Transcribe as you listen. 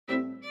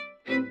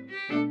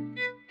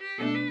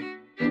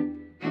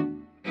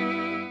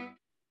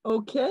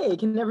Okay,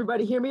 can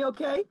everybody hear me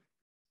okay?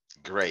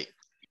 Great.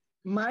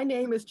 My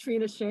name is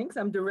Trina Shanks.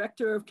 I'm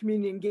Director of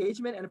Community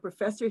Engagement and a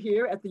professor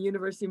here at the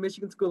University of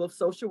Michigan School of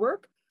Social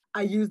Work.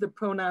 I use the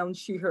pronouns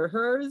she, her,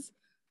 hers.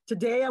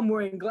 Today I'm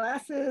wearing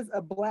glasses,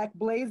 a black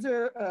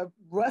blazer, a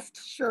rust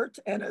shirt,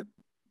 and a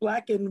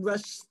black and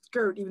rust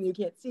skirt, even though you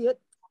can't see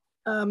it.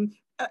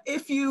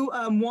 If you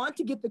want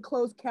to get the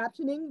closed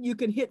captioning, you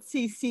can hit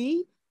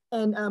CC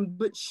and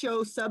but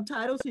show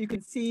subtitles so you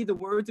can see the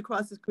words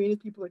across the screen as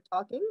people are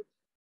talking.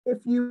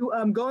 If you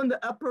go in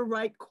the upper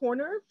right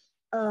corner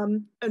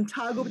and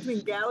toggle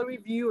between gallery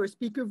view or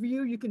speaker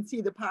view, you can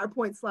see the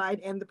PowerPoint slide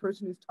and the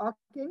person who's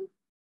talking.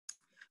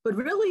 But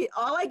really,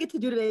 all I get to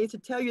do today is to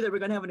tell you that we're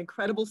going to have an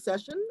incredible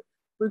session.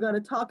 We're going to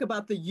talk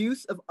about the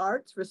use of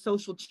arts for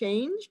social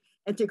change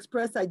and to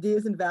express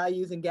ideas and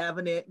values and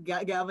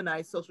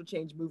galvanize social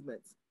change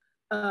movements.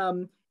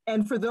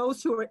 And for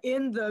those who are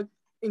in the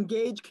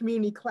Engage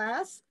community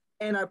class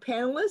and our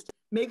panelists,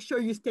 make sure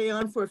you stay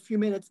on for a few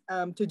minutes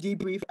to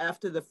debrief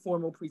after the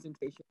formal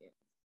presentation ends.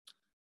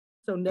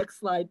 So next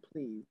slide,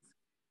 please.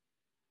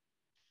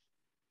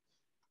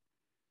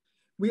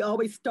 We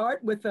always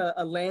start with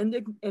a land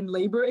and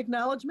labor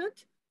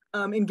acknowledgement.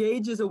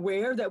 Engage is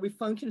aware that we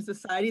function in a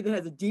society that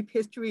has a deep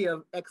history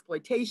of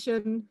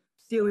exploitation,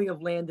 stealing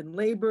of land and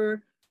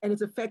labor, and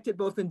it's affected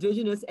both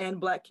Indigenous and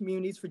Black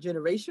communities for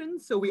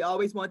generations. So we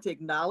always want to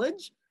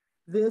acknowledge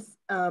this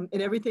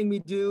in everything we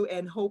do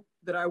and hope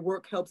that our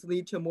work helps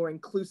lead to a more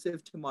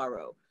inclusive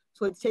tomorrow.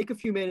 So let's take a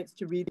few minutes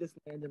to read this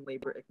land and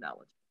labor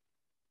acknowledgement.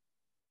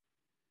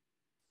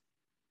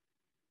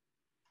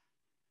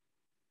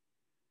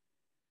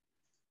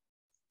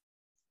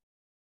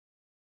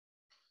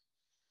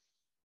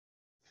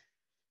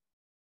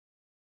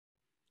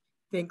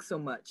 Thanks so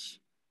much.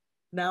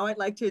 Now I'd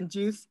like to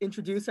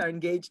introduce our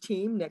Engage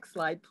team. Next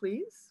slide,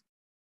 please.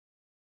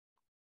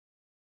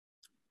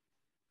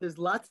 There's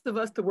lots of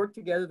us to work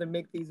together to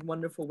make these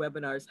wonderful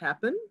webinars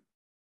happen.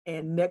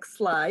 And next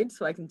slide,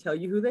 so I can tell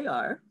you who they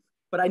are,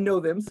 but I know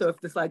them, so if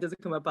the slide doesn't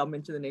come up, I'll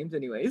mention the names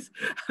anyways.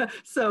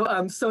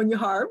 So Sonia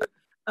Harb,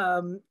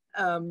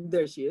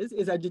 there she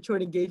is our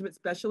Detroit Engagement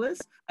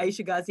Specialist.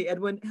 Aisha Ghazi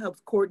Edwin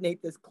helps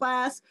coordinate this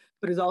class,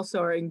 but is also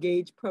our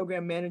Engage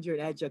Program Manager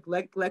and Adjunct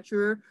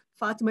Lecturer.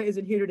 Fatima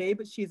isn't here today,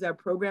 but she's our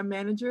Program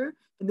Manager.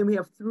 And then we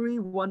have three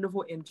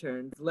wonderful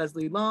interns,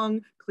 Leslie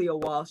Long, Cleo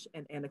Walsh,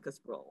 and Annika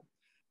Sproul.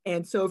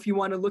 And so if you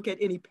want to look at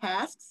any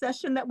past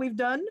session that we've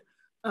done,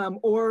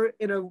 or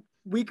in a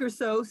week or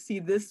so, see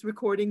this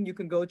recording, you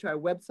can go to our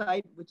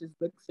website, which is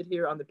listed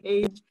here on the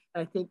page.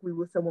 And I think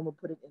someone will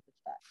put it in the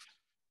chat.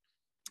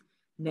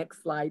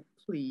 Next slide,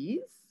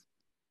 please.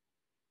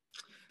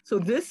 So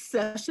this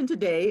session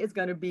today is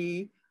going to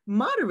be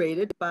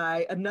moderated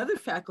by another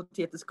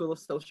faculty at the School of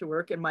Social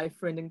Work and my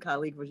friend and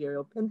colleague,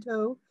 Rogério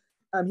Pinto.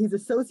 He's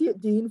Associate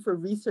Dean for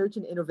Research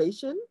and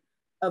Innovation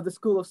of the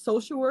School of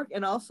Social Work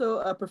and also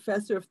a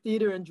professor of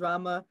theater and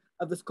drama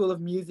of the School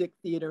of Music,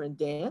 Theater, and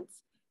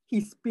Dance.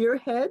 He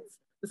spearheads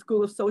the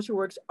School of Social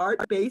Work's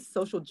art-based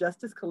social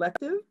justice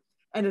collective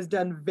and has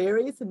done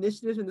various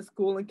initiatives in the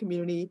school and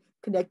community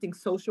connecting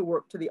social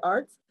work to the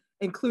arts,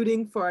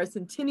 including for our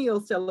centennial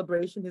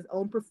celebration, his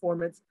own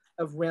performance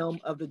of Realm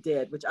of the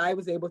Dead, which I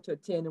was able to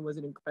attend and was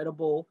an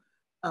incredible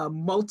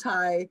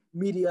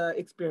multimedia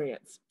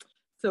experience.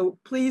 So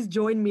please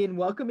join me in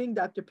welcoming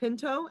Dr.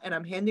 Pinto, and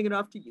I'm handing it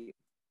off to you.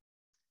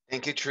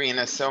 Thank you,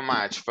 Trina, so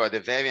much for the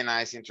very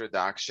nice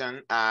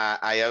introduction.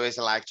 I always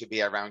like to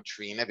be around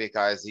Trina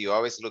because you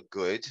always look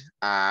good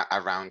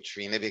around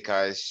Trina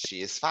because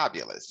she is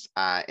fabulous,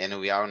 and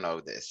we all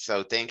know this.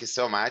 So thank you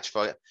so much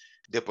for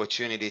the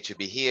opportunity to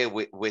be here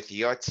with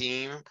your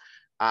team,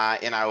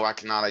 and I will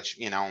acknowledge,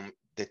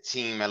 the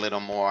team a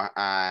little more,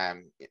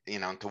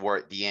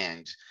 toward the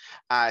end.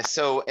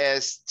 So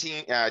as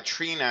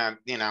Trina,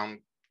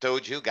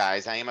 told you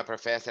guys, I am a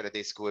professor at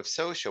the School of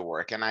Social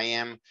Work, and I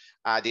am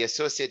the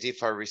Associate Dean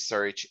for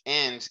Research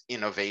and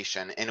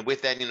Innovation. And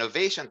with that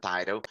innovation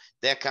title,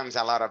 there comes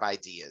a lot of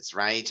ideas,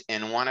 right?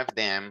 And one of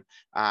them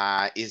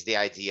is the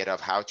idea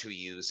of how to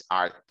use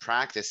art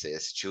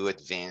practices to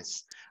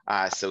advance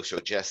social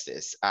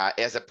justice.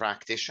 As a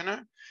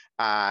practitioner,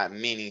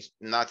 meaning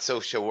not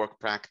social work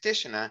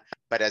practitioner,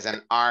 but as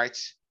an art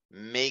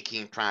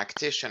making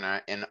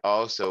practitioner and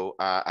also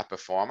a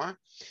performer.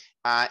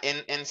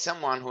 And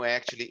someone who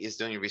actually is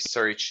doing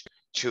research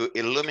to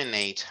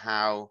illuminate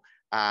how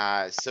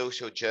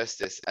social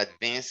justice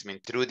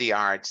advancement through the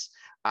arts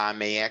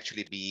may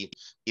actually be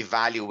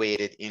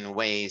evaluated in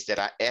ways that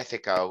are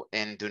ethical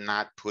and do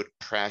not put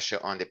pressure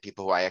on the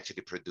people who are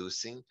actually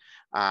producing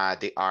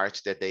the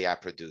art that they are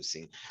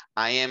producing.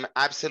 I am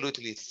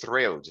absolutely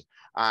thrilled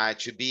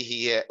to be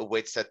here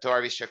with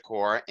Satori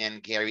Shakoor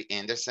and Gary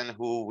Anderson,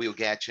 who we'll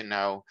get to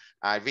know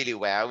really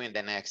well in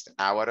the next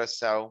hour or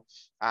so.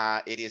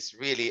 It is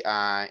really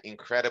an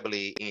incredible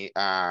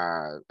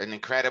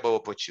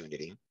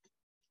opportunity.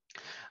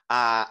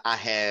 I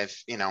have,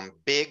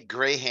 big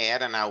gray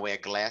hair and I wear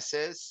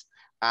glasses.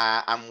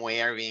 I'm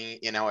wearing,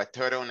 a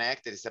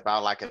turtleneck that is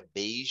about like a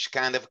beige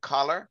kind of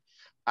color.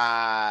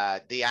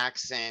 The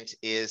accent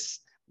is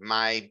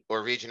my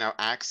original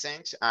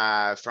accent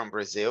from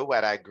Brazil,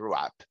 where I grew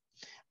up.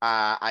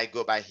 I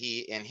go by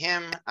he and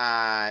him.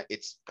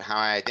 It's how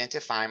I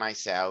identify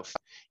myself.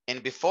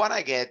 And before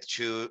I get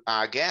to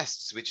our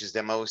guests, which is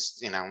the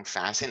most,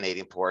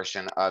 fascinating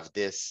portion of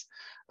this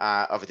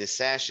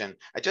session,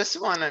 I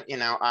just want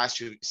to,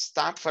 ask you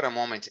stop for a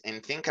moment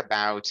and think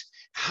about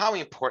how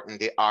important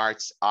the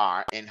arts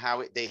are and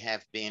how they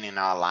have been in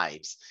our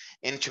lives.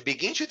 And to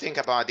begin to think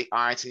about the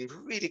arts in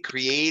really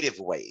creative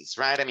ways,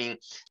 right? I mean,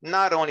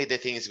 not only the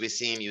things we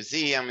see in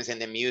museums and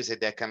the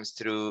music that comes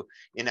through,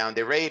 on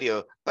the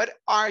radio, but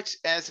art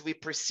as we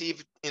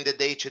perceive in the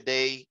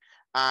day-to-day,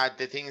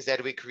 the things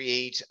that we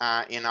create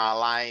in our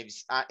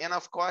lives. And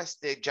of course,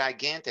 the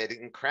gigantic,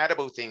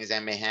 incredible things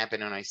that may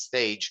happen on a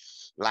stage,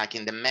 like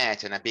in the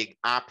Met and a big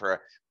opera,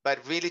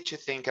 but really to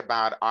think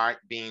about art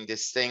being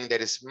this thing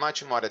that is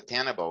much more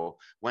attainable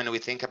when we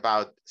think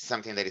about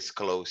something that is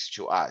close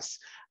to us.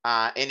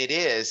 And it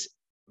is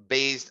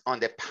based on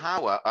the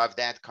power of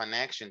that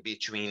connection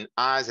between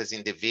us as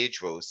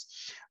individuals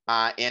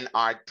and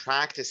art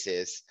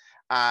practices,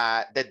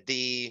 that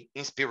the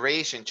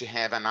inspiration to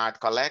have an art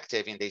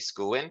collective in the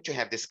school and to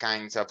have these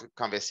kinds of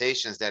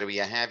conversations that we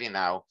are having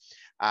now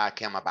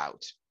came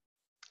about.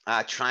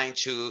 Trying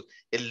to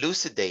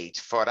elucidate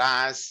for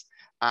us,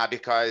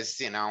 because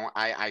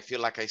I feel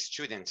like a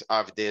student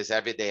of this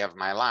every day of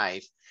my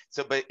life.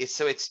 So, it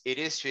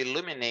is to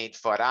illuminate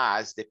for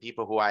us, the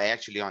people who are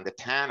actually on the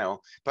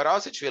panel, but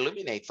also to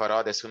illuminate for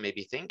others who may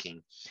be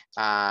thinking,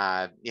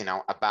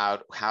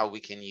 about how we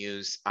can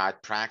use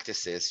art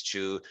practices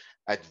to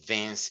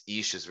advance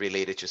issues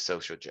related to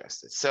social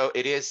justice. So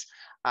it is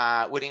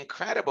with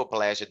incredible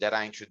pleasure that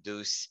I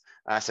introduce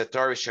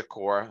Satori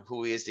Shakoor,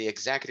 who is the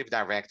executive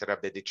director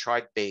of the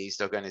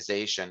Detroit-based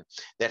organization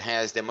that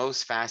has the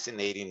most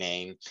fascinating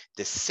name,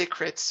 the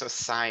Secret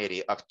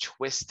Society of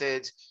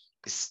Twisted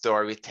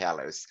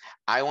Storytellers.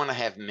 I want to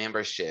have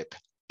membership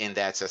in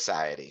that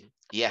society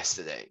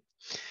yesterday.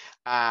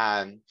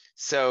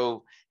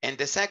 And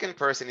the second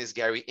person is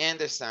Gary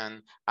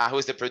Anderson, who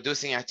is the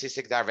producing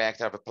artistic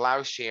director of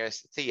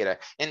Plowshares Theatre.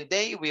 And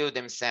they will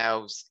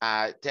themselves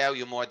tell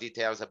you more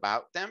details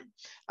about them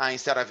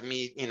instead of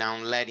me,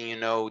 letting you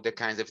know the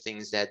kinds of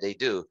things that they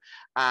do.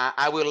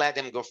 I will let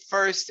them go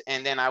first,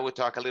 and then I will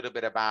talk a little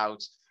bit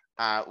about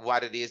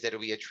what it is that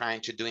we are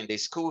trying to do in the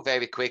school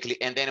very quickly,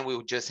 and then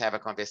we'll just have a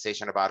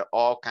conversation about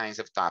all kinds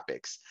of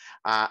topics.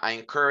 I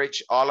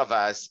encourage all of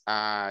us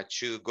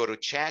to go to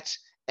chat,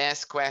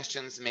 ask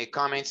questions, make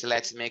comments.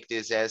 Let's make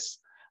this as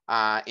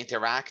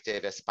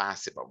interactive as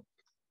possible.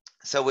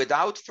 So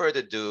without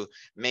further ado,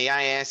 may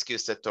I ask you,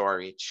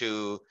 Satori,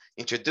 to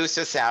introduce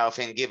yourself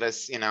and give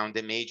us,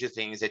 the major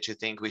things that you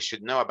think we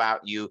should know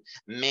about you.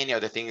 Many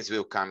of the things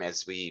will come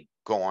as we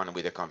go on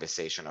with the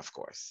conversation, of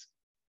course.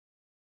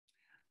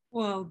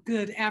 Well,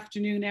 good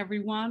afternoon,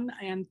 everyone,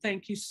 and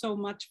thank you so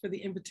much for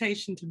the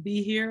invitation to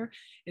be here.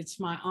 It's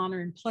my honor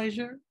and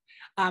pleasure.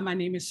 My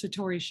name is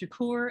Satori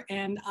Shakoor,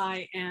 and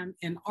I am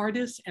an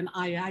artist, and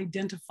I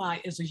identify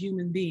as a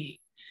human being.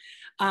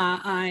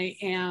 I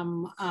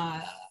am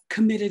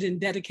committed and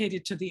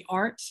dedicated to the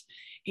arts,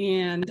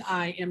 and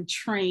I am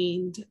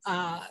trained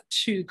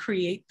to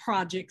create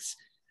projects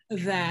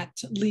that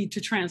lead to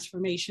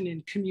transformation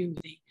in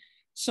community.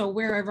 So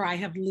wherever I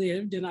have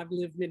lived, and I've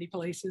lived many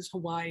places,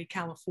 Hawaii,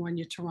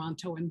 California,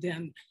 Toronto, and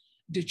then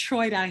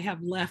Detroit, I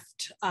have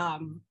left a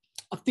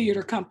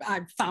theater company. I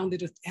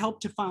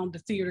helped to found a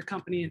theater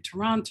company in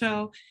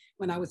Toronto.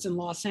 When I was in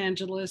Los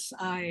Angeles,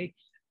 I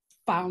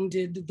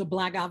founded the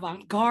Black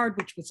Avant-Garde,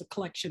 which was a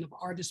collection of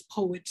artists,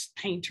 poets,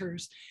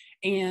 painters,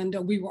 and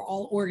we were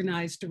all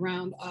organized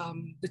around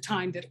the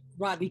time that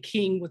Rodney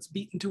King was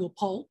beaten to a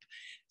pulp.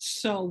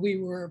 So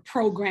we were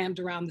programmed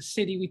around the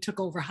city. We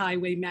took over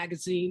Highway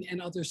Magazine and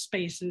other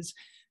spaces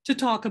to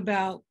talk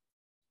about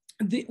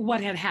what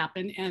had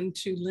happened and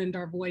to lend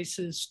our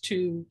voices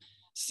to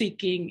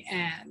seeking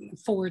and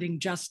forwarding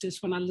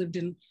justice. When I lived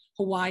in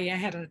Hawaii, I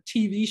had a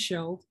TV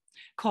show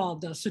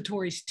called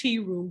Satori's Tea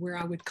Room, where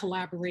I would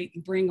collaborate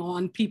and bring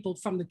on people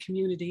from the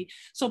community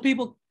so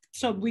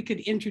we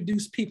could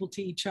introduce people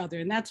to each other.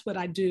 And that's what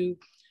I do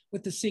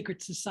with the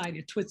Secret Society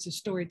of Twisted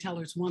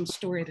Storytellers, one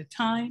story at a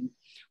time.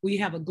 We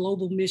have a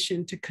global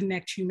mission to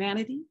connect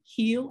humanity,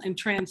 heal, and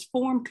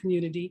transform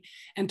community,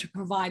 and to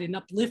provide an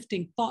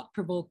uplifting,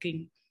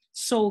 thought-provoking,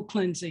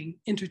 soul-cleansing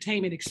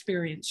entertainment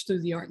experience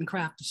through the art and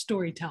craft of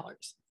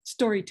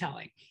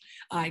storytelling.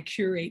 I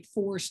curate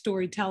 4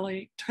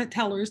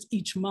 storytellers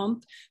each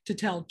month to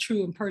tell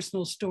true and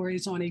personal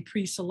stories on a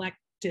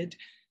pre-selected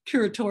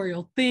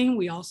curatorial theme.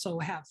 We also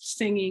have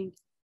singing,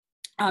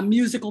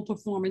 musical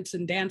performance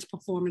and dance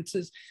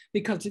performances,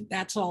 because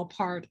that's all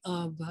part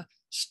of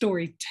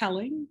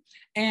storytelling.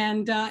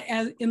 And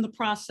in the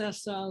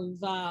process of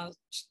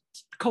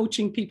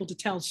coaching people to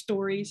tell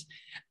stories,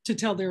 to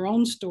tell their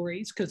own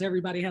stories, because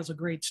everybody has a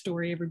great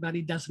story.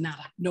 Everybody does not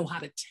know how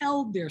to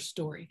tell their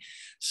story.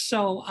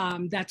 So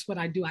that's what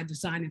I do. I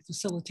design and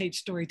facilitate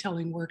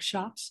storytelling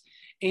workshops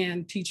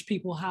and teach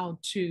people how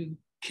to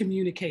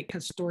communicate,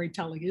 because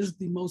storytelling is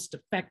the most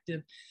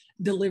effective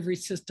delivery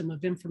system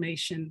of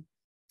information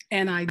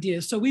and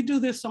ideas. So we do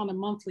this on a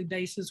monthly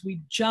basis.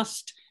 We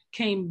just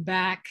came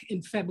back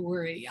in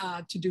February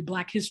to do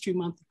Black History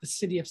Month at the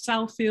city of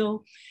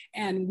Southfield.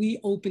 And we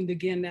opened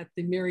again at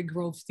the Mary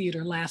Grove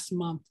Theater last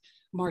month,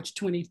 March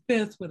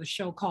 25th, with a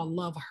show called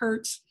Love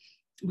Hurts.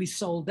 We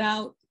sold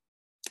out.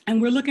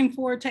 And we're looking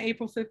forward to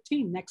April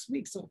 15th next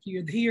week. So if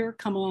you're here,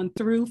 come on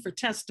through for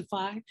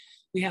Testify.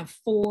 We have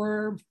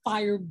 4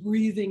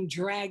 fire-breathing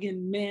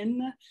dragon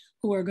men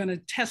who are going to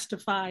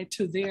testify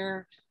to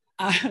their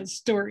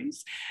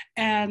stories.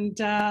 And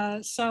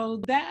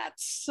so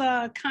that's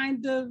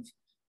kind of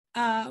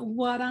a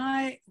little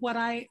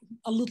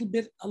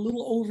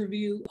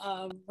overview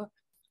of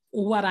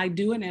what I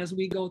do. And as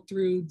we go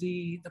through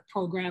the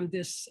program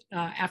this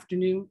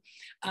afternoon,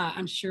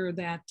 I'm sure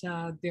that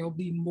there'll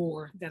be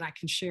more that I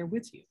can share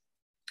with you.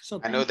 So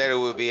I know there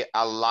will be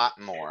a lot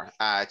more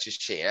to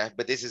share,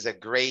 but this is a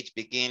great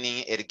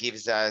beginning. It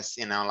gives us,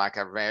 like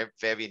a very,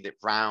 very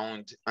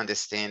round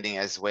understanding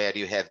as where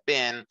you have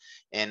been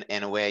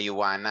and where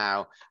you are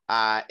now.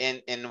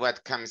 And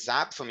what comes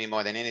up for me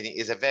more than anything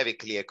is a very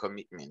clear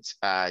commitment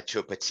to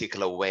a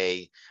particular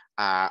way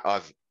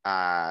of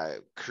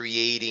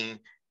creating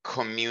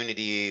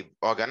community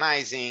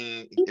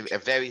organizing, a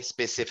very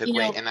specific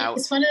way. And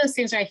it's one of those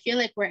things where I feel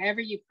like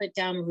wherever you put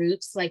down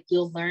roots, like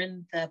you'll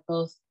learn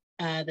both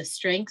the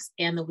strengths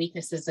and the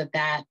weaknesses of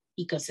that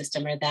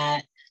ecosystem or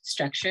that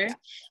structure.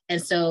 And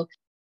so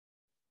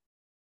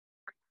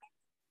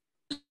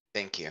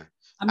thank you.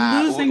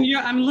 I'm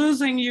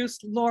losing you,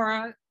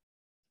 Laura.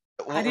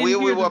 We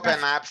will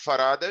open up for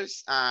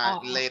others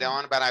later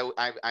on, but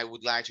I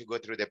would like to go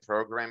through the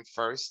program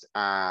first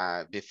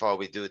before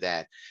we do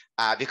that,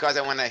 because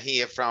I want to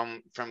hear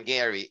from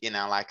Gary,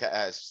 like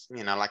a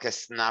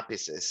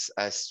synopsis,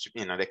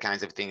 the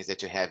kinds of things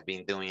that you have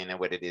been doing and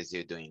what it is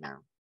you're doing now.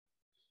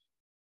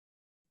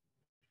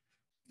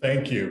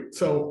 Thank you.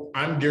 So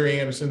I'm Gary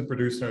Anderson,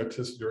 producer and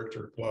artistic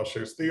director of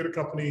Plowshares Theatre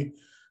Company.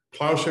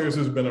 Plowshares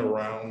has been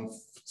around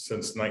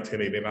since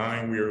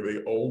 1989. We are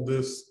the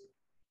oldest,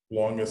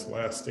 longest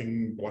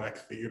lasting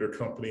Black theater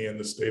company in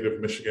the state of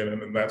Michigan.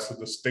 And that's a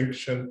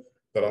distinction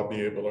that I'll be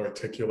able to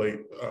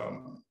articulate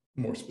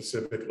more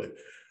specifically.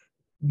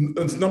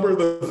 A number of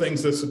the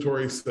things that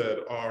Satori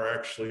said are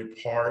actually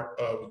part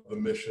of the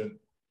mission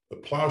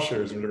of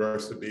Plowshares in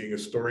regards to being a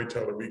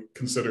storyteller. We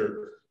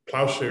consider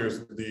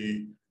Plowshares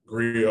the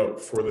griot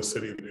for the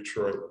city of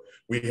Detroit.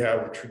 We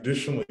have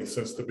traditionally,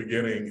 since the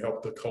beginning,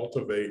 helped to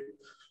cultivate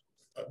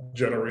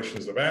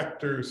generations of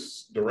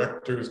actors,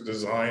 directors,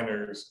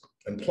 designers,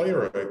 and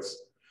playwrights,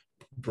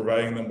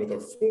 providing them with a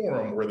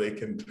forum where they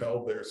can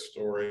tell their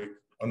story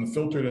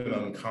unfiltered and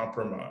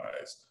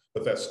uncompromised,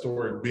 but that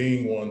story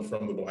being one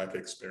from the Black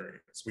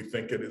experience. We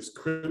think it is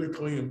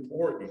critically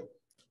important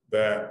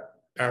that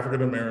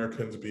African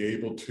Americans be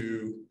able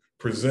to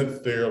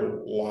present their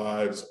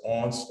lives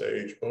on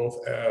stage,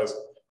 both as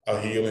a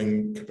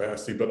healing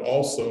capacity, but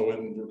also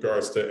in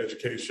regards to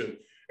education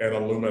and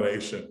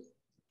illumination.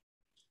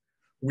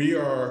 We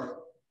are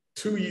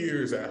 2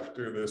 years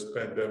after this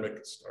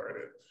pandemic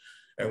started,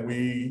 and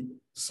we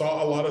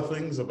saw a lot of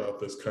things about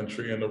this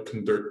country and the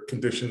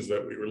conditions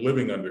that we were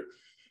living under.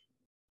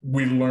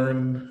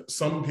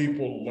 Some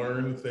people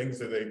learned things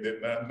that they did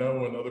not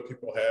know, and other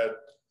people had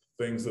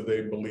things that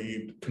they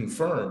believed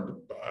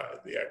confirmed by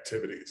the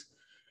activities.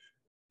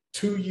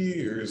 2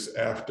 years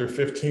after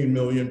 15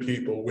 million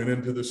people went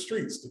into the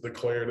streets to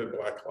declare that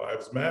Black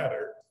Lives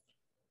Matter,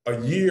 a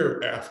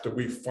year after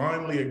we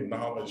finally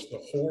acknowledged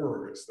the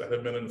horrors that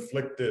had been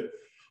inflicted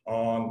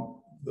on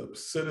the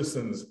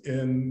citizens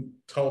in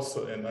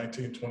Tulsa in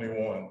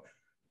 1921,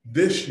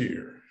 this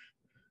year,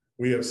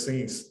 we have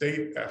seen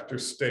state after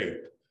state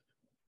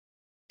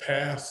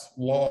pass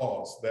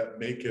laws that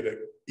make it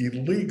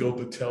illegal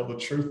to tell the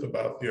truth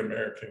about the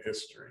American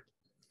history.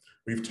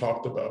 We've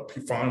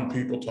found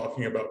people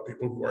talking about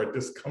people who are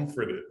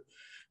discomforted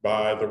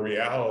by the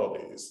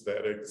realities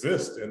that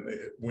exist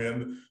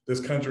when this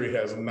country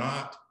has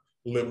not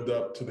lived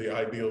up to the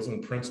ideals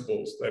and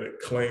principles that it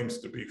claims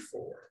to be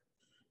for.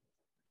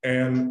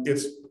 And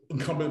it's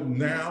incumbent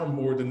now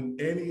more than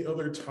any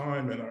other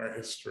time in our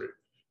history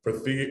for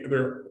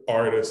theater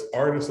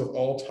artists of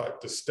all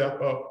type to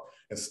step up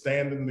and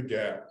stand in the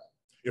gap.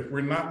 If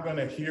we're not going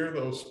to hear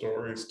those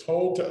stories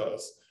told to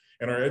us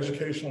in our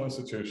educational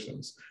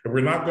institutions, if we're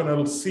not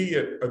going to see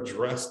it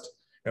addressed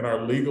in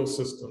our legal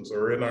systems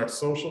or in our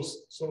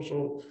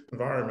social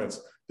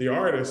environments, the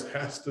artist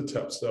has to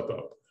step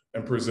up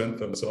and present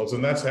themselves.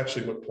 And that's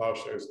actually what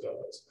Plowshares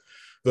does.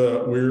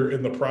 We're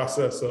in the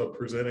process of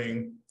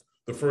presenting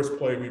the first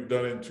play we've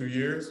done in 2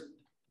 years,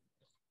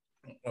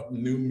 a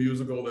new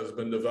musical that's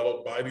been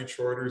developed by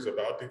Detroiters,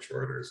 about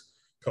Detroiters,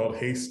 called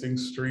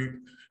Hastings Street.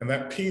 And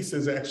that piece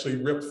is actually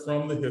ripped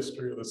from the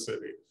history of the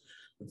city.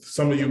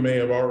 Some of you may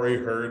have already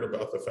heard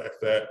about the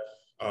fact that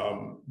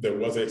there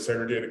was a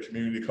segregated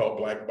community called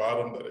Black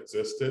Bottom that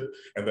existed,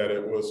 and that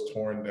it was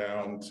torn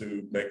down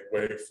to make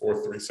way for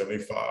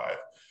 375.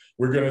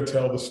 We're going to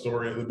tell the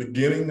story at the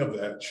beginning of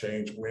that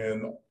change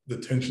when the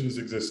tensions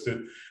existed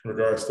in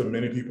regards to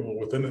many people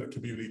within the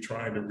community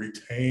trying to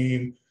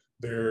retain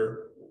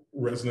their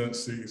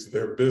residencies,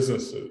 their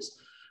businesses.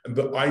 And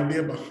the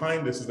idea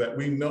behind this is that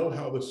we know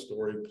how the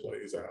story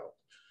plays out.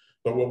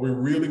 But what we're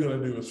really going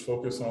to do is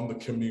focus on the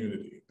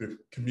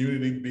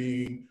community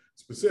being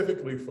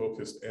specifically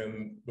focused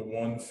in the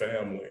one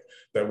family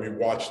that we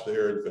watch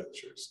their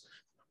adventures.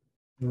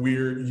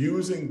 We're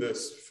using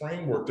this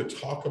framework to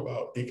talk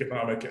about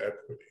economic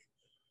equity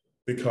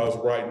because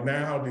right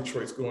now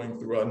Detroit's going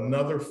through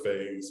another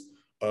phase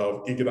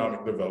of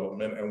economic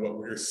development. And what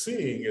we're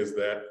seeing is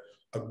that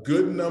a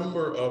good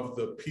number of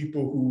the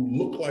people who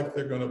look like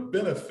they're going to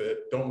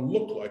benefit don't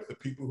look like the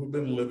people who've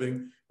been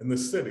living in the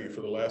city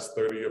for the last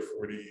 30 or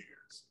 40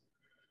 years.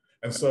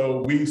 And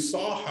so we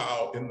saw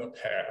how in the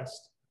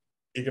past,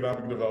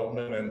 economic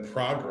development and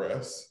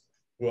progress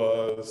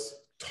was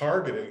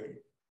targeting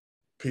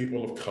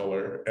people of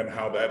color and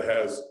how that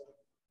has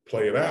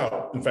played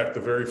out. In fact, the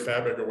very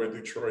fabric of where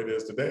Detroit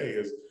is today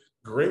is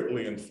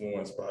greatly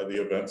influenced by the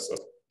events of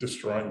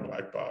destroying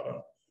Black Bottom.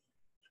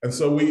 And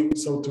so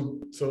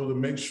to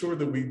make sure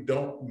that we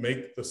don't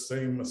make the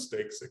same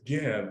mistakes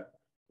again,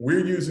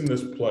 we're using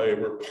this play,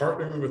 we're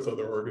partnering with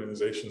other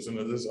organizations in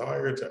a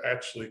desire to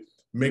actually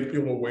make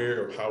people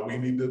aware of how we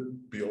need to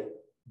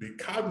be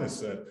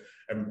cognizant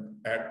and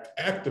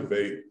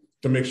activate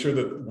to make sure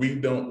that we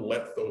don't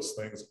let those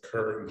things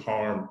occur and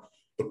harm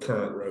the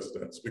current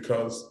residents,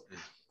 because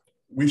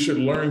we should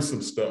learn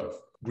some stuff.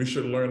 We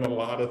should learn a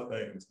lot of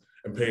things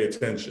and pay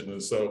attention.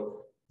 And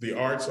so the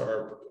arts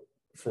are,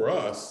 for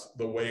us,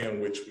 the way in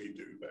which we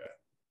do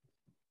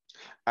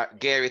that.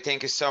 Gary,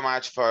 thank you so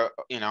much for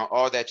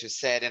all that you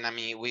said. And I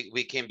mean,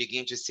 we can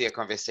begin to see a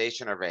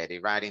conversation already,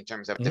 right? In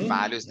terms of the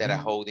values that are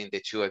holding the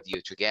two of you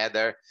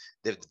together,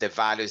 the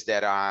values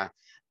that are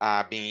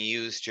being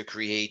used to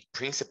create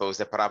principles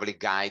that probably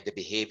guide the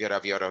behavior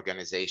of your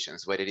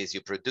organizations, what it is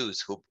you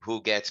produce,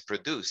 who gets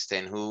produced,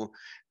 and who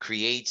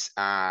creates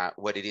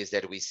what it is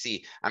that we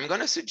see. I'm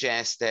going to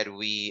suggest that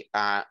we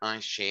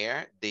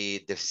unshare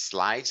the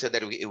slides so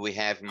that we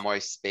have more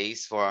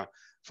space for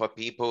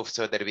people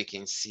so that we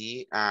can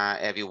see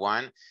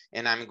everyone.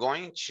 And I'm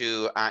going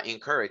to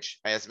encourage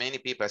as many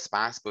people as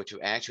possible to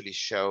actually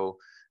show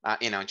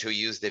to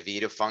use the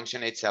video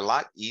function. It's a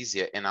lot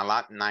easier and a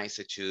lot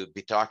nicer to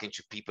be talking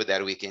to people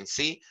that we can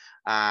see.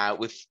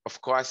 We,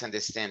 of course,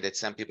 understand that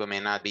some people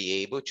may not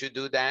be able to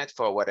do that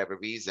for whatever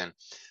reason.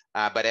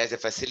 But as a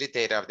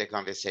facilitator of the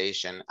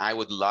conversation, I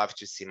would love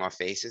to see more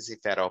faces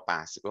if at all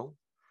possible.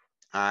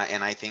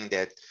 And I think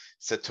that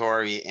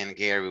Satori and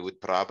Gary would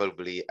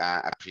probably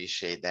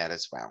appreciate that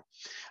as well.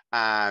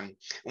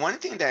 One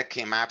thing that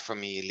came up for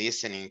me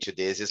listening to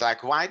this is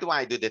like, why do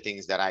I do the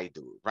things that I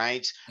do,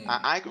 right?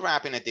 I grew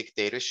up in a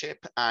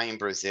dictatorship in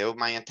Brazil.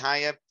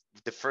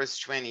 The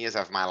first 20 years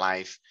of my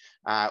life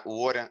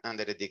were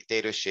under the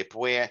dictatorship,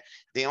 where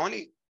the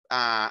only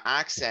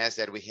access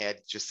that we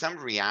had to some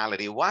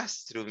reality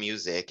was through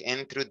music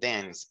and through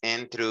dance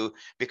and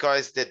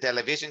because the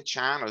television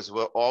channels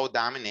were all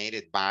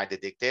dominated by the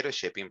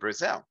dictatorship in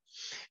Brazil.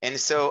 And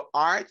so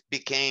art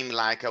became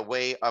like a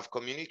way of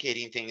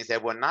communicating things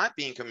that were not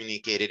being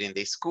communicated in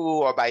the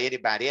school or by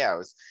anybody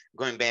else,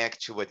 going back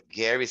to what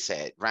Gary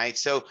said, right?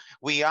 So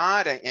we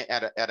are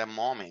at a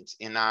moment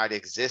in our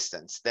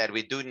existence that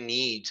we do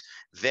need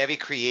very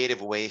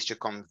creative ways to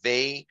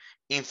convey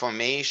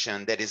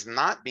information that is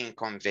not being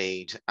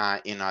conveyed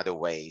in other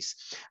ways.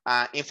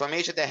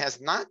 Information that has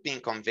not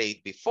been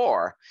conveyed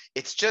before.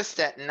 It's just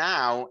that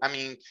now, I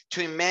mean,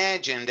 to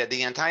imagine that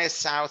the entire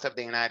South of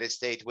the United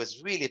States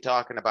was really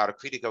talking about a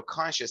critical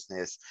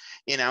consciousness,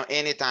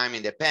 anytime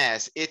in the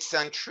past, it's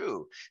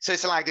untrue. So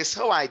it's like this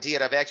whole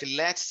idea of actually,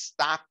 let's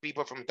stop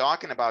people from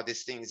talking about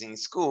these things in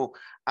school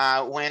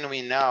when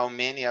we know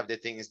many of the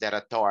things that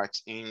are taught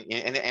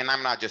and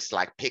I'm not just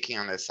like picking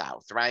on the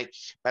South, right?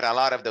 But a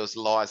lot of those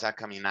laws are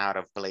coming out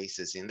of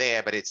places in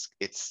there, but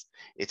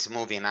it's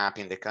moving up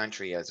in the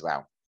country as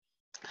well.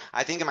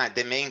 I think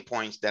the main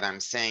point that I'm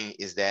saying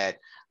is that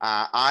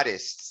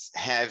artists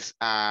have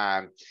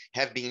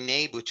been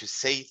able to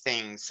say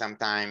things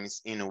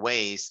sometimes in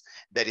ways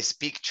that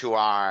speak to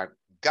our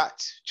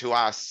gut, to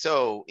our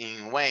soul,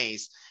 in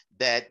ways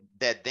that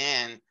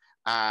then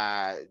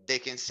they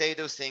can say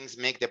those things,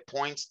 make the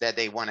points that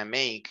they want to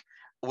make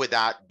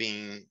without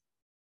being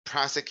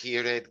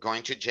prosecuted,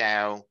 going to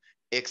jail,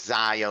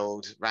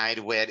 exiled, right?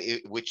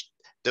 Which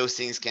those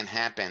things can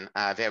happen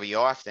very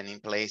often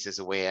in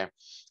places where,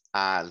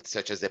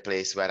 such as the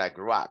place where I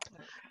grew up.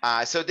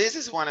 So this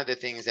is one of the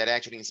things that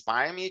actually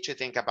inspired me to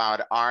think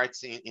about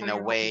arts in a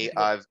way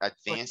of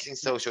advancing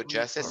social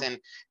justice and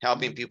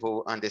helping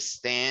people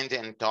understand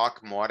and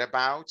talk more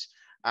about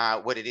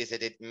what it is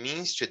that it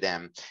means to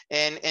them.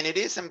 And it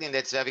is something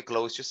that's very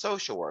close to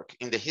social work,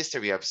 in the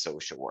history of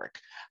social work,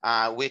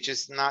 which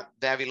is not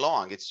very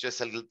long. It's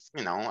just a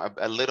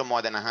little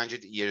more than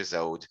 100 years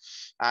old.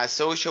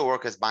 Social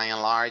workers, by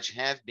and large,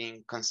 have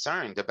been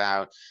concerned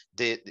about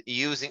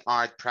using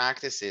art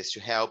practices to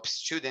help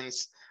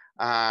students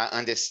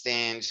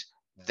understand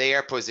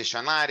their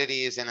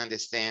positionalities and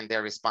understand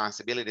their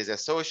responsibilities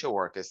as social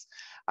workers.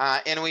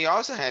 And we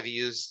also have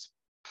used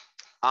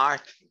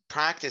art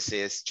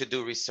practices to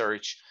do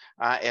research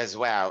as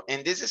well.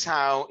 And this is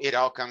how it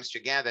all comes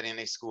together in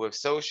a School of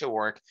Social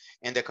Work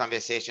in the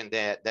conversation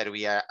that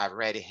we are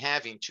already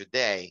having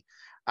today.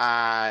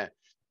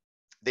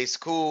 The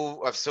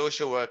School of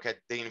Social Work at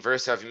the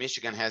University of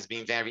Michigan has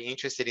been very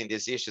interested in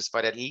these issues for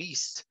at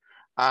least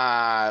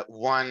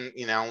one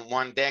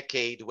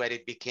decade, where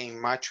it became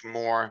much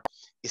more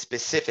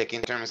specific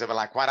in terms of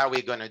like, what are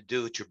we going to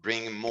do to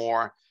bring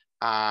more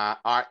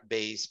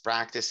art-based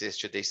practices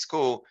to the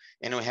school.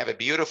 And we have a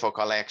beautiful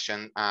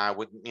collection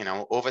with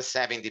over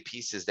 70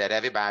 pieces that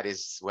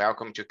everybody's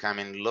welcome to come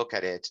and look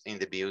at it in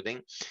the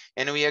building.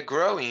 And we are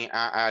growing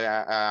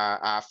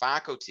our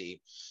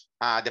faculty.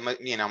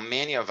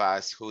 Many of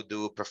us who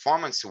do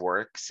performance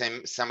work,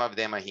 some of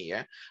them are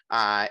here.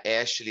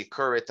 Ashley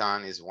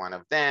Curriton is one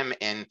of them,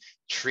 and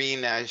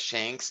Trina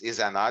Shanks is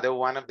another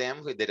one of them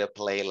who did a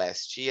play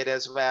last year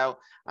as well.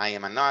 I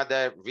am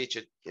another,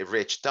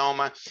 Rich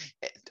Tolman,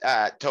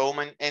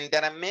 and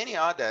there are many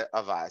other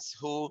of us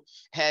who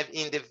have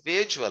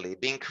individually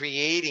been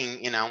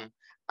creating,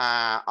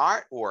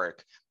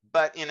 artwork,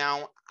 but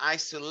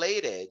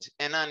isolated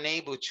and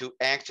unable to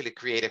actually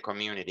create a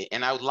community.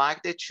 And I would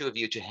like the two of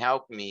you to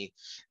help me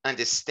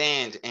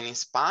understand and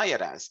inspire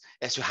us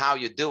as to how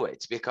you do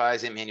it,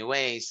 because in many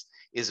ways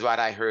is what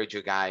I heard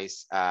you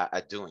guys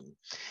are doing.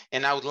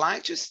 And I would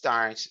like to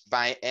start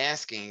by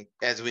asking,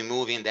 as we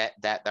move in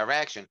that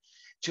direction,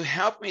 to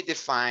help me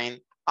define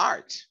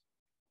art.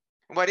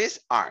 What is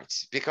art?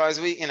 Because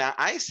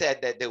I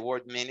said that the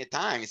word many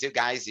times, you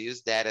guys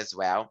use that as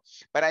well,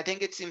 but I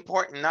think it's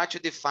important not to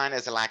define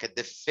as like a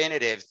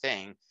definitive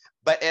thing,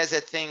 but as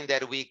a thing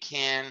that we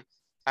can,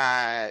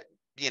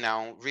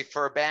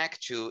 refer back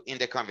to in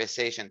the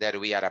conversation that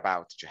we are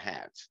about to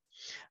have.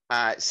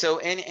 So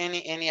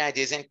any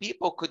ideas? And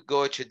people could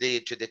go to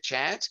the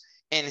chat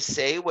and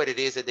say what it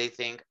is that they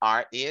think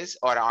art is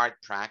or art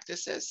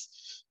practices.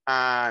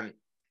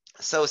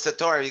 So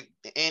Satori,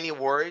 any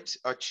words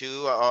or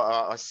two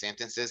or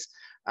sentences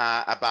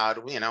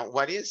about,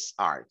 what is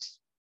art?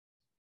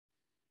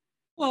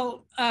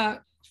 Well,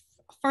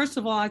 first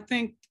of all, I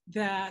think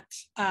that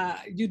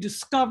you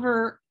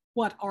discover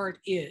what art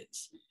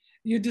is.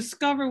 You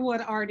discover what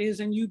art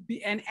is, and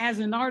as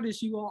an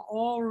artist, you are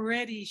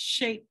already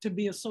shaped to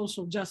be a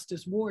social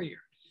justice warrior,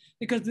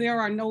 because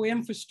there are no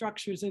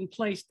infrastructures in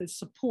place that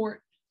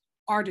support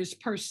artists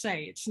per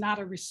se. It's not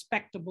a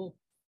respectable,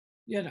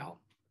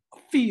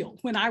 field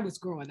when I was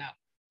growing up.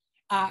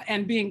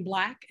 And being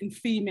Black and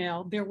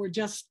female, there were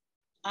just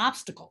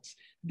obstacles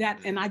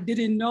and I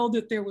didn't know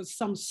that there was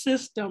some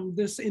system,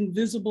 this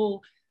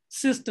invisible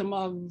system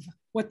of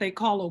what they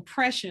call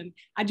oppression.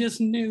 I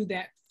just knew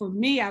that for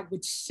me, I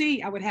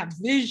would have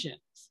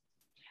visions.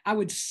 I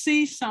would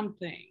see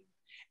something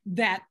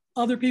that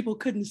other people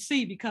couldn't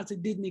see because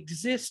it didn't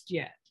exist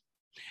yet.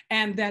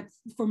 And that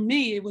for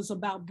me, it was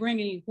about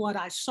bringing what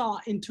I saw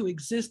into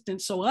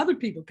existence so other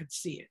people could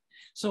see it,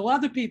 so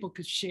other people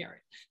could share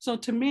it. So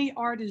to me,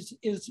 art is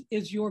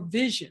your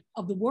vision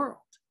of the world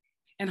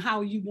and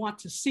how you want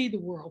to see the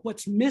world,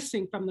 what's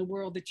missing from the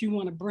world that you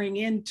want to bring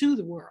into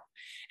the world.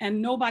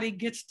 And nobody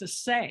gets to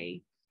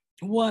say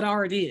what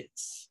art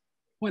is.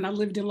 When I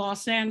lived in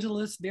Los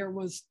Angeles, there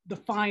was the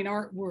fine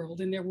art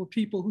world, and there were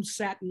people who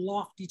sat in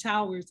lofty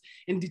towers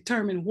and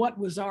determined what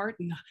was art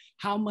and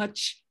how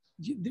much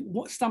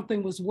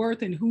something was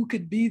worth and who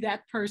could be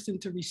that person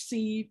to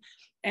receive.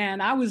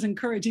 And I was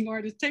encouraging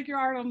artists, take your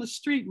art on the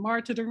street,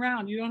 march it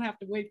around. You don't have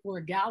to wait for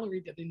a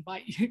gallery to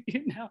invite you,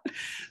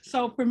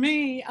 So for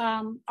me,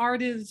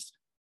 art is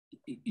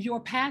your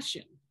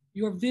passion,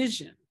 your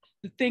vision,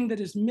 the thing that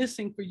is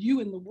missing for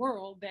you in the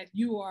world that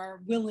you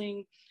are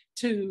willing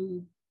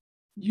to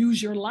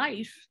use your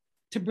life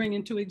to bring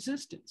into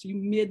existence. You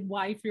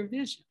midwife your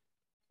vision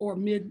or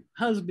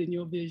mid-husband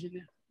your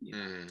vision.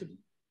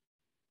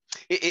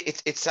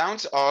 It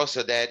sounds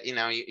also that,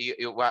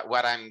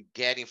 what I'm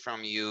getting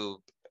from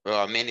you,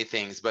 many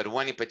things, but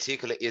one in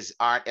particular is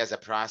art as a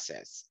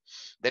process,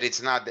 that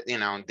it's not,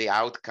 the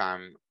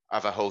outcome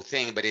of a whole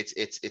thing, but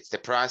it's the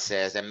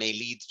process that may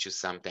lead to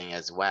something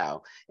as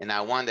well. And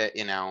I wonder,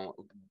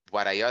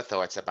 what are your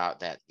thoughts about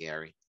that,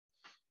 Gary?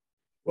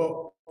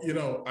 Well,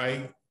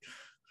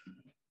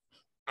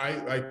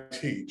 I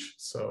teach,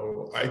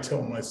 so I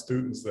tell my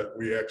students that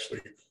we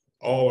actually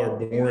all are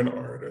born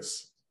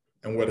artists.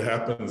 And what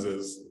happens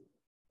is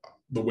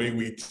the way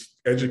we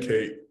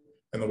educate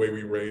and the way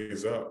we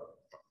raise up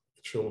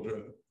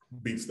children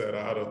beats that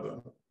out of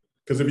them.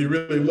 Because if you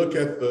really look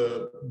at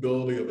the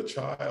ability of a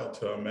child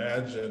to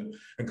imagine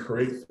and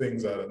create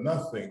things out of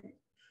nothing,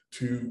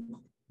 to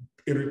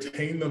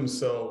entertain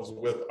themselves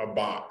with a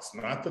box,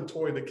 not the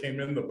toy that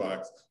came in the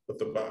box, but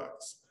the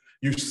box,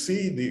 you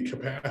see the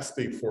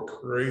capacity for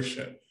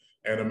creation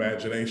and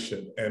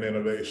imagination and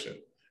innovation.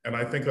 And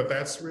I think that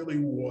that's really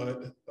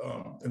what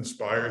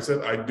inspires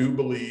it. I do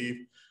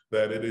believe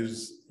that it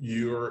is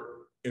your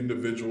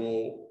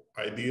individual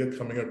idea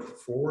coming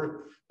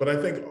forward, but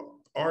I think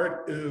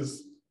art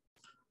is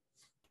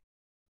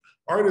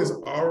art is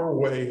our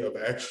way of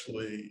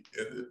actually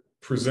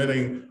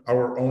presenting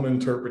our own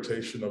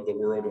interpretation of the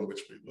world in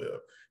which we live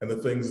and the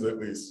things that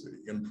we see,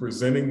 and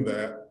presenting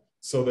that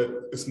so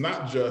that it's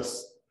not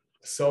just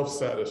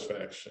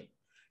self-satisfaction.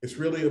 It's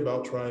really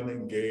about trying to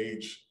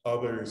engage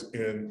others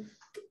in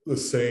the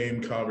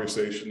same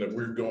conversation that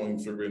we're going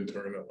through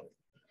internally.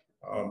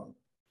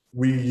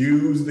 We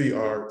use the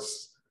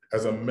arts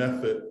as a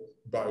method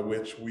by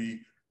which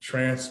we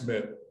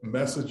transmit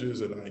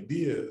messages and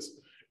ideas,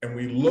 and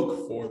we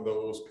look for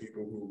those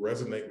people who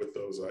resonate with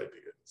those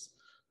ideas.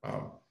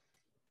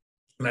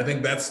 And I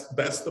think that's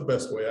the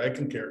best way I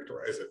can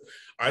characterize it.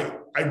 I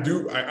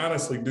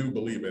honestly do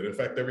believe it. In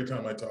fact, every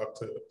time I talk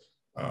to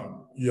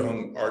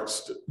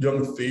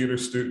young theater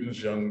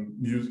students, young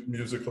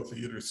musical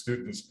theater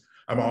students,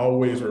 I'm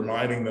always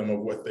reminding them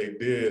of what they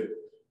did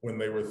when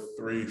they were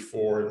 3,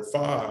 4, and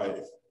 5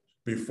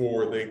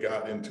 before they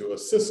got into a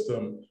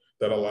system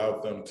that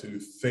allowed them to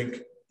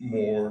think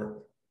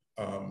more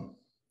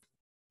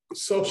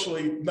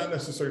socially, not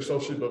necessarily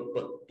socially,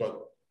 but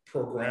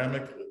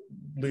programmatically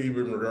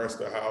in regards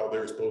to how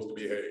they're supposed to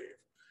behave,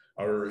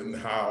 or in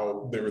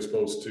how they were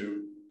supposed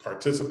to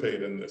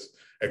participate in this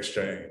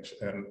exchange.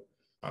 And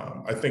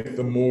I think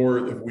the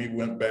more, if we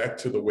went back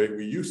to the way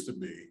we used to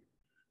be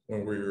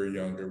when we were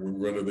younger, we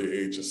were under the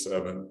age of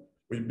 7,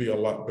 we'd be a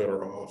lot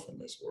better off in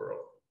this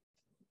world.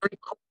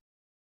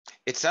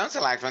 It sounds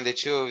like from the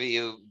two of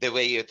you, the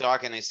way you're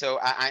talking, and so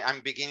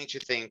I'm beginning to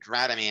think,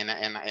 right? I mean,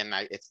 and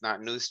it's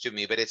not news to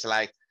me, but it's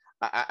like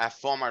a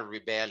form of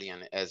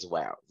rebellion as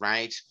well,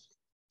 right?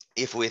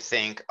 If we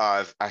think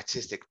of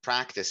artistic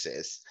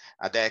practices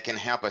that can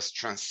help us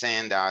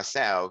transcend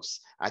ourselves,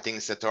 I think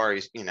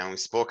Satori,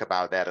 spoke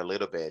about that a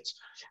little bit.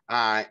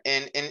 Well,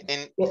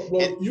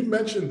 you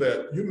mentioned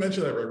that,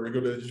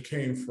 Rodrigo, that you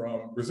came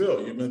from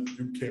Brazil. You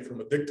came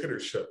from a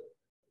dictatorship.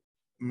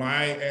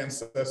 My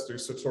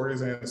ancestors,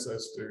 Satori's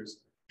ancestors,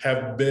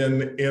 have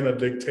been in a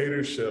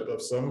dictatorship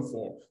of some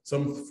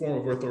form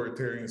of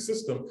authoritarian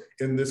system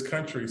in this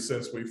country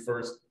since we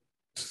first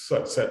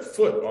set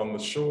foot on the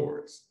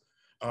shores.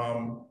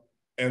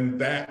 And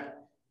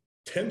that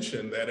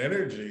tension, that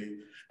energy,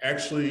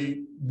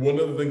 actually, one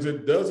of the things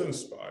it does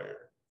inspire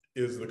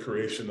is the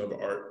creation of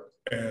art,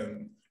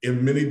 and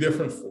in many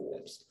different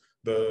forms.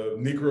 The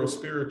Negro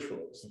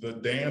spirituals, the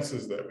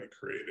dances that we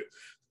created,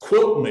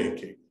 quilt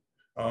making,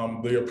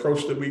 the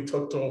approach that we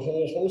took to a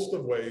whole host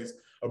of ways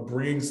of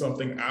bringing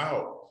something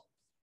out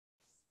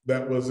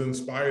that was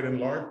inspired in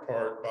large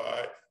part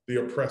by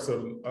the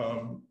oppressive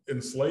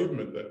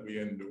enslavement that we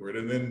endured,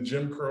 and then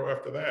Jim Crow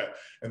after that,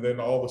 and then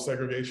all the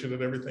segregation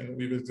and everything that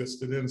we've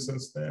existed in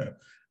since then.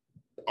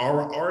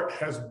 Our art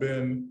has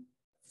been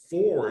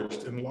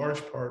forged in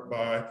large part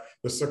by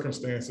the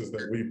circumstances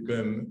that we've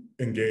been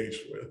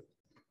engaged with.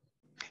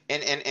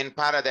 And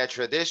part of that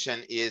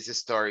tradition is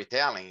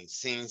storytelling,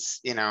 since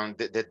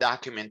the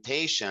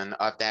documentation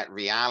of that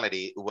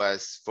reality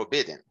was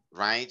forbidden,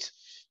 right?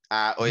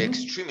 Or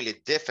extremely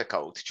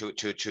difficult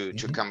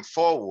to come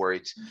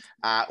forward,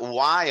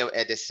 while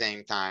at the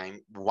same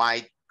time,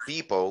 white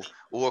people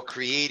were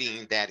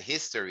creating that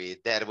history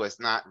that was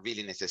not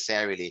really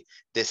necessarily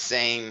the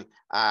same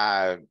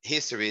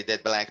history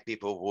that Black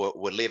people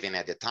were living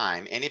at the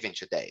time, and even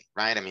today,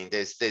 right? I mean,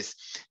 there's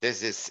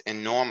this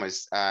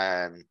enormous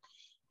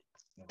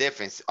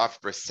difference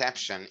of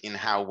perception in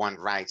how one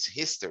writes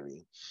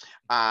history.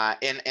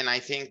 And I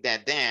think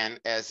that then,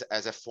 as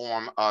a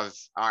form of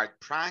art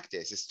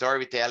practice,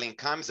 storytelling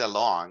comes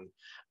along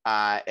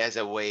as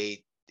a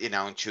way,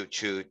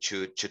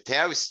 to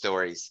tell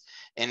stories.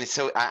 And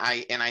so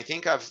I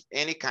think of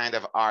any kind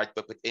of art,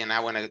 and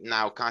I want to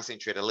now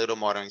concentrate a little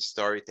more on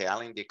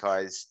storytelling,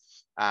 because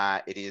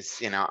it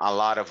is, a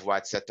lot of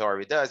what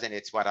Satori does, and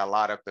it's what a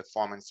lot of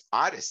performance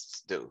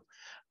artists do,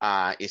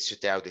 is to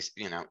tell these,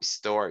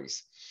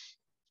 stories.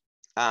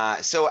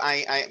 So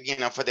I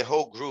for the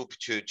whole group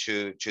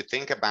to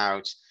think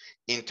about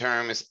in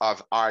terms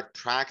of art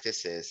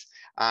practices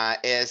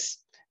as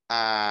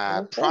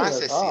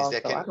processes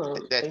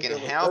that can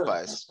help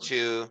us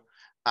to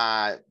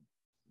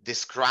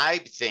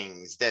describe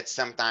things that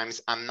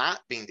sometimes are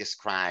not being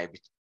described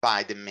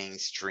by the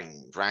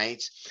mainstream,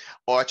 right?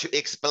 Or to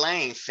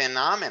explain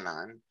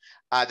phenomenon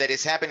that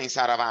is happening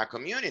inside of our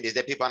communities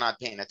that people are not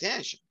paying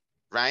attention,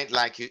 right?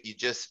 Like you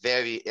just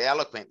very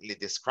eloquently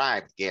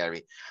described,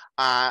 Gary,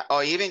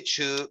 or even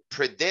to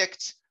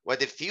predict what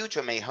the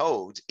future may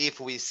hold if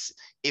we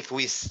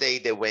stay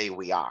the way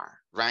we are,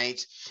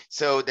 right?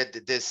 So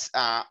that this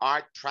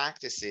art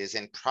practices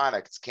and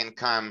products can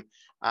come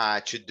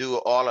to do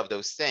all of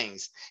those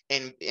things,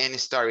 and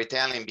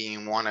storytelling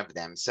being one of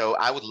them. So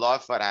I would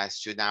love for us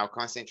to now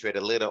concentrate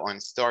a little on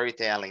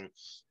storytelling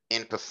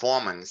and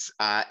performance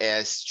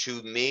as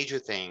two major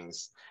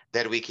things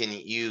that we can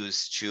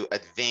use to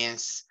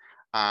advance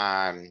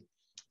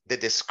the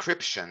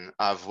description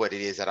of what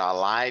it is that our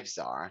lives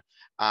are,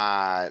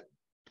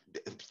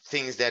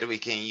 things that we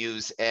can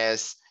use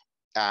as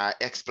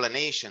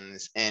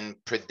explanations and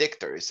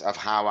predictors of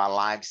how our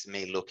lives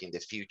may look in the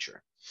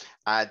future.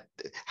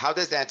 How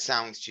does that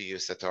sound to you,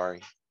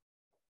 Satori?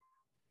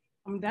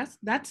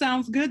 That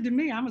sounds good to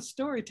me. I'm a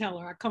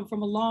storyteller. I come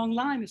from a long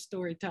line of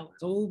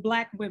storytellers, old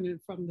Black women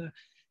from the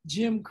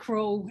Jim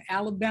Crow,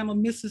 Alabama,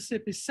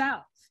 Mississippi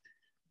South.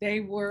 They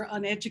were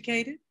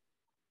uneducated.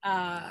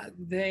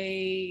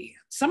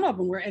 Some of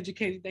them were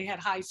educated. They had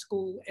high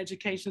school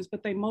educations,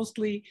 but they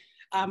mostly,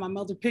 my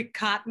mother picked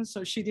cotton,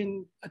 so she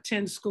didn't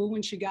attend school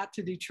when she got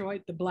to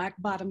Detroit, the Black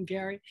Bottom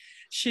Gary.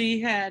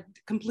 She had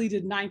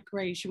completed 9th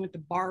grade. She went to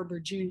Barber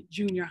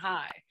Junior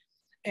High,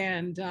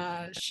 and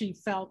she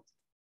felt,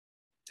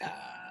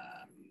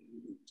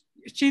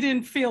 she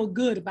didn't feel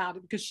good about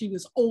it because she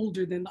was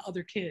older than the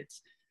other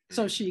kids.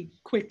 So she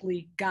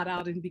quickly got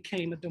out and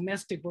became a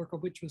domestic worker,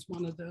 which was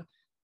one of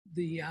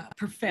the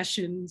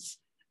professions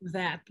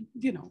that,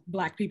 you know,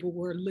 Black people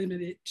were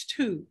limited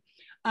to.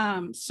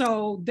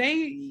 So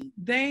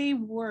they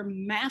were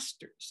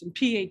masters and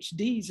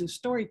PhDs in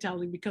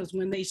storytelling, because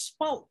when they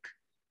spoke,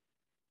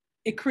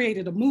 it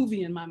created a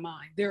movie in my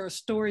mind. There are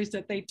stories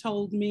that they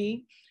told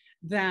me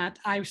that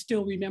I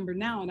still remember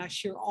now, and I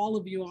share all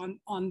of you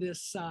on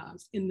this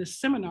in this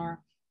seminar.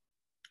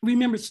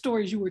 Remember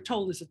stories you were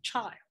told as a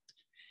child,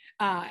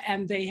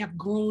 and they have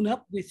grown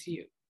up with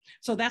you.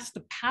 So that's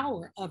the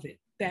power of it,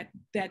 that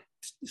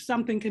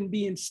something can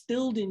be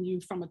instilled in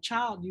you from a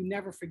child, you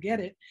never forget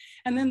it.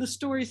 And then the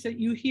stories that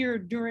you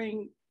hear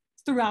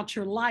throughout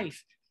your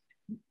life,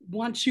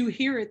 once you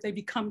hear it, they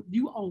become,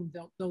 you own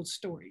those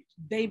stories.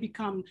 They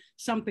become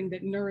something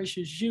that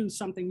nourishes you,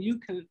 something you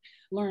can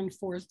learn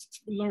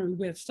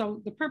with.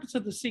 So the purpose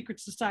of the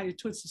Secret Society of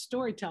Twisted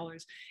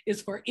Storytellers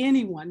is for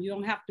anyone. You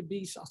don't have to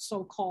be a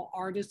so-called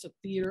artist, a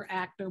theater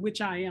actor,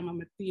 which I am.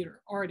 I'm a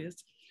theater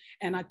artist.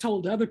 And I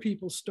told other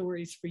people's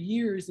stories for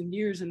years and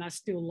years, and I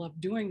still love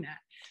doing that.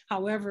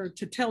 However,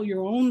 to tell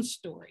your own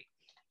story,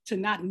 to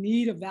not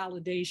need a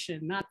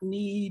validation, not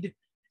need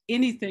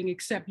anything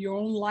except your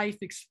own life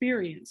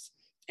experience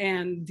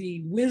and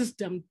the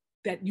wisdom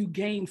that you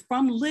gain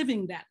from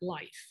living that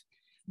life,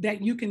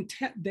 that you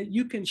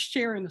can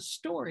share in a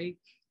story,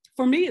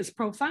 for me is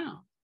profound.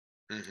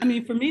 I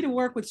mean, for me to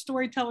work with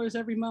storytellers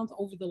every month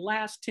over the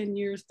last 10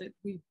 years that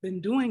we've been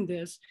doing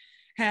this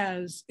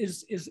is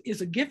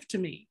a gift to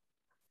me,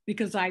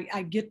 because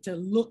I get to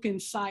look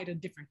inside of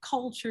different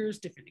cultures,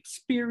 different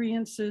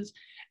experiences,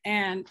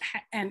 and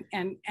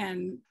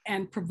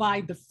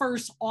provide the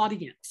first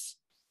audience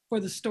for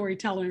the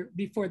storyteller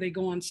before they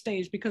go on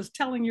stage, because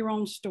telling your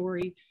own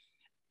story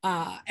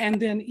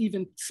and then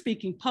even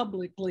speaking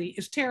publicly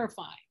is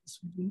terrifying. It's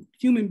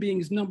human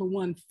beings' number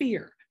one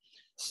fear.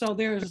 So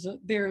there is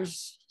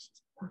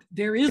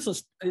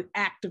an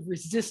act of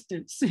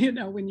resistance, you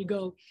know, when you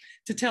go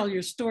to tell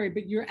your story,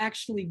 but you're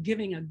actually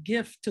giving a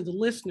gift to the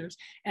listeners.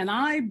 And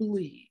I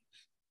believe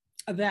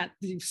that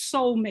the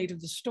soulmate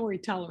of the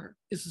storyteller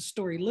is the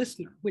story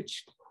listener,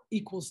 which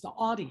equals the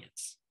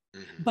audience.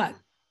 But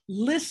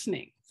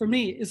listening, for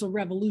me, is a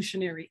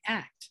revolutionary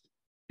act,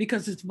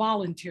 because it's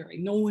voluntary.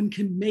 No one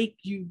can make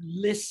you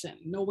listen.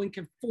 No one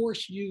can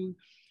force you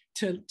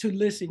to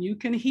listen. You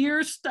can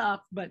hear stuff,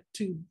 but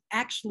to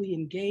actually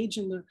engage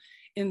in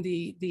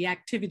the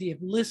activity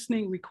of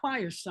listening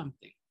requires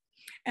something.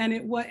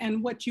 And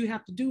what you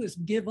have to do is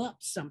give up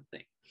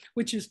something,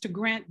 which is to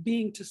grant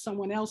being to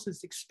someone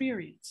else's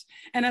experience.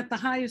 And at the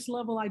highest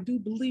level, I do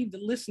believe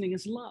that listening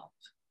is love.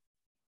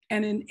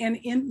 And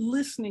in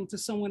listening to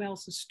someone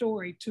else's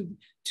story,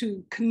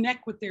 to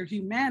connect with their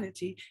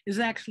humanity is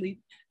actually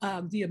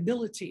the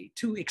ability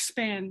to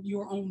expand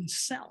your own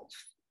self.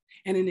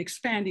 And in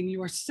expanding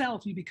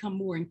yourself, you become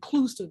more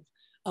inclusive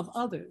of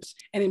others.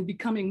 And in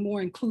becoming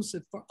more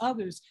inclusive for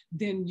others,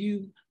 then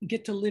you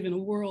get to live in a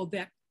world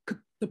that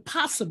the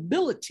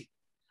possibility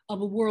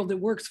of a world that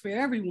works for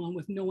everyone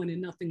with no one and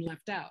nothing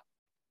left out.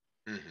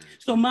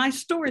 So my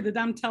story that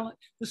I'm telling,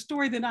 the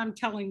story that I'm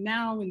telling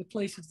now in the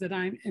places that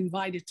I'm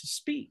invited to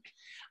speak,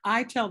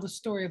 I tell the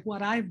story of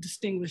what I've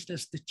distinguished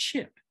as the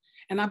chip.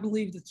 And I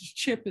believe that the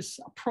chip is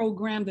a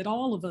program that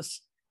all of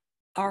us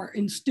are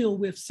instilled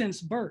with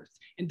since birth.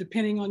 And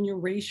depending on your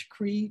race,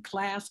 creed,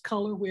 class,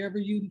 color, wherever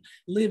you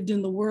lived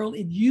in the world,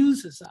 it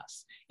uses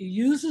us. It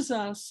uses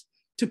us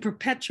to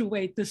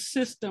perpetuate this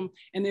system.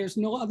 And there's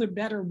no other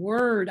better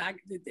word.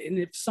 And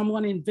if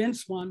someone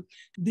invents one,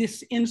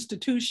 this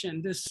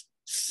institution, this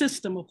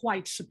system of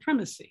white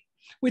supremacy,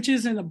 which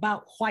isn't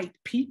about white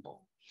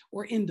people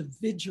or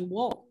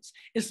individuals.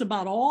 It's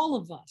about all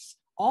of us.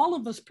 All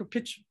of us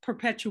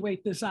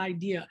perpetuate this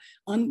idea.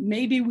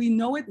 Maybe we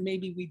know it,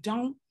 maybe we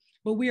don't,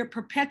 but we are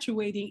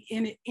perpetuating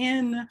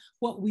in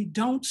what we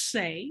don't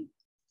say,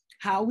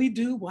 how we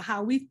do, well,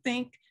 how we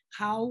think,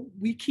 how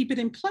we keep it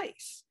in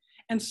place.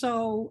 And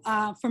so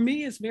for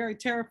me, it's very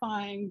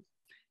terrifying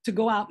to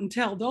go out and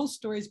tell those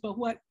stories. But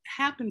what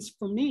happens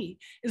for me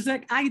is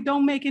that I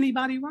don't make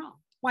anybody wrong.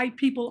 White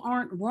people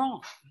aren't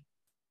wrong.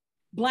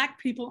 Black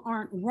people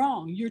aren't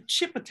wrong. You're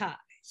chipatized.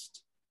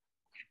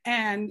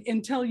 And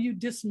until you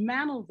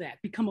dismantle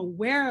that, become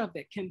aware of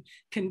it, can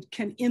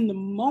in the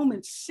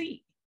moment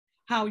see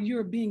how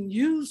you're being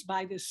used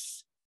by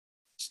this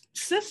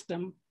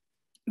system,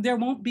 there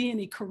won't be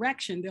any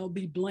correction. There'll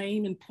be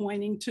blame and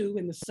pointing to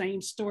in the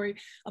same story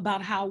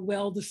about how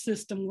well the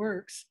system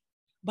works,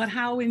 but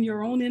how in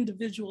your own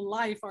individual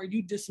life are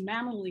you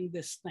dismantling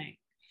this thing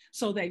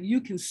so that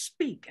you can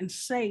speak and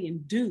say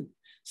and do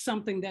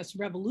something that's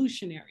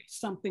revolutionary,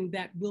 something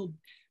that will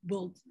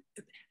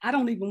I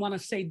don't even want to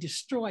say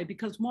destroy,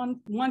 because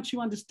once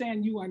you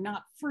understand you are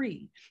not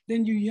free,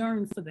 then you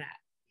yearn for that.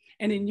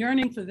 And in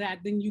yearning for that,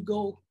 then you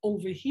go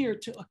over here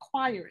to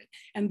acquire it.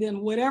 And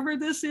then whatever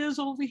this is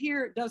over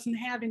here, it doesn't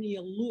have any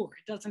allure.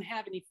 It doesn't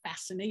have any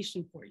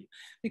fascination for you,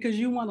 because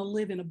you want to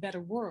live in a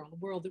better world, a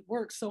world that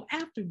works. So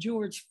after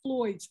George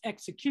Floyd's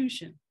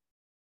execution,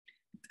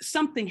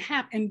 something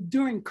happened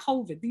during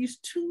COVID. These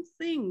two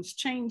things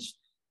changed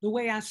the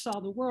way I saw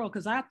the world,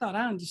 because I thought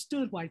I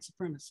understood white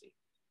supremacy.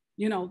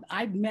 You know,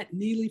 I'd met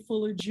Neely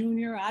Fuller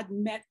Jr. I'd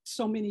met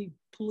so many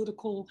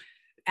political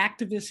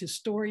activists,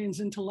 historians,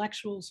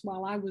 intellectuals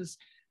while I was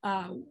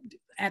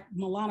at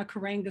Maulana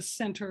Karenga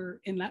Center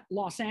in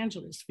Los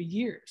Angeles for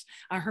years.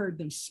 I heard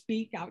them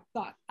speak. I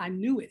thought I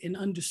knew it and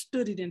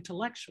understood it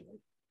intellectually,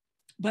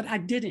 but I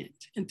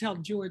didn't until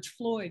George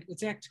Floyd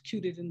was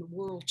executed and the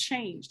world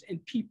changed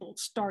and people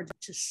started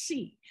to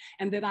see,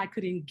 and that I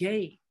could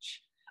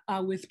engage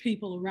with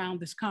people around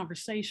this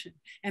conversation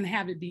and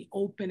have it be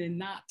open and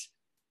not,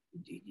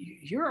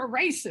 you're a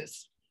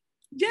racist.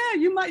 Yeah,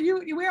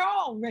 we're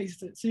all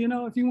racist, you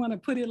know, if you want to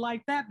put it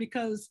like that,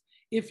 because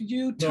if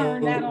you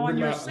turn that on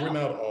yourself. We're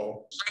not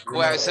all.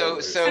 Well, so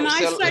when I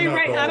say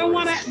I don't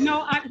want to,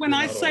 no, when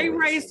I say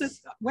racist,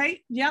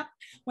 wait, yep.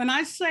 When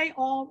I say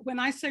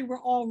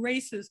we're all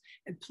racist,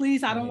 and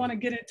please, I don't want to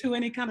get into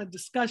any kind of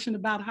discussion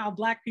about how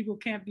Black people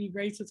can't be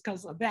racist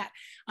because of that.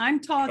 I'm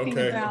talking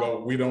about.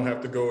 Well, we don't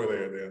have to go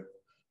there then.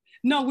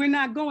 No, we're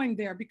not going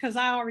there, because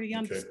I already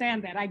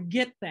understand that. I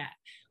get that.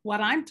 What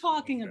I'm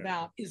talking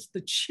about is the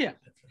chip,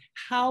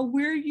 how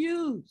we're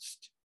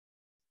used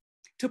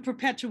to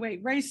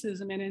perpetuate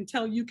racism, and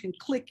until you can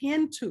click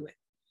into it,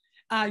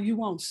 you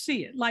won't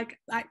see it.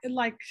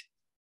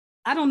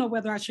 I don't know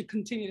whether I should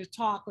continue to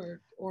talk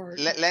or.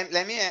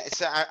 Let me.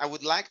 So I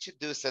would like to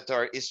do,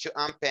 Satori, is to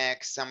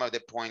unpack some of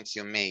the points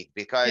you made,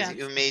 because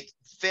you made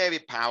very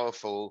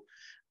powerful.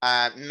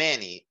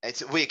 Many.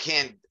 We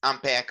can't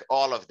unpack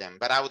all of them,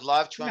 but I would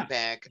love to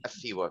unpack a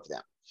few of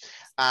them.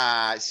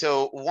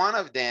 So one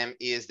of them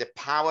is the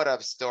power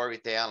of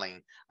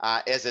storytelling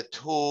as a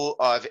tool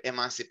of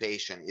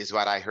emancipation, is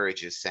what I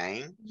heard you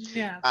saying.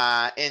 Yeah.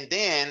 And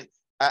then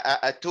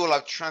a tool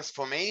of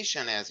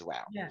transformation as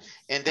well. Yes,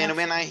 and then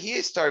absolutely. When I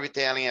hear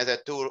storytelling as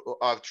a tool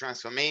of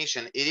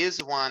transformation, it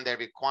is one that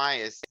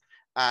requires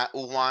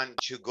one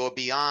to go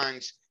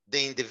beyond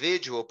the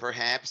individual,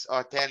 perhaps,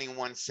 or telling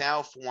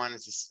oneself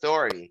one's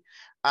story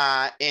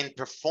in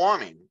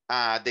performing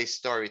the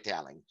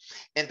storytelling.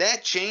 And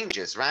that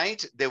changes,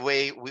 right? The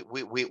way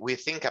we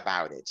think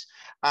about it.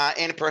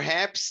 And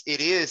perhaps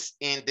it is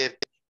in the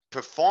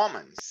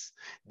performance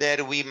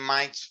that we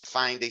might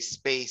find a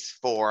space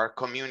for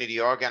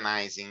community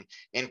organizing,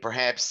 and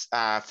perhaps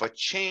for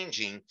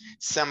changing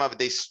some of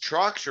the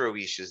structural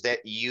issues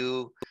that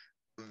you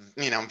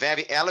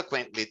very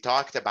eloquently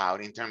talked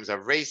about in terms of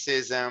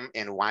racism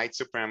and white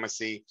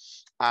supremacy,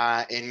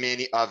 and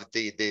many of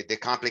the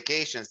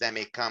complications that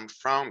may come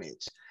from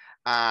it.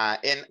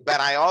 But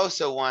I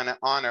also want to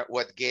honor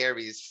what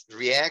Gary's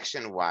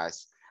reaction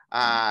was,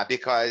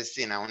 because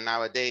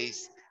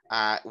nowadays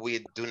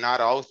we do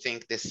not all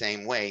think the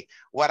same way.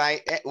 What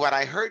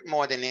I heard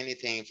more than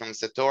anything from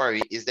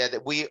Satori is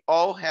that we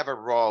all have a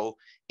role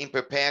in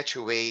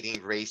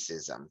perpetuating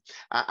racism.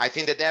 I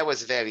think that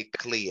was very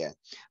clear,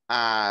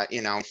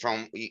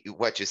 from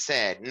what you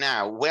said.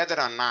 Now, whether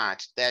or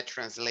not that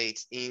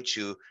translates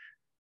into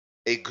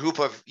a group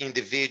of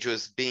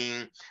individuals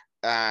being,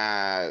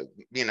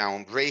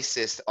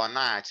 racist or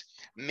not,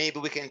 maybe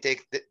we can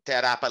take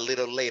that up a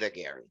little later,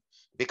 Gary,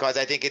 because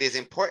I think it is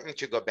important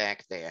to go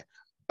back there.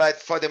 But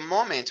for the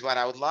moment, what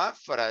I would love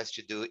for us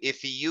to do,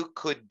 if you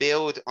could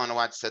build on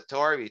what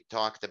Satori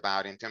talked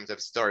about in terms of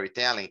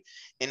storytelling,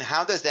 and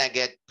how does that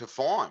get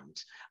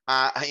performed?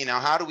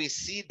 How do we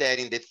see that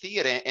in the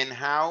theater, and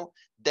how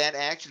that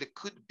actually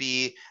could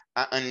be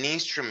an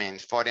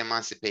instrument for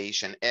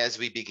emancipation as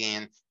we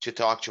begin to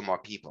talk to more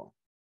people?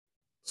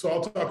 So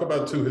I'll talk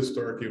about two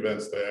historic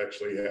events that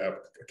actually have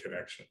a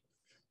connection.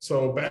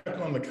 So back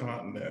on the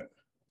continent,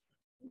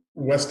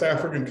 West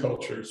African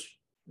cultures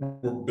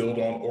were built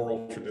on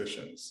oral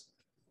traditions.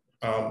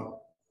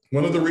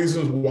 One of the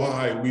reasons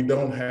why we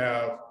don't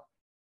have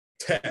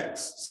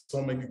texts,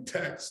 so many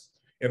texts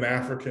in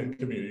African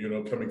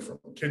community, coming from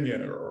Kenya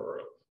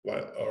or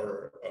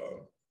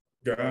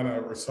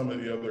Ghana or some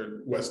of the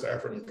other West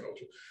African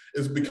culture,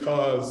 is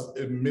because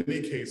in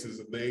many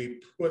cases they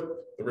put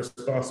the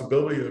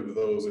responsibility of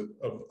those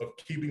of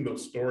keeping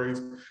those stories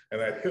and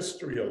that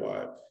history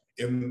alive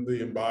in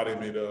the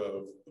embodiment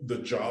of the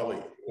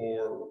Jolly,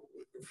 or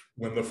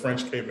when the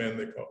French came in,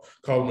 they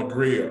called him a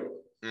griot.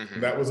 Mm-hmm.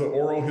 That was an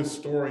oral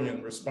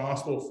historian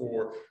responsible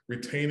for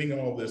retaining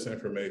all this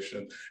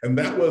information. And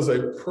that was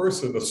a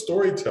person, a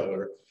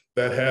storyteller,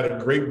 that had a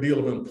great deal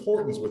of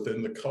importance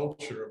within the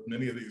culture of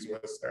many of these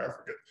West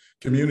African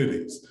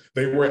communities.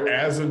 They were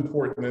as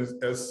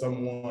important as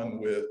someone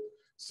with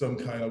some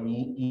kind of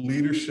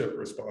leadership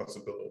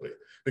responsibility,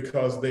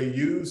 because they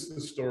used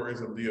the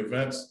stories of the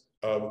events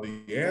of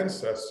the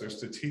ancestors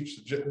to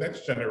teach the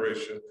next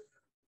generation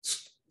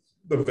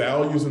the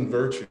values and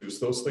virtues,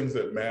 those things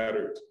that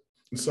mattered.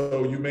 And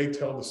so you may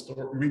retell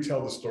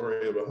the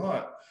story of a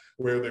hunt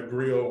where the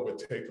griot would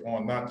take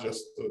on not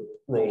just the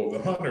role of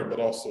the hunter, but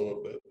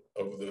also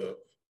of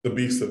the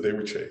beast that they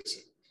were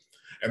chasing.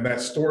 And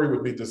that story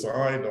would be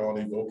designed on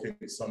evoking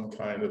some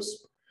kind of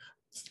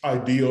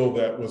ideal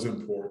that was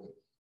important.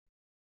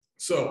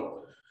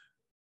 So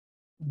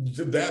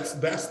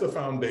that's the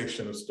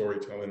foundation of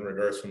storytelling in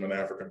regards from an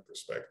African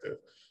perspective.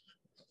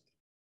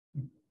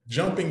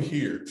 Jumping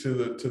here to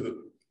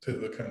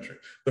the country.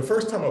 The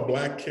first time a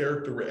Black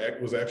character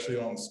was actually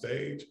on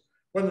stage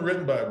wasn't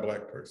written by a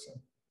Black person,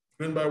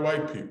 written by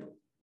white people.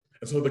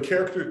 And so the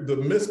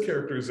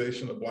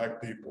mischaracterization of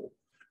Black people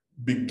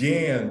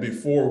began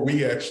before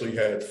we actually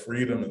had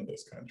freedom in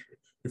this country,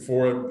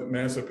 before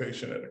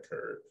emancipation had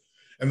occurred.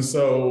 And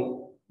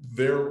so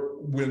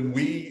when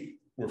we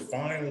were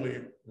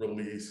finally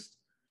released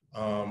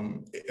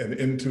and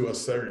into a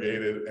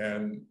segregated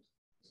and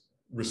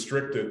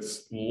restricted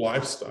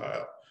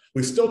lifestyle,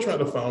 we still try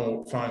to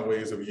find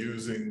ways of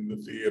using the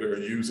theater,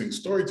 using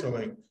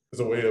storytelling as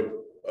a way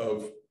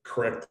of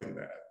correcting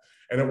that.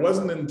 And it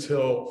wasn't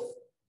until,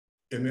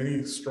 in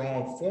any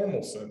strong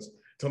formal sense,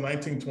 until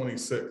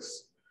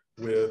 1926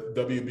 with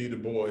W.B. Du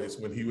Bois,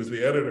 when he was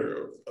the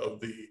editor of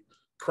the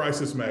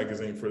Crisis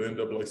magazine for the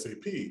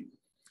NAACP.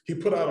 He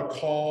put out a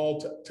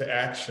call to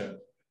action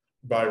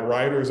by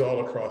writers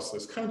all across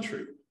this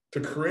country to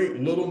create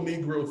little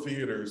Negro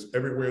theaters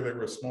everywhere there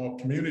were small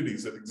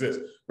communities that exist,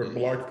 were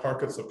large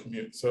pockets of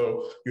community.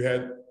 So you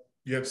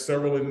had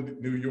several in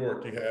New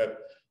York, you had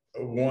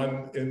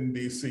one in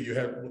DC, you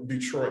had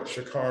Detroit,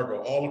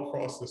 Chicago, all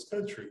across this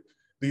country.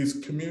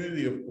 These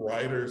community of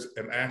writers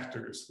and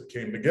actors that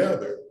came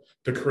together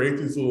to create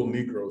these little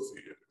Negro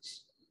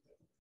theaters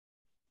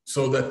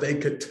so that they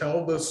could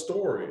tell the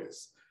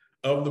stories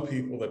of the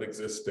people that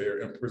exist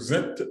there and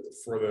present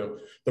for them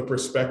the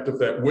perspective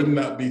that would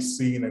not be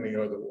seen any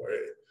other way.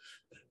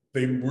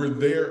 They were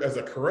there as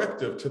a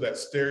corrective to that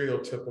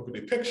stereotypical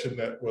depiction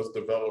that was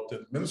developed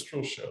in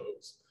minstrel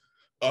shows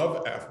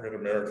of African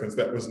Americans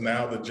that was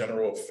now the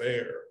general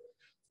affair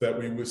that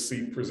we would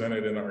see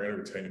presented in our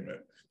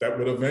entertainment, that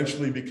would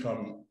eventually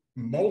become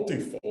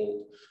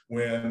multifold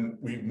when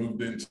we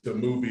moved into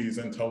movies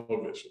and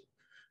television,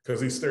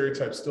 because these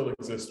stereotypes still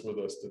exist with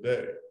us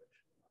today.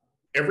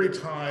 Every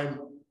time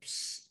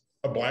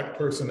a Black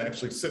person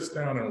actually sits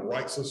down and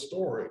writes a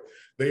story,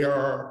 they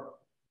are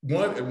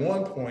at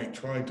one point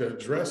trying to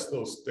address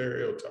those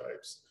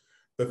stereotypes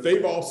that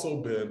they've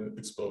also been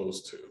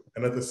exposed to,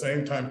 and at the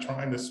same time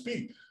trying to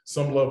speak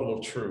some level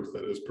of truth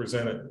that is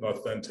presented in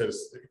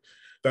authenticity.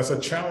 That's a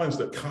challenge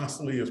that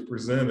constantly is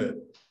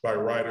presented by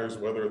writers,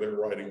 whether they're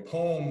writing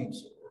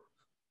poems or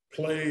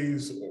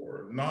plays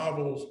or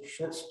novels,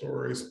 short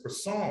stories, or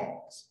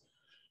songs.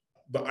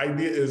 The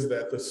idea is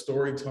that the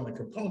storytelling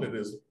component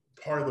is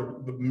part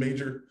of the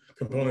major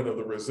component of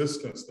the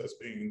resistance that's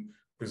being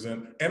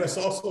presented. And it's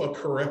also a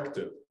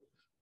corrective.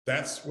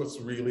 That's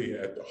what's really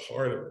at the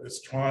heart of it.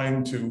 It's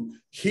trying to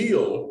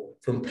heal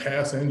from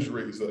past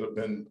injuries that have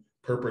been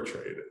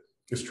perpetrated.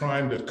 It's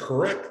trying to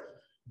correct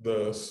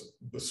the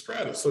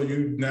strata. So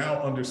you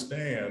now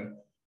understand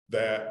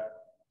that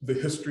the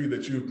history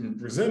that you've been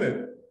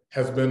presented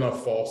has been a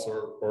false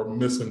or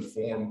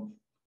misinformed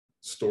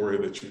story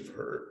that you've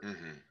heard.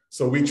 Mm-hmm.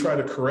 So we try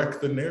to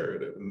correct the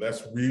narrative, and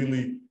that's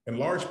really, in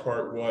large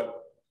part,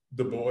 what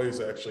Du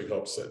Bois actually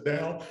helped set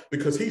down,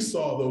 because he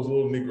saw those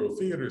little Negro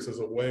theaters as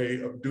a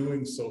way of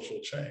doing social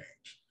change.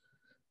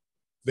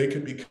 They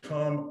could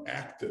become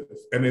active.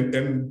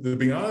 And to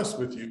be honest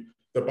with you,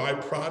 the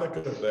byproduct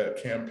of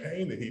that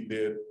campaign that he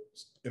did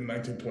in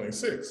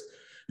 1926,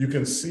 you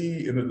can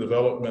see in the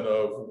development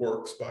of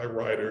works by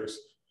writers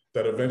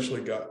that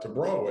eventually got to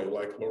Broadway,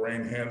 like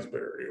Lorraine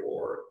Hansberry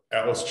or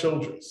Alice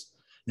Childress.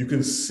 You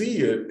can see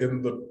it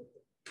in the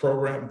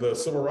program, the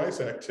civil rights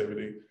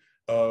activity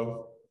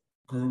of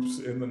groups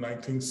in the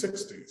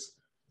 1960s.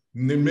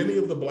 Many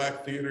of the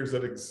Black theaters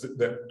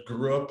that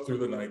grew up through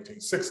the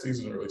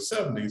 1960s and early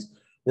 70s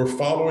were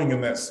following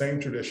in that same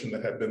tradition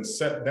that had been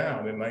set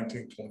down in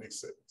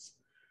 1926.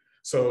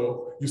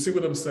 So you see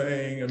what I'm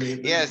saying? I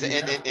mean, yes, and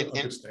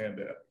understand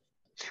that.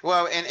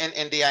 Well,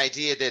 and the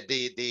idea that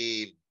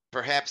the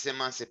perhaps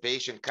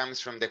emancipation comes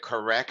from the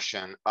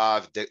correction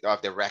of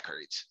the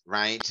records,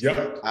 right?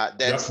 Yeah.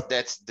 That's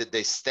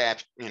the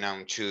step,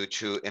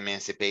 to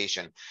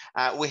emancipation.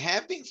 We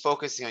have been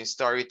focusing on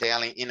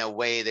storytelling in a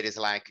way that is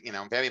like,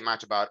 very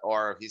much about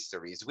oral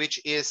histories,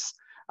 which is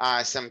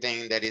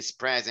something that is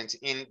present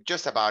in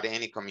just about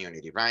any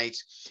community, right?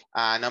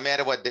 No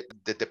matter what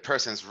the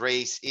person's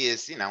race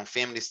is, you know,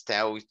 families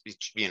tell,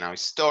 you know,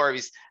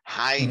 stories,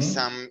 hide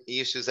some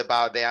issues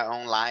about their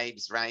own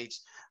lives, right?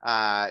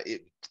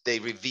 They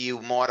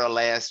reveal more or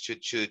less to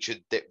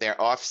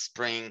their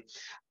offspring.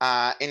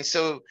 And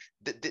so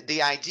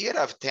the idea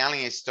of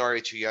telling a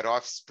story to your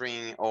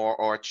offspring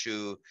or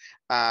to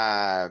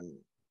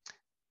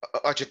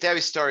tell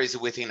stories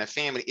within a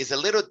family is a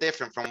little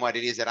different from what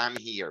it is that I'm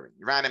hearing,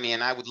 right? I mean,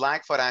 and I would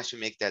like for us to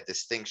make that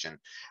distinction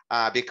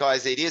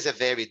because it is a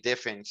very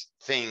different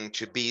thing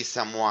to be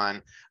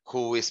someone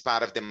who is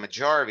part of the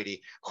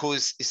majority,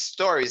 whose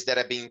stories that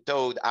are being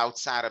told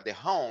outside of the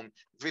home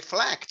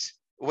reflect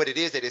what it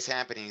is that is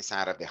happening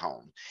inside of the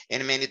home.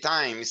 And many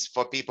times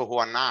for people who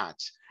are not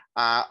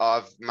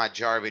of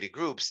majority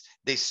groups,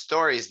 the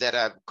stories that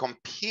are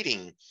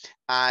competing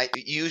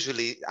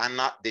usually are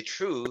not the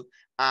truth.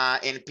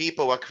 And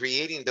people are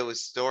creating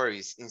those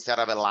stories instead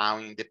of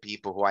allowing the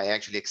people who are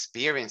actually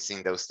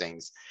experiencing those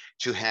things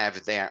to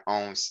have their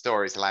own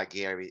stories, like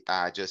Gary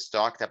just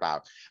talked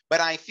about.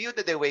 But I feel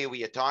that the way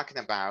we are talking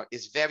about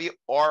is very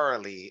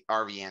orally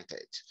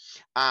oriented.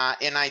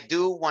 And I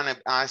do want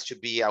us to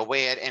be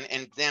aware.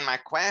 And then my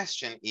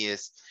question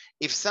is,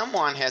 if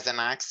someone has an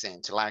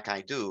accent like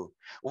I do,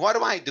 what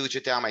do I do to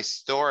tell my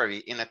story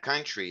in a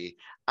country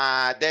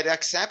that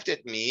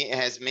accepted me,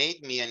 has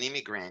made me an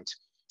immigrant,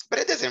 but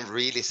it doesn't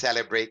really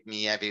celebrate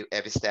me every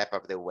step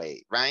of the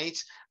way, right?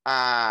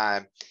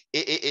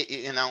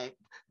 You know,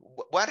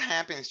 what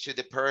happens to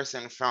the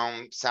person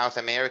from South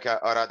America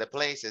or other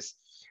places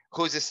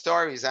whose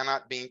stories are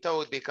not being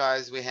told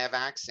because we have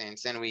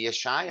accents and we are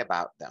shy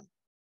about them?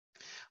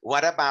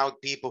 What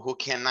about people who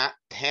cannot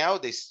tell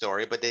the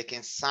story, but they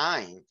can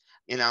sign,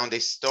 you know,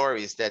 the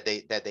stories that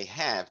they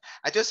have?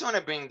 I just want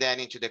to bring that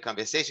into the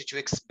conversation to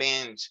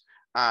expand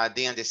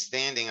the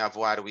understanding of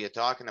what we are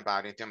talking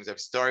about in terms of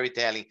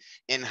storytelling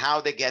and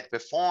how they get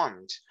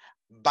performed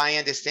by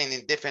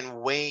understanding different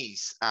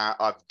ways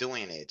of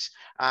doing it.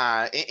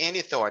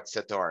 Any thoughts,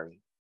 Satori?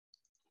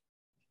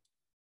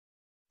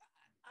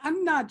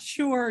 I'm not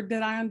sure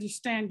that I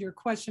understand your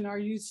question. Are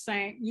you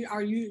saying,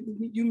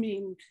 you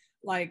mean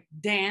like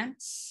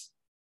dance?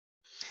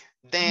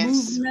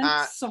 Dance,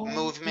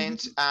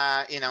 movement,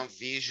 you know,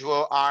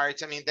 visual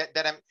art. I mean,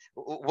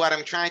 what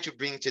I'm trying to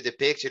bring to the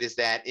picture is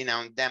that, you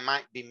know, there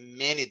might be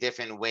many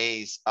different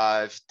ways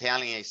of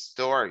telling a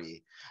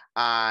story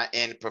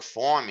and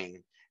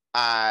performing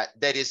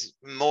that is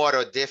more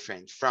or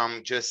different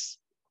from just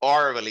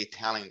orally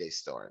telling the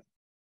story.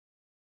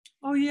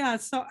 Oh yeah,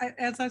 so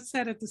as I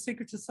said, at the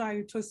Secret Society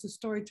of Twisted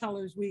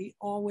Storytellers, we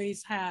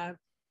always have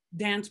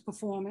dance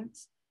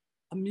performance,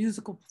 a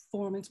musical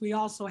performance. We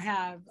also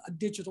have a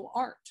digital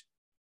art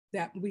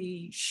that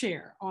we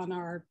share on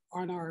our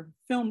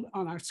film,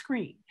 on our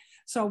screen.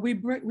 So we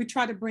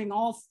try to bring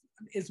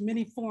as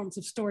many forms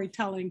of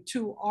storytelling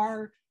to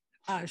our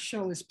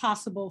show as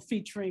possible,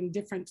 featuring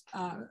different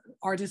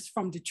artists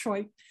from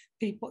Detroit,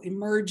 people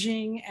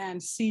emerging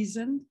and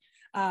seasoned.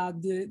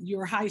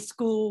 Your high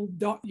school,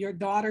 your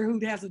daughter who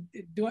has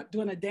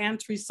doing a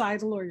dance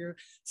recital, or your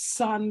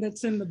son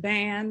that's in the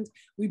band,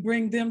 we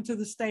bring them to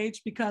the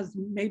stage because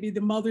maybe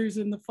the mothers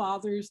and the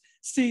fathers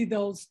see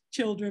those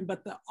children,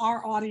 but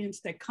our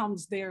audience that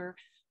comes there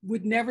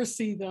would never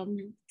see them.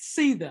 You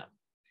see them,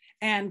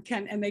 and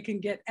they can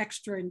get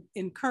extra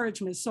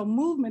encouragement. So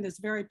movement is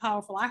very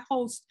powerful. I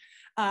host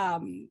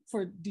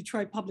for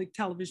Detroit Public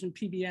Television,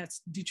 PBS,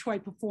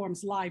 Detroit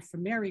Performs Live for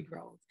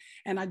Marygrove.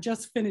 And I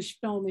just finished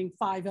filming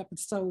 5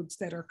 episodes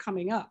that are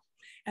coming up.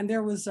 And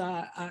there was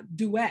a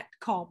duet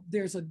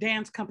there's a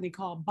dance company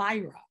called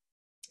Byra.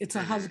 It's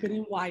a husband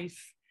and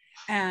wife.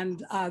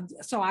 And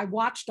so I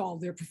watched all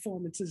their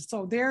performances.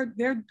 So they're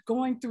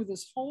going through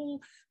this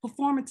whole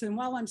performance. And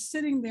while I'm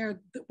sitting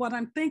there, what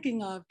I'm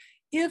thinking of,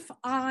 if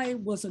I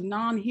was a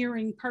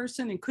non-hearing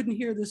person and couldn't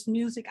hear this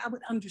music, I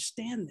would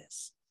understand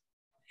this.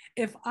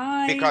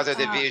 Because of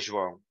the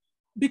visual.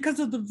 Because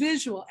of the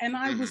visual. And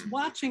I was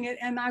watching it,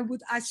 and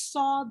I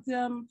saw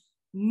them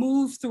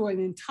move through an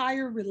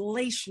entire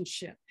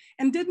relationship.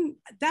 And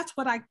that's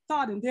what I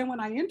thought. And then when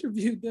I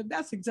interviewed them,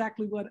 that's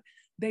exactly what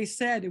they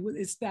said.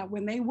 It's that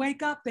when they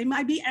wake up, they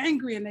might be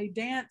angry and they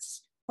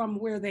dance from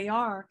where they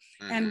are.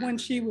 And when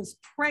she was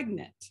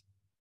pregnant,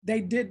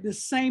 they did the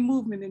same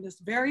movement, and it's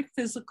very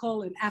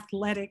physical and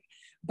athletic,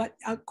 but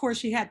of course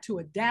she had to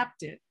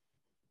adapt it.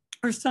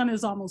 Her son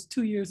is almost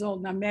 2 years old,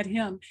 and I met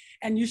him,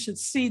 and you should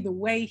see the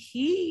way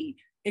he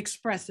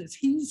expresses.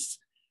 He's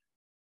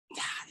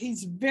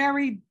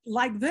very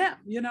like them,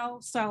 you know?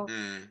 So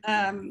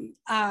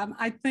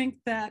I think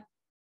that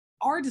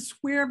artists,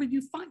 wherever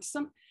you find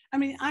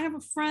I have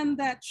a friend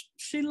that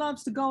she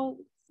loves to go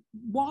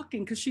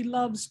walking because she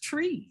loves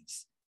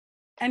trees,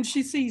 and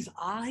she sees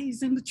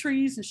eyes in the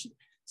trees, and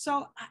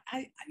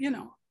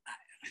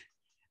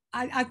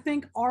I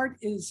think art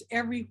is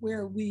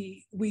everywhere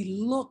we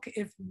look,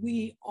 if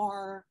we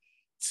are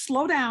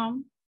slow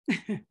down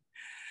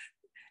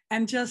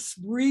and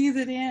just breathe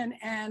it in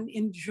and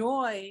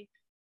enjoy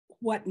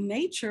what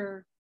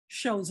nature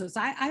shows us.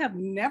 I have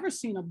never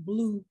seen a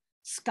blue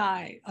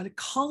sky, a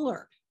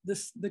color,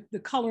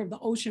 the color of the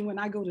ocean when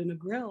I go to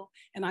Negril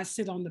and I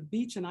sit on the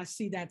beach and I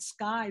see that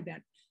sky,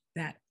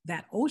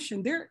 that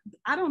ocean there.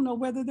 I don't know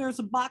whether there's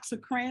a box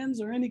of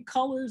crayons or any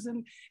colors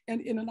in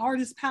an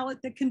artist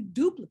palette that can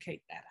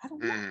duplicate that. I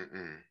don't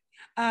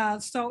know.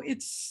 So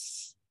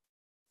it's,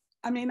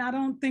 I mean, I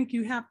don't think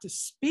you have to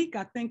speak.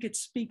 I think it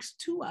speaks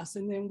to us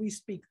and then we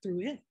speak through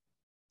it.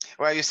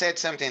 Well, you said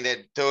something that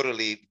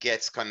totally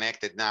gets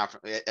connected now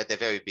at the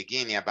very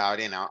beginning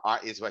about, you know,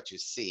 art is what you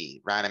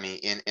see, right? I mean,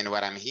 in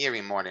what I'm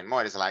hearing more and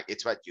more is like,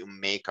 it's what you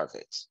make of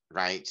it,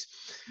 right?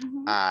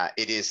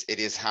 It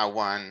is how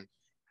one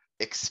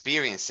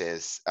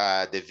experiences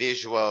the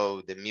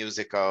visual, the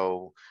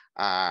musical,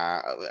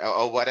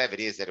 or whatever it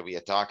is that we are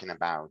talking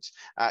about.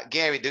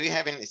 Gary, do you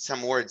have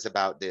some words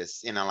about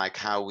this? You know, like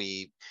how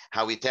we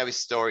tell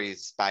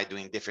stories by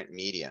doing different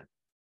media?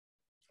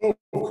 Oh,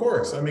 of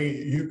course. I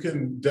mean, you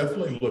can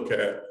definitely look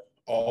at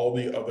all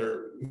the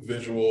other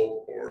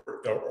visual or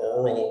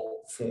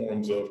oral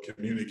forms of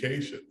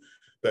communication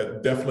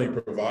that definitely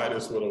provide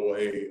us with a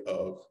way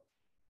of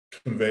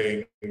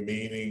conveying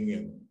meaning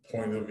and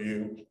point of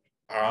view.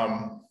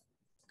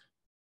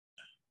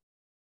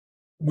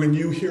 When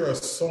you hear a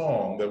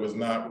song that was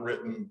not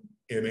written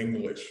in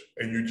English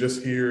and you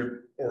just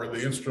hear, or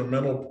the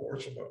instrumental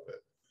portion of it,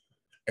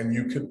 and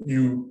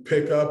you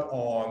pick up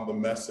on the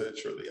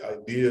message or the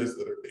ideas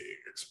that are being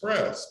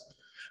expressed,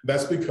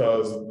 that's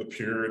because of the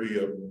purity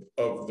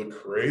of the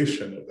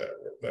creation of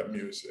that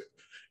music.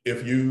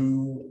 If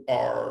you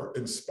are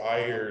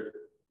inspired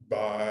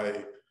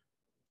by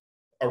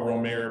a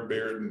Romare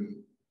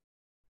Bearden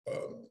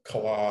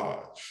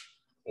collage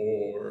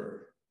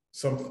or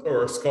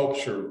a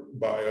sculpture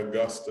by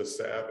Augusta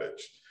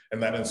Savage,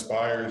 and that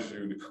inspires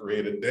you to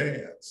create a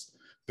dance,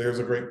 there's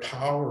a great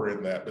power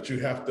in that, but you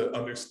have to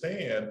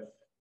understand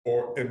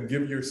and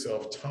give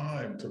yourself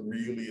time to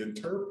really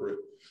interpret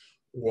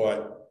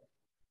what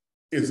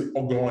is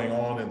going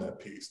on in that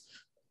piece.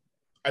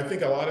 I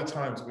think a lot of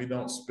times we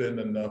don't spend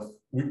enough,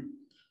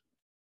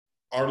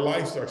 our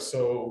lives are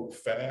so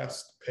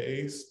fast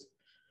paced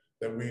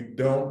that we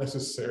don't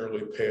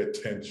necessarily pay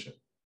attention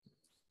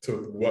to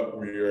what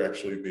we are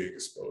actually being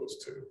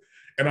exposed to.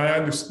 And I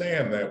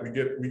understand that we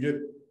get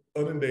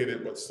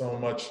inundated with so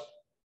much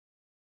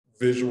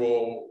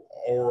visual,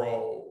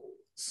 oral,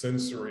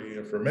 sensory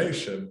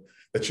information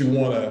that you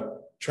want to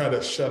try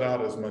to shut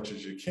out as much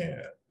as you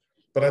can.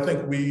 But I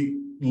think we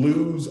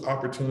lose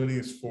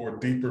opportunities for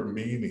deeper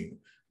meaning,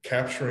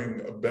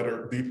 capturing a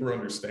better, deeper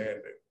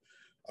understanding.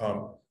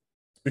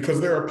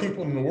 Because there are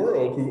people in the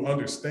world who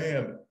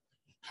understand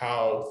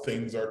how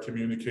things are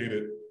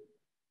communicated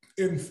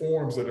in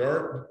forms that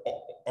aren't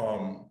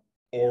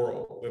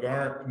oral, that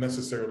aren't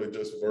necessarily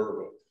just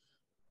verbal.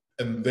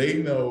 And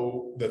they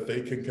know that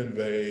they can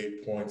convey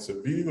points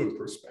of view and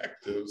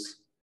perspectives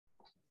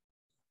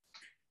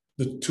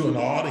to an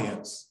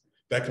audience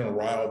that can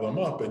rile them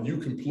up, and you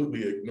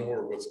completely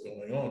ignore what's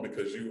going on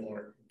because you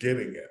aren't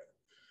getting it.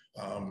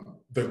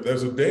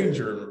 There's a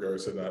danger in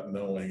regards to not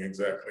knowing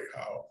exactly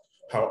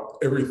how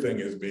everything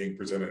is being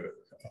presented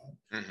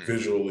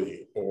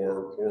visually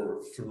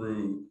or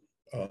through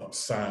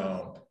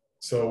sound.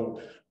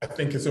 So I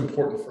think it's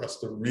important for us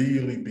to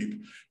really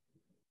be.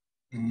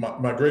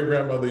 My great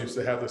grandmother used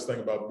to have this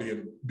thing about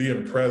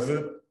being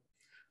present.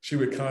 She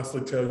would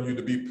constantly tell you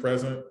to be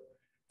present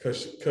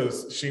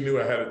because she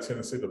knew I had a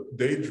tendency to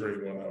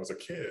daydream when I was a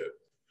kid.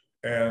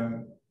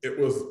 And it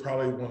was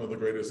probably one of the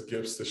greatest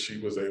gifts that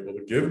she was able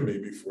to give me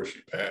before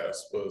she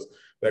passed, was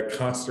that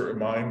constant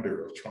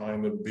reminder of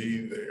trying to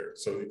be there.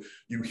 So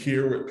you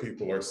hear what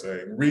people are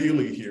saying,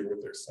 really hear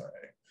what they're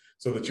saying,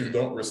 so that you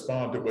don't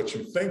respond to what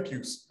you think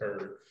you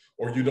heard,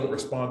 or you don't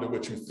respond to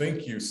what you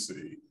think you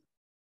see,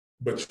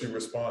 but you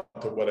respond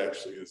to what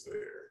actually is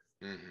there.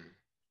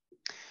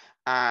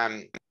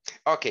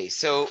 Okay,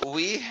 so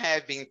we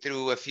have been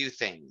through a few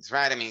things,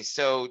 right? I mean,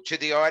 so to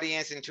the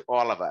audience and to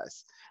all of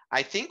us,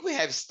 I think we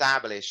have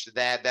established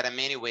that there are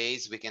many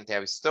ways we can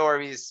tell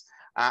stories.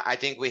 I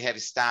think we have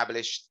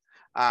established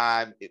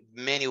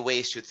many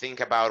ways to think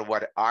about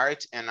what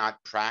art and art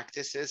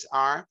practices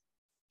are.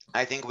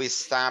 I think we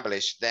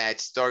established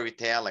that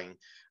storytelling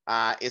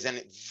is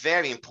a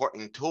very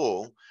important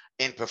tool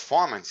in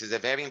performance, is a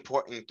very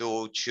important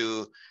tool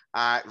to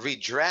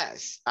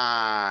redress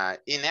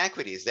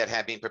inequities that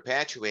have been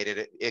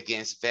perpetuated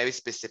against very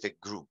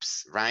specific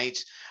groups, right?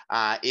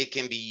 It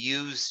can be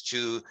used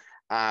to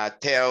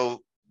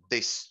tell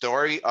the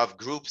story of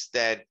groups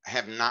that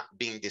have not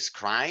been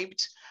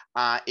described.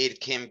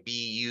 It can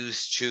be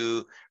used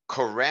to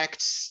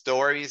correct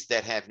stories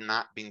that have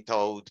not been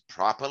told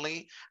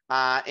properly,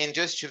 and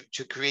just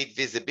to create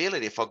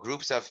visibility for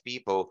groups of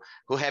people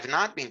who have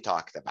not been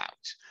talked about.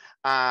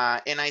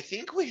 And I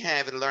think we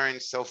have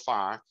learned so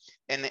far,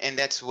 and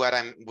that's what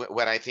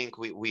I think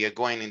we are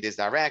going in this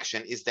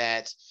direction, is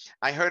that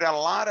I heard a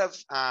lot of,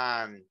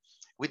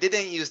 we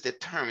didn't use the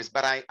terms,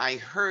 but I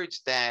heard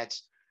that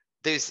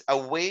there's a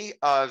way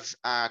of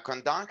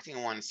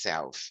conducting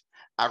oneself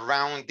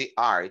around the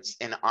arts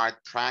and art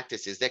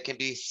practices that can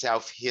be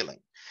self-healing,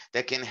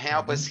 that can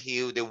help us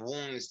heal the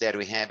wounds that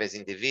we have as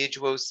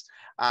individuals.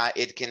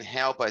 It can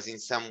help us in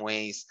some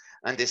ways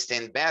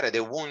understand better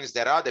the wounds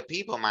that other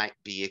people might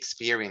be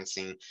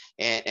experiencing,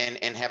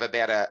 and have a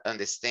better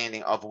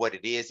understanding of what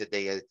it is that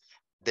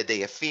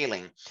they are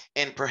feeling,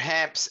 and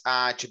perhaps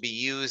to be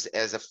used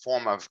as a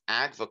form of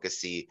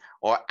advocacy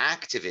or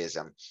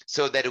activism,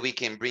 so that we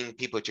can bring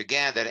people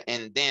together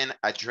and then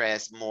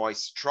address more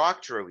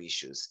structural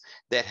issues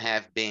that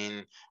have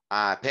been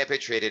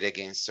perpetrated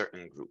against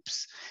certain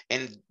groups.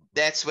 And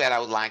that's where I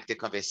would like the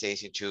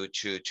conversation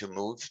to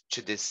move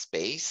to this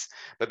space.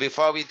 But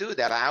before we do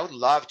that, I would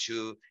love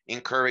to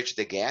encourage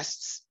the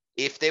guests,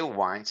 if they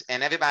want,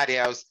 and everybody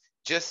else,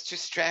 just to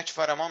stretch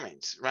for a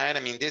moment, right? I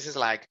mean, this is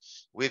like,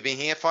 we've been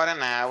here for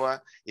an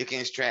hour. You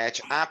can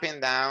stretch up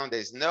and down.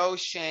 There's no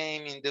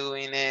shame in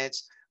doing it.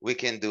 We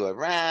can do a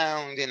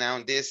round, you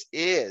know. This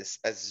is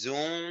a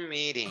Zoom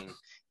meeting,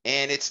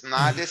 and it's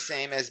not the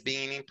same as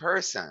being in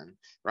person,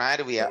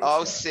 right? We are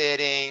all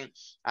sitting.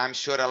 I'm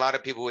sure a lot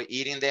of people were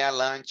eating their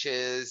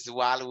lunches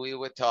while we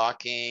were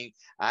talking.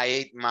 I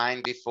ate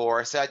mine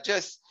before. So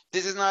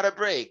this is not a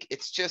break.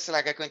 It's just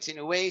like a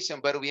continuation,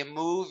 but we are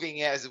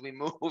moving as we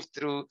move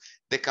through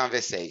the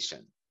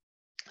conversation.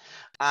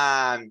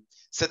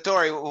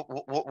 Satori,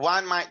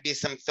 what might be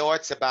some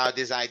thoughts about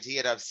this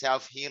idea of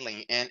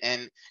self-healing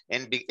and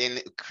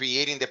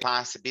creating the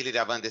possibility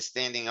of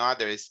understanding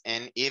others,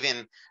 and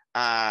even,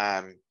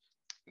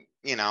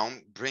 you know,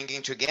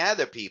 bringing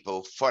together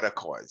people for the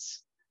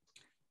cause?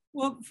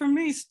 Well, for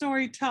me,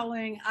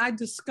 storytelling, I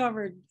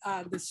discovered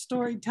that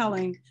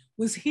storytelling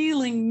was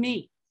healing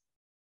me.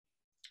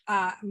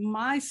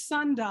 My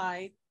son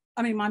died.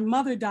 I mean, my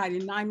mother died,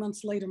 and 9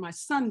 months later, my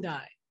son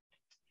died.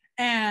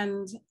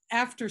 And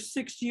after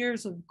 6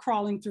 years of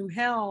crawling through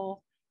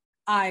hell,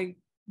 I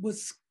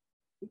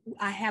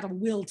had a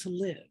will to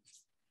live.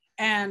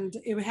 And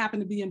it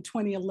happened to be in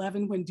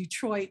 2011 when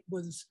Detroit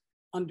was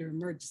under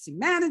emergency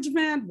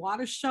management,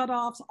 water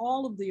shutoffs,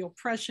 all of the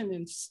oppression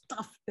and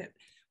stuff that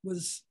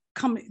was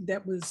coming,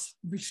 that was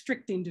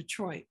restricting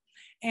Detroit.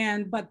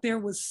 But there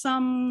was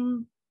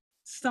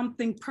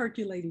something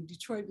percolating.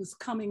 Detroit was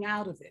coming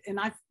out of it. And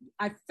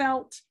I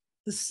felt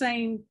the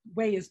same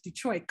way as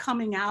Detroit,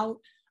 coming out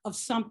of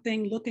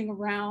something, looking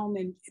around,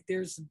 and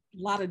there's a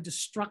lot of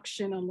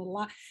destruction and a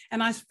lot.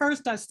 And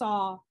first I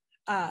saw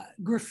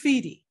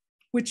graffiti,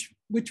 which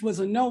was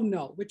a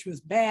no-no, which was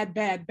bad,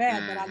 bad,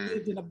 bad. But I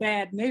lived in a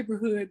bad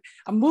neighborhood.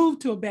 I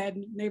moved to a bad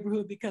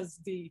neighborhood because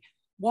the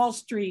Wall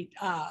Street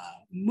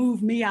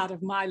moved me out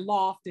of my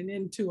loft and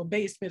into a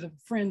basement of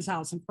a friend's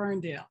house in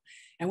Ferndale.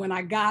 And when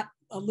I got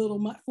a little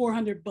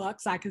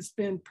 $400 I could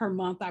spend per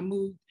month, I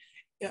moved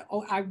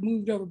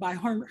over by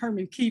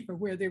Herman Kiefer,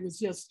 where there was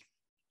just,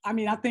 I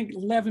mean, I think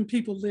 11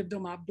 people lived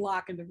on my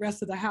block, and the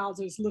rest of the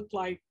houses looked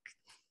like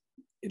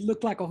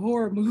a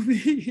horror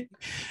movie.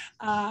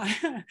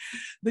 The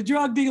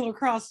drug dealer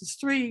across the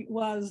street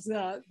was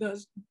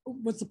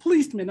the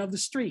policeman of the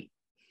street,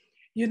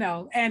 you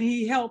know, and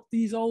he helped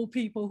these old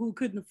people who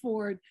couldn't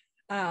afford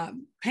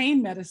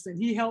pain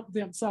medicine. He helped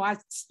them. So I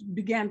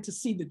began to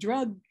see the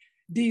drug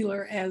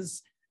dealer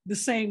as the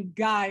same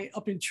guy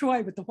up in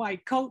Troy with the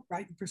white coat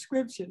writing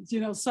prescriptions, you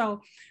know.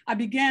 So I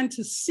began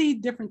to see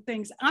different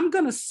things. I'm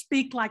going to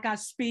speak like I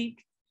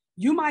speak.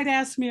 You might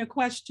ask me a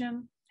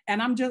question,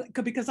 and I'm just,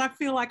 because I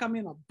feel like I'm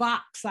in a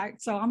box.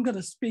 So I'm going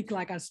to speak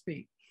like I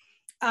speak.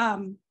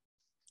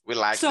 We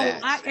like so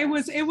that. It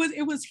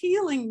was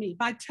healing me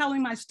by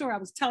telling my story. I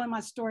was telling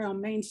my story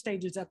on main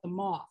stages at the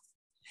Moth.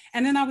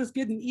 And then I was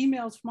getting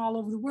emails from all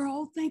over the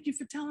world. Oh, thank you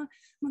for telling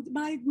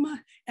my.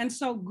 And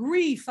so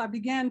grief, I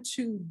began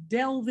to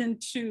delve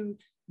into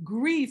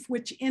grief,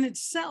 which in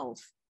itself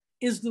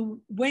is the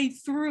way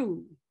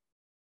through.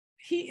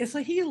 It's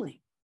a healing.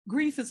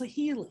 Grief is a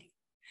healing.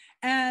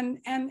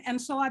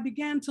 And so I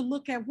began to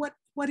look at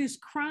what is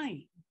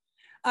crying.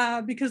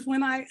 Because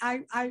when I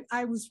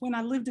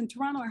lived in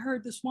Toronto, I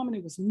heard this woman,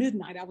 it was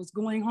midnight. I was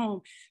going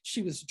home.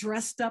 She was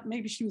dressed up.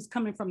 Maybe she was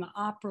coming from the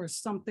opera or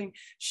something.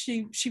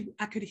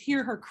 I could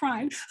hear her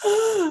crying,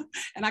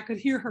 and I could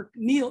hear her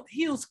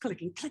heels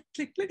clicking, click,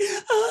 click, click.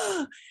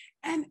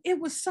 And it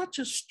was such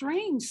a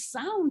strange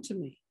sound to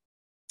me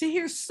to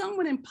hear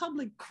someone in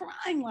public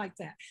crying like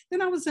that.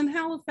 Then I was in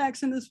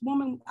Halifax, and this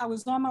woman, I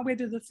was on my way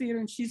to the theater,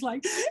 and she's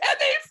like, and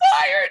they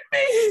fired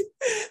me.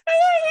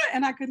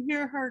 And I could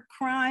hear her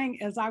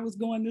crying as I was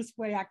going this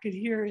way. I could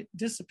hear it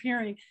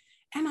disappearing.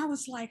 And I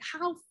was like,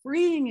 how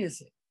freeing is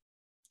it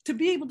to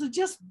be able to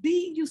just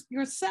be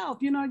yourself?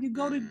 You know, you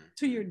go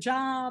to your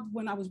job.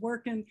 When I was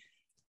working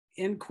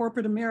in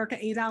corporate America,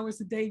 8 hours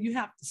a day, you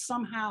have to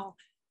somehow,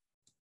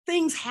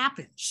 things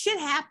happen, shit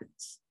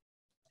happens.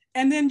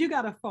 And then you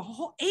got to,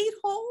 for 8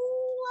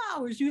 whole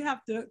hours, you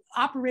have to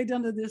operate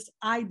under this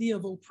idea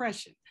of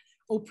oppression.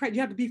 You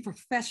have to be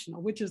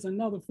professional, which is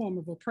another form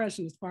of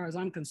oppression as far as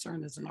I'm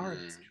concerned as an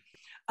artist.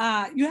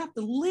 You have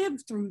to live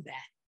through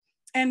that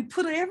and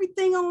put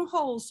everything on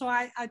hold. So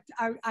I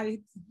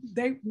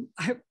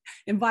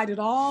invited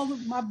all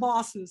of my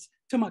bosses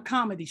to my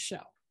comedy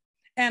show.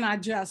 And I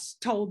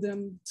just told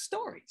them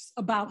stories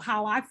about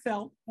how I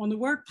felt on the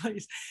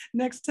workplace.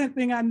 Next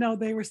thing I know,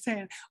 they were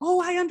saying,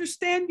 "Oh, I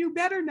understand you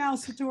better now,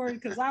 Satori,"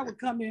 because I would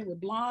come in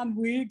with blonde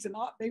wigs and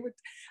all. They would,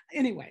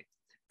 anyway.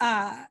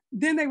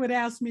 Then they would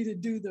ask me to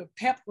do the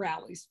pep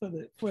rallies for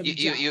the job.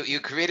 You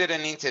created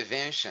an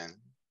intervention.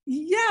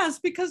 Yes,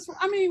 because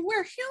I mean,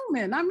 we're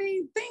human. I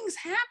mean, things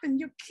happen.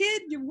 Your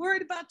kid, you're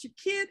worried about your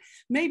kid.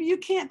 Maybe you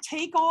can't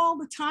take all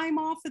the time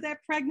off of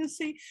that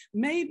pregnancy.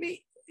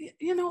 Maybe,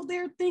 you know,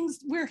 there are things,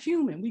 we're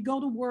human. We go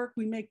to work,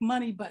 we make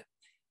money, but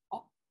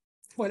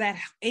for that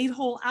 8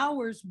 whole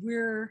hours,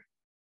 we're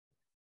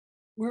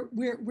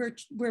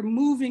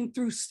moving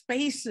through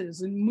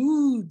spaces and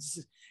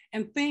moods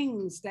and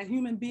things that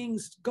human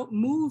beings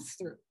move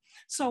through.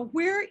 So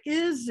where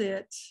is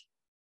it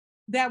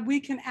that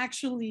we can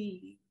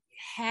actually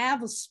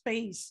have a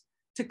space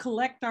to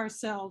collect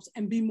ourselves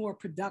and be more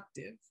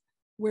productive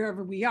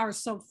wherever we are?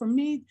 So for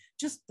me,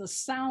 just the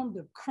sound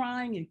of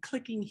crying and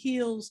clicking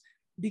heels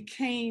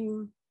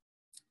became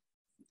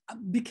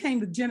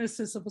the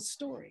genesis of a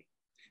story.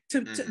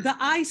 The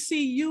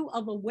ICU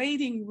of a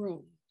waiting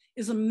room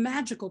is a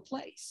magical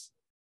place.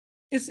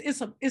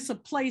 It's a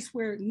place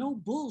where no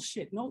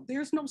bullshit,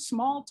 there's no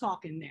small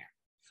talk in there.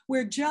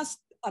 We're just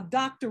a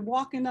doctor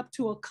walking up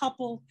to a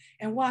couple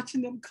and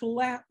watching them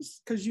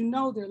collapse because you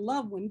know their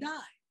loved one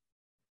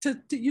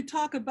died. You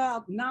talk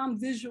about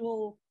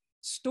non-visual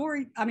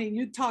story. I mean,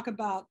 you talk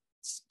about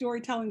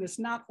storytelling that's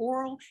not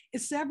oral.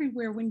 It's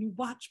everywhere when you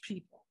watch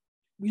people.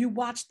 You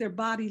watch their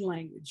body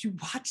language. You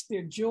watch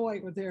their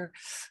joy or their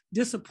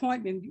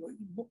disappointment.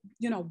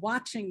 You know,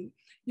 watching.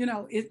 You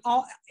know,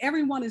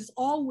 everyone is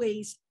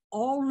always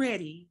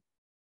already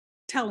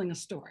telling a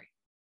story.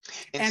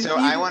 And so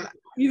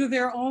either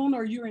their own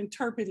or you're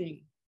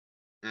interpreting.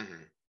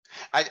 Mm-hmm.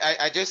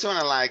 I just want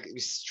to like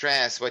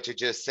stress what you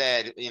just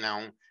said. You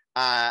know,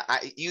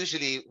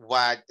 usually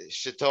what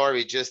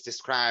Satori just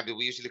described,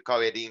 we usually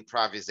call it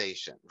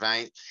improvisation,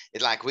 right?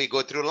 It's like we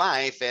go through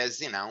life as,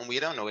 you know, we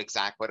don't know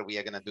exactly what we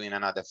are going to do in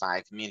another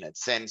 5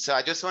 minutes. And so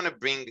I just want to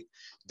bring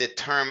the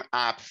term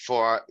up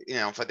for, you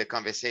know, for the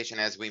conversation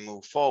as we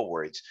move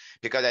forward,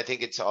 because I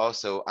think it's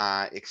also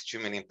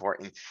extremely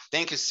important.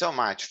 Thank you so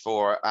much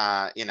for,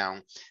 you know,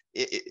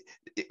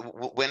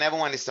 when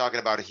everyone is talking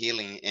about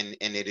healing and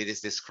it is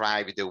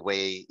described the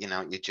way, you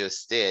know, you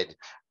just did,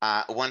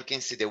 one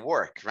can see the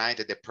work, right,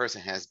 that the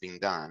person has been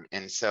done.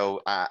 And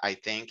so I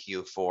thank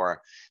you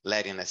for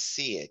letting us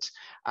see it.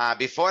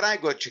 Before I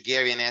go to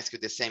Gary and ask you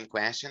the same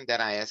question that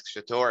I asked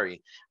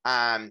Satori,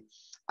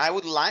 I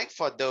would like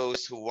for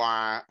those who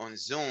are on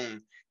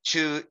Zoom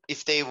to,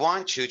 if they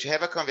want to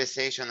have a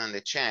conversation on the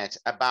chat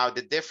about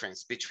the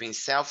difference between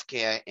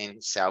self-care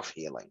and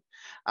self-healing.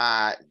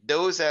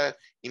 Those are,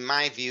 in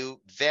my view,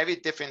 very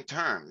different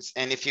terms.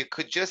 And if you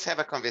could just have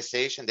a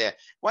conversation there,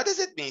 what does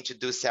it mean to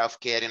do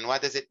self-care and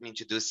what does it mean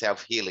to do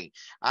self-healing?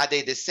 Are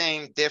they the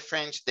same,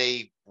 different?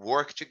 They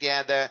work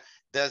together?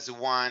 Does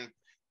one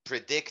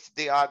predict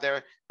the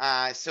other?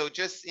 So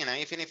just, you know,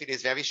 even if it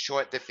is very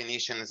short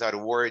definitions or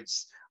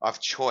words of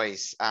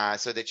choice,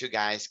 so that you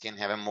guys can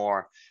have a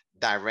more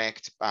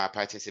direct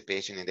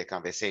participation in the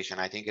conversation.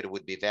 I think it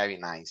would be very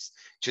nice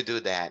to do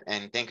that.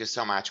 And thank you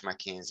so much,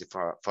 Mackenzie,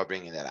 for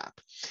bringing that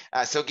up.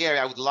 So Gary,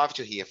 I would love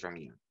to hear from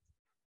you.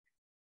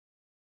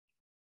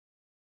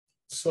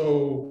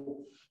 So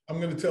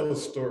I'm going to tell a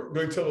story. I'm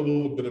going to tell a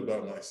little bit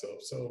about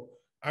myself. So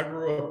I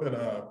grew up in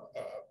a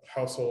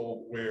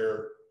household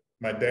where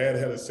my dad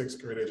had a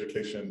 6th grade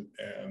education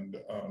and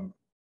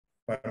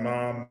my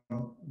mom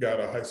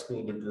got a high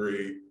school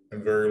degree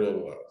and very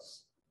little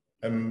else.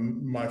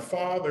 And my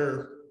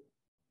father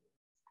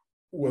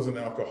was an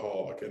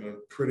alcoholic and a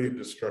pretty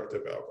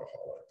destructive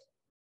alcoholic,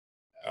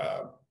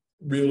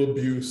 real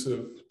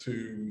abusive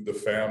to the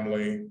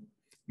family.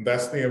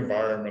 That's the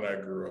environment I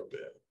grew up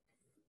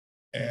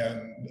in.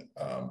 And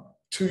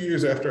 2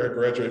 years after I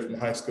graduated from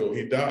high school,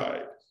 he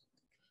died.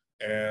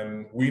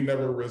 And we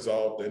never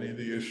resolved any of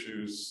the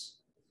issues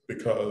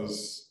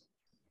because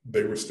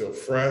they were still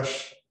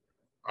fresh.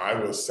 I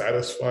was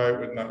satisfied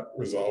with not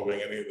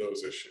resolving any of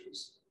those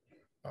issues.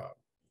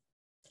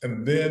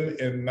 And then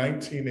in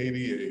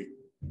 1988,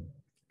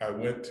 I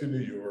went to New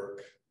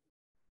York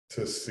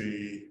to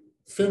see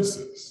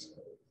Fences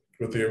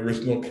with the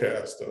original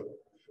cast of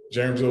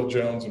James Earl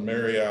Jones and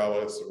Mary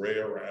Alice, Ray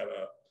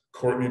Arana,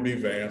 Courtney B.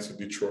 Vance, a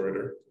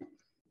Detroiter.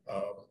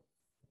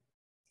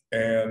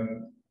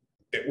 And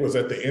it was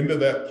at the end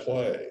of that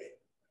play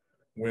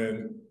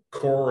when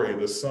Corey,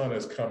 the son,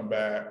 has come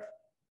back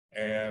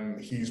and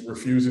he's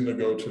refusing to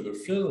go to the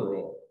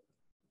funeral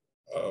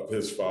of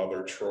his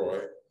father,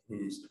 Troy,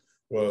 who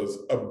was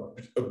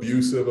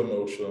abusive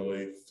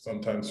emotionally,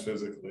 sometimes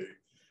physically,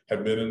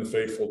 had been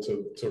unfaithful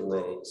to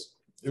Rose.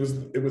 It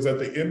was at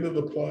the end of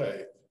the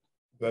play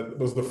that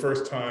was the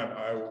first time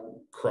I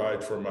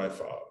cried for my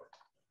father,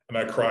 and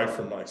I cried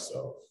for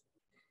myself.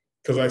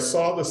 Because I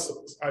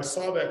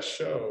saw that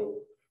show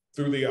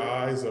through the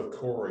eyes of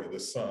Corey, the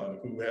son,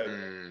 who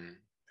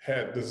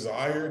had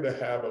desired to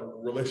have a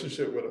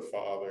relationship with a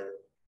father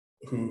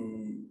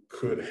who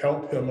could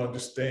help him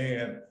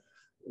understand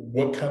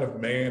what kind of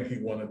man he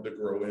wanted to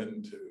grow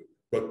into,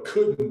 but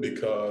couldn't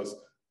because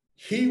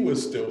he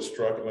was still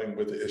struggling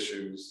with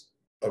issues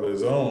of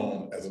his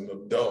own as an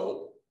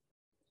adult.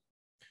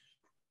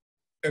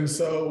 And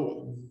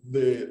so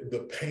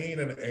the pain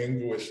and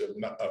anguish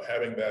of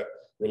having that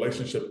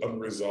relationship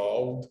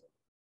unresolved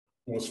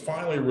was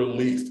finally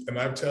released. And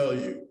I tell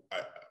you,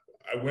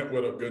 I went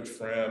with a good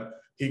friend.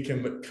 He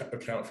can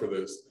account for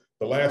this.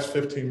 The last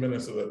 15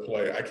 minutes of the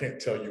play, I can't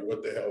tell you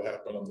what the hell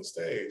happened on the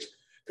stage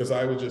because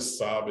I was just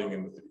sobbing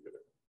in the theater.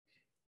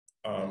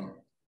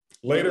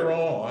 Later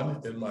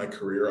on in my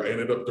career, I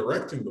ended up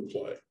directing the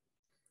play.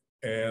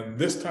 And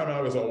this time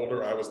I was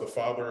older. I was the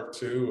father of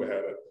two. I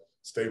had a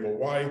stable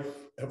wife,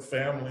 a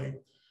family.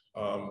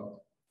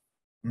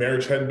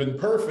 Marriage hadn't been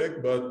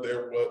perfect, but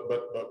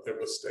it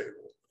was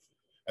stable.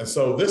 And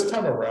so this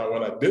time around,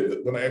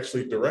 when I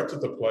actually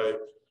directed the play,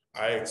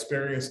 I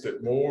experienced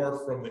it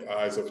more from the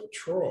eyes of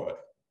Troy,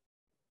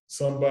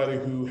 somebody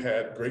who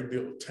had a great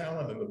deal of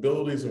talent and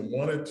abilities and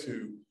wanted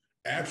to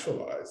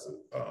actualize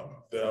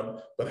them,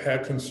 but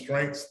had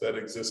constraints that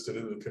existed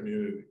in the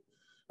community.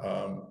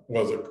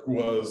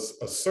 Was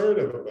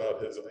assertive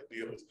about his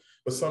ideals,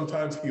 but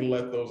sometimes he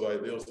let those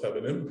ideals have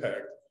an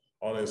impact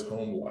on his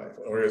home life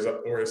or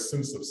his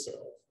sense of self.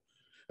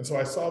 And so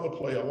I saw the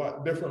play a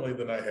lot differently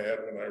than I had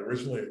when I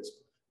originally experienced.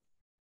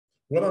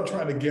 What I'm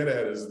trying to get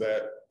at is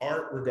that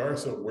art,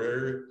 regardless of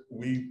where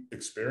we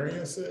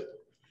experience it,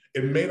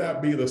 it may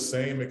not be the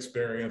same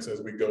experience as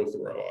we go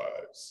through our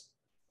lives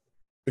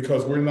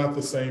because we're not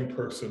the same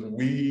person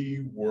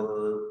we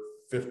were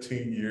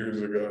 15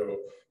 years ago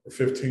or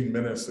 15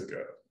 minutes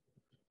ago.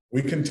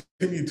 We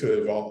continue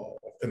to evolve.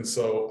 And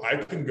so I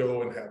can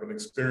go and have an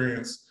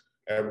experience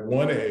at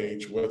one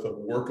age with a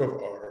work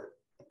of art,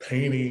 a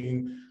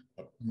painting,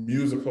 a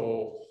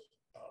musical,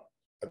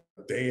 a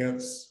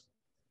dance,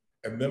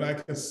 and then I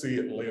can see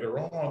it later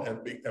on.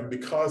 And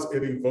because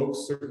it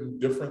evokes certain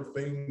different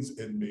things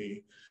in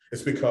me,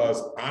 it's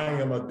because I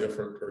am a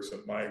different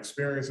person. My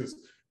experiences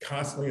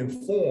constantly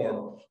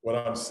inform what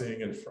I'm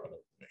seeing in front of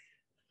me.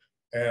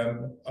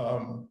 And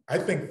I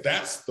think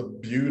that's the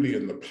beauty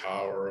and the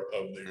power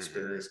of the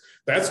experience.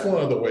 That's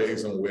one of the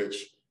ways in which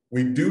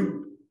we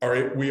are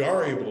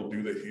able to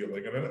do the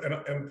healing.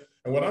 And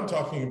what I'm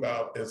talking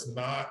about is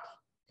not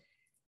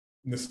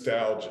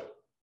nostalgia.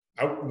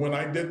 When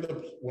I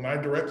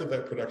directed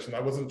that production, I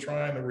wasn't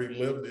trying to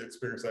relive the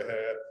experience I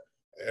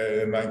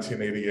had in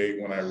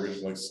 1988 when I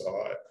originally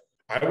saw it.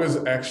 I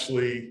was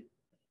actually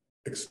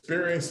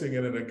experiencing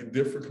it in a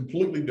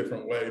completely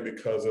different way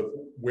because of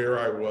where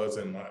I was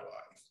in my life.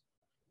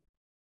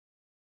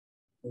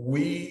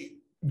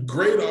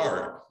 Great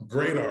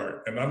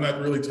art, and I'm not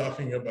really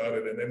talking about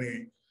it in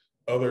any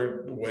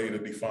other way to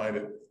define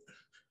it.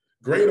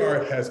 Great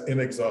art has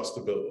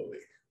inexhaustibility.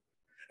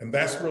 And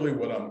that's really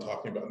what I'm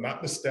talking about,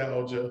 not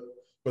nostalgia,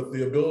 but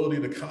the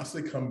ability to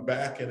constantly come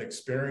back and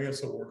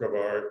experience a work of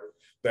art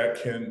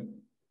that can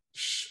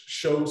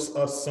shows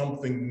us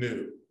something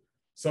new,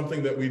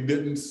 something that we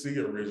didn't see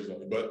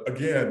originally. But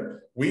again,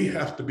 we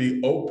have to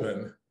be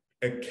open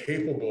and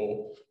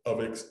capable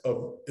of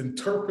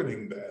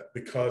interpreting that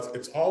because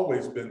it's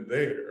always been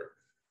there.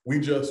 We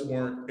just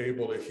weren't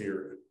able to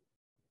hear it.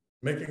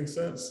 Making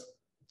sense?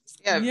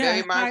 Yeah,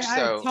 very much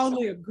so. I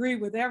totally agree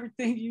with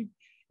everything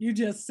you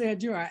just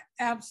said. You are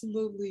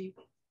absolutely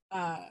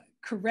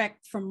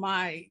correct from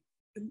my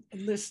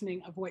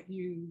listening of what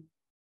you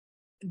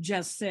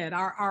just said.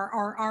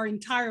 Our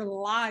entire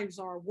lives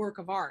are a work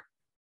of art.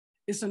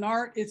 It's an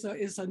art,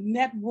 it's a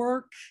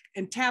network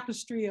and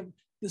tapestry of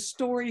the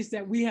stories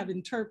that we have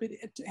interpreted,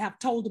 have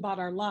told about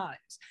our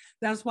lives.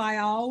 That's why I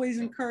always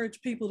encourage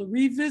people to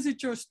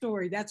revisit your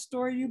story, that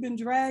story you've been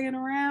dragging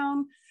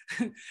around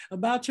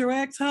about your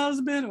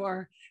ex-husband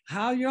or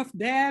how your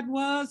dad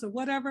was or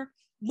whatever.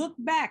 Look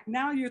back,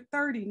 now you're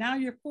 30, now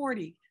you're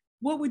 40.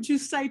 What would you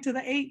say to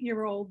the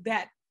 8-year-old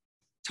that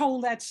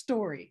told that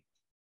story?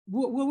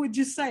 What would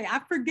you say?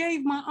 I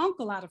forgave my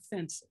uncle out of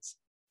Fences,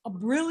 a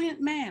brilliant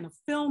man, a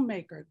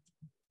filmmaker,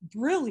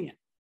 brilliant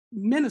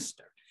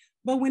minister.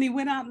 But when he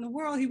went out in the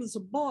world, he was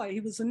a boy, he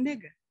was a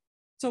nigger.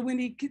 So when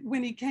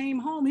he came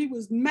home, he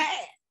was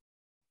mad.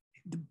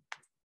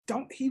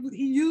 He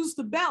used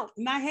the belt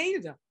and I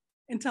hated him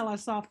until I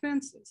saw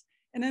Fences.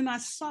 And then I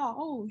saw,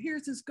 oh,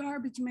 here's this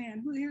garbage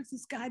man. Here's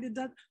this guy that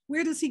does,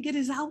 where does he get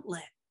his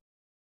outlet?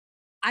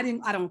 I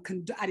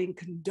didn't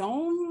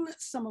condone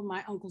some of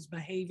my uncle's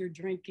behavior,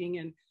 drinking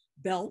and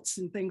belts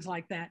and things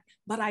like that,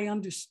 but I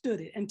understood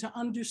it. And to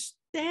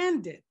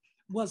understand it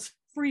was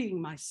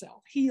freeing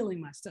myself, healing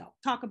myself.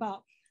 Talk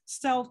about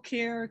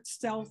self-care,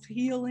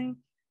 self-healing.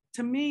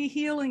 To me,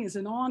 healing is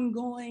an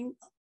ongoing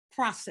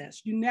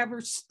process. You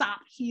never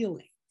stop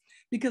healing.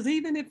 Because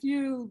even if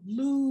you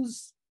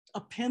lose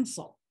a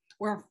pencil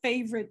or a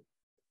favorite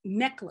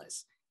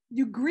necklace,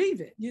 you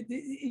grieve it.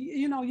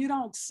 You know, you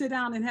don't sit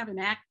down and have an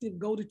active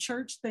go to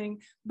church thing,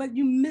 but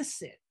you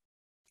miss it.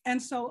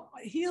 And so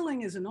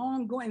healing is an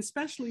ongoing,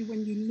 especially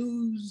when you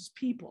lose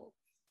people,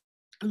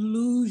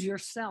 lose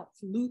yourself.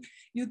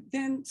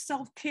 Then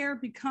self-care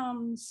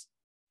becomes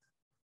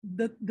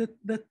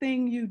the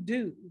thing you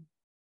do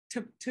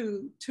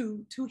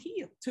to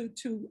heal,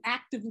 to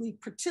actively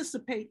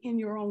participate in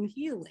your own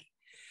healing.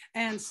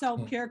 And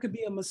self-care could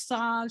be a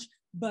massage,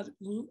 but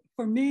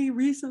for me,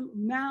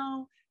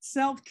 now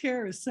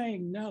self-care is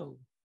saying no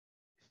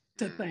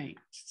to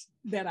things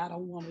that I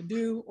don't want to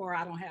do, or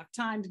I don't have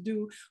time to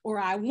do, or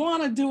I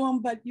want to do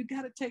them, but you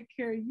got to take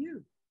care of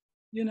you,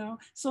 you know?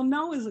 So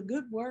no is a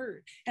good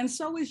word. And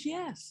so is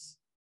yes,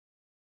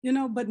 you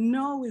know, but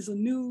no is a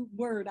new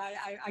word.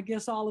 I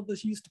guess all of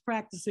us used to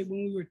practice it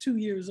when we were 2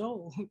 years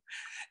old,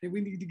 and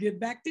we need to get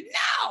back to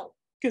no,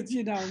 because,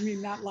 you know, I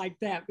mean, not like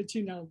that, but,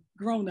 you know,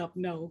 grown up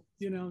no,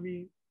 you know what I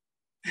mean?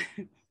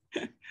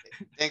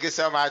 Thank you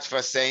so much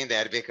for saying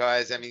that,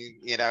 because I mean,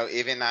 you know,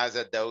 even as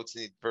adults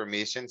need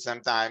permission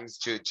sometimes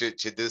to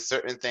do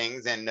certain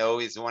things, and no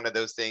is one of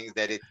those things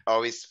that it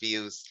always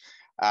feels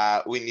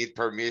we need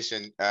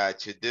permission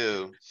to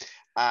do.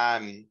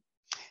 Thank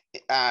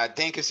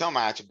you so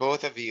much,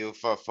 both of you,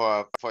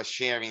 for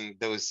sharing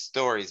those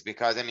stories,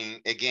 because I mean,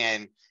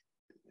 again,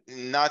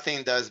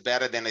 nothing does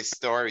better than a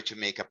story to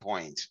make a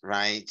point,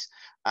 right?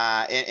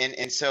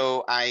 And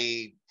so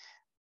I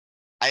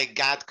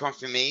got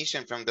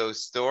confirmation from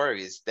those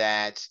stories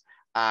that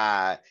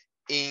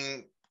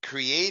in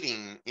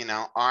creating, you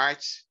know,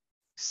 art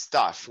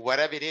stuff,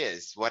 whatever it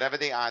is, whatever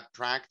the art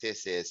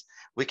practice is,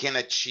 we can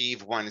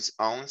achieve one's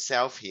own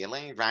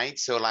self-healing, right?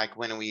 So like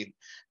when we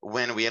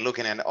are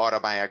looking at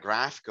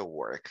autobiographical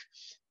work,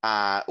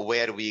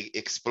 where we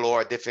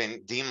explore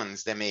different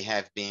demons that may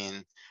have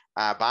been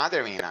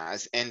bothering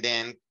us, and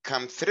then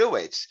come through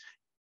it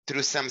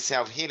through some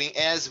self-healing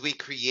as we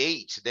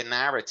create the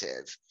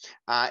narrative,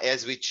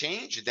 as we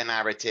change the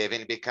narrative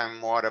and become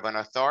more of an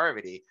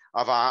authority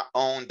of our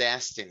own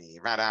destiny,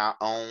 right? Our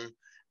own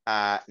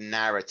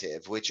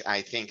narrative, which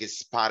I think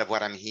is part of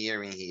what I'm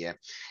hearing here.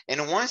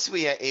 And once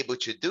we are able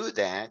to do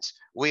that,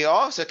 we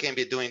also can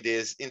be doing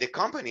this in the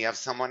company of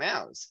someone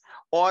else.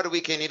 Or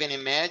we can even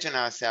imagine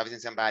ourselves in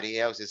somebody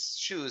else's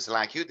shoes,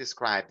 like you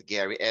described,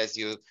 Gary, as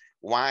you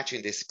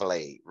watching this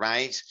play,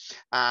 right?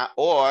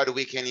 Or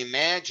we can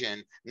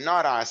imagine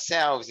not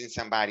ourselves in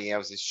somebody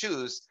else's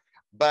shoes,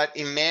 but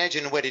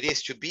imagine what it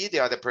is to be the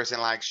other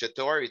person, like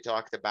Satori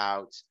talked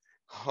about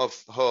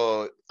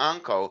her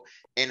uncle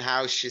and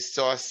how she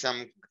saw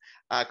some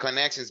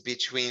connections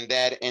between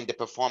that and the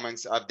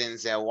performance of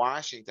Denzel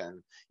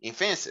Washington in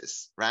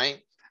Fences, right?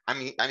 I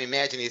mean, I'm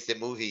imagining it's the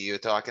movie you're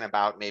talking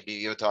about. Maybe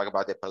you're talking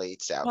about the play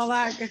itself. Well,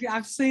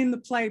 I've seen the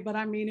play, but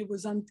I mean, it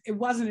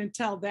wasn't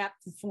until that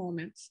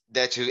performance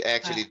that you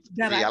actually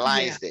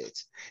realized it.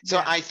 So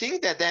yeah. I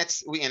think that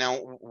that's, you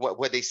know,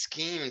 what the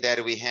scheme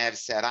that we have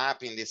set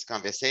up in this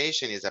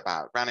conversation is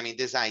about, right? I mean,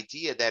 this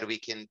idea that we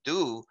can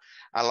do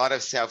a lot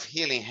of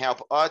self-healing,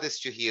 help others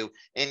to heal,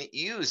 and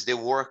use the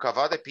work of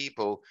other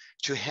people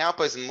to help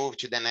us move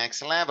to the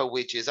next level,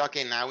 which is,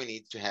 okay, now we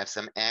need to have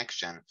some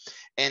action.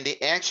 And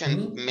the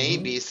action may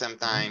be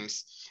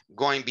sometimes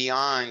going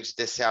beyond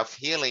the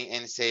self-healing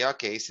and say,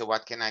 okay, so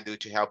what can I do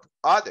to help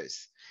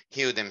others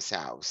heal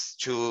themselves,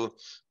 to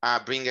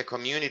bring a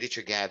community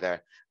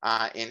together,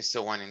 and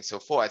so on and so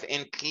forth.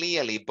 And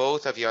clearly,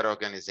 both of your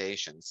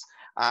organizations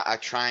are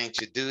trying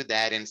to do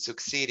that and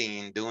succeeding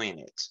in doing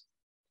it.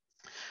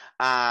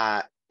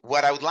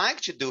 What I would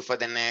like to do for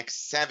the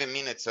next 7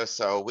 minutes or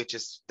so, which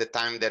is the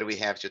time that we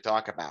have to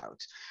talk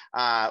about,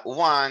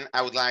 one,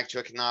 I would like to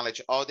acknowledge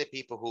all the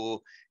people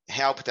who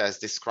helped us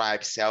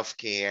describe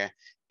self-care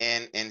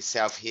and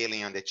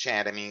self-healing on the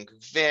chat. I mean,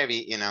 very,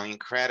 you know,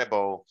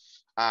 incredible,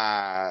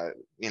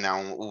 you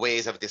know,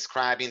 ways of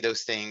describing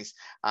those things.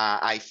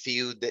 I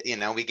feel that, you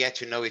know, we get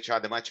to know each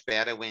other much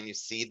better when you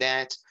see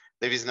that.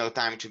 There is no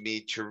time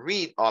to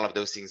read all of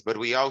those things, but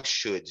we all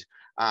should.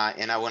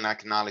 And I want to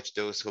acknowledge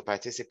those who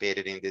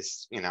participated in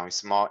this, you know,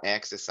 small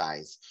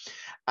exercise.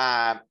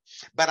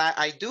 But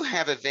I do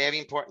have a very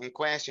important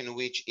question,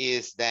 which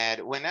is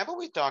that whenever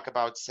we talk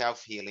about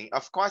self-healing,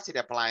 of course, it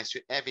applies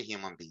to every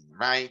human being,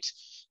 right?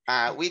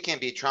 We can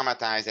be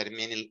traumatized at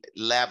many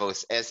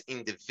levels as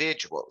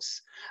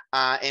individuals.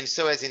 And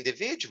so as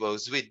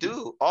individuals, we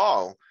do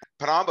all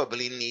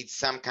probably need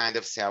some kind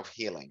of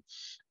self-healing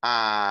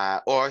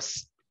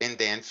and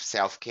then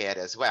self-care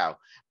as well.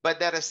 But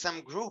there are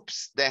some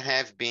groups that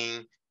have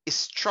been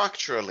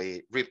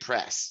structurally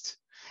repressed.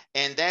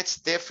 And that's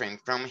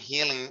different from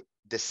healing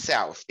the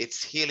self.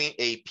 It's healing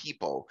a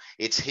people.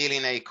 It's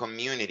healing a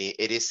community.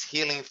 It is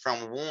healing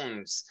from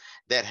wounds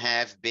that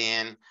have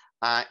been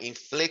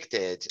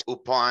inflicted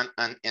upon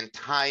an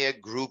entire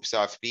groups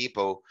of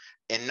people,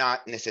 and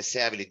not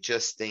necessarily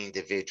just the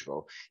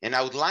individual. And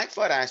I would like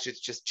for us to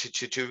just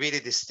to really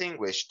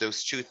distinguish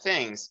those two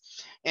things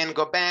and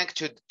go back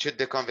to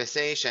the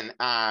conversation.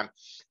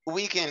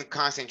 We can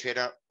concentrate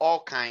on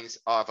all kinds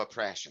of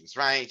oppressions,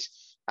 right?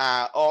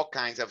 All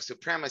kinds of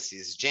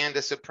supremacies,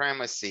 gender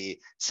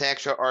supremacy,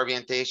 sexual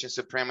orientation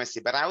supremacy.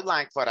 But I would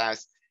like for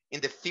us,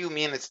 in the few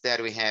minutes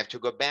that we have, to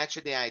go back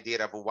to the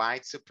idea of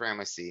white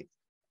supremacy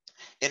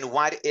and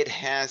what it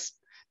has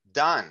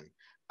done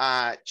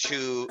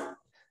to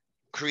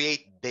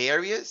create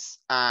barriers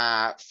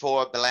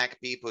for Black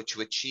people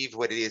to achieve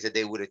what it is that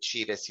they would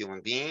achieve as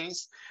human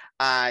beings,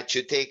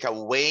 to take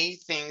away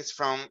things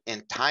from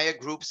entire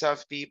groups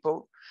of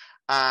people.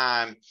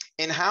 And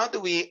how do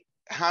we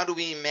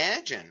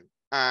imagine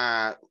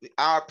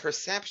our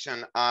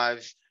perception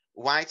of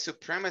white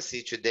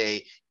supremacy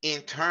today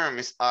in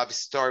terms of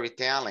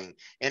storytelling,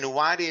 and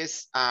what do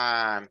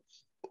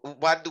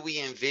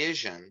we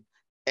envision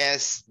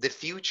as the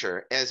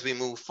future as we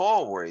move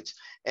forward,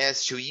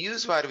 as to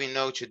use what we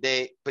know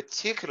today,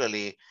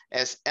 particularly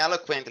as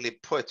eloquently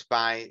put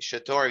by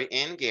Satori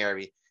and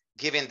Gary,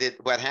 given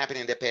what happened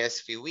in the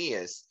past few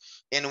years.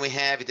 And we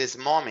have this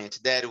moment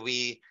that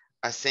we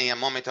are saying a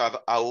moment of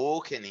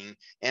awakening,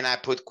 and I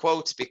put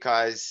quotes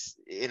because,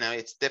 you know,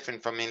 it's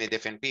different for many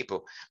different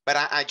people. But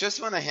I just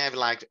want to have,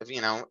 like,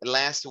 you know,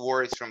 last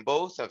words from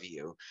both of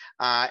you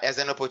as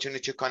an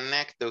opportunity to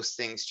connect those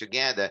things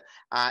together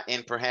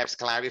and perhaps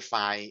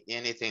clarify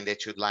anything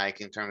that you'd like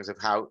in terms of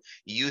how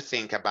you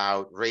think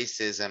about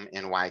racism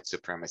and white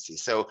supremacy.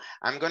 So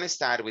I'm going to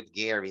start with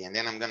Gary, and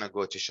then I'm going to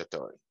go to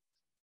Satori.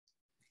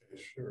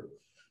 Okay, sure.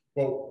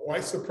 Well,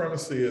 white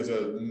supremacy is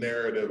a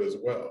narrative as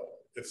well.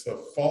 It's a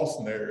false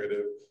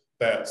narrative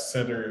that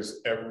centers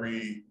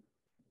everything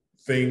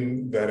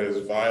that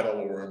is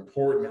vital or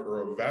important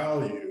or of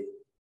value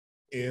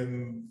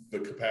in the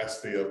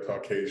capacity of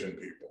Caucasian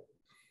people.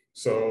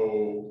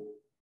 So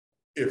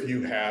if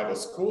you have a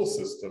school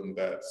system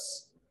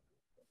that's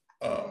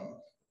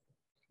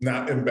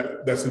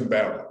that's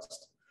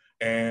imbalanced,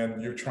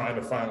 and you're trying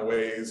to find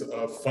ways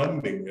of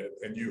funding it,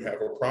 and you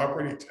have a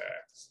property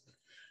tax,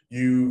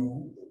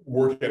 you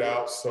work it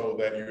out so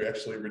that you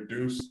actually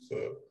reduce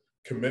the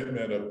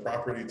commitment of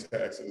property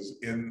taxes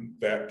in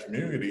that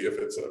community if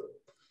it's a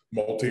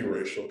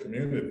multiracial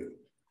community,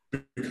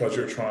 because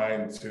you're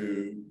trying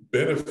to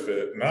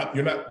benefit,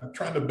 you're not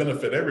trying to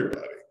benefit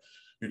everybody.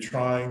 You're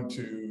trying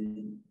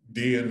to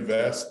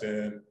de-invest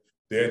in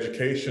the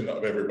education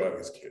of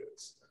everybody's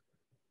kids.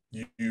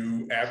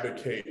 You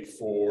advocate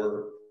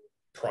for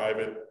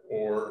private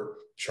or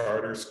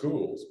charter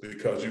schools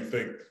because you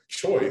think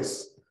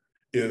choice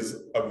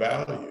is a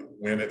value.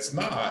 When it's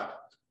not,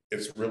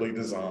 it's really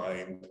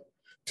designed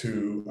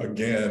to,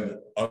 again,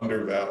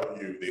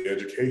 undervalue the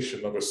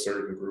education of a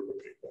certain group of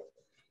people.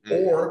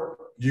 Or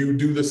you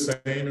do the same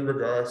in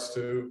regards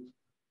to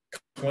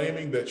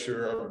claiming that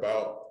you're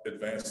about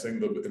advancing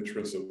the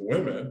interests of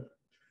women,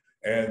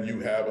 and you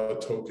have a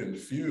token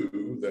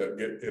few that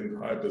get in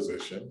high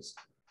positions,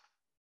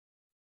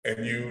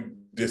 and you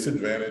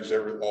disadvantage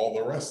all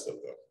the rest of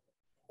them.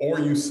 Or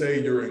you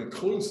say you're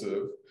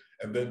inclusive,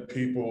 and then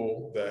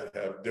people that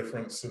have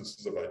different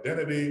senses of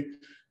identity,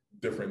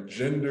 different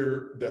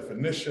gender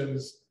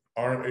definitions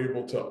aren't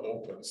able to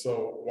open.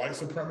 So white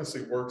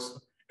supremacy works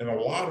in a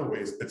lot of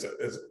ways.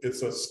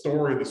 It's a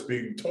story that's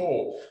being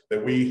told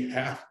that we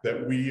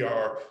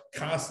are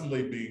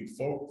constantly being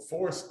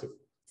forced to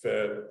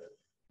fed,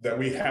 that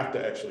we have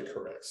to actually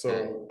correct.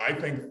 So I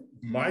think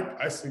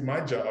I see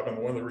my job, and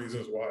one of the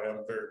reasons why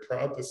I'm very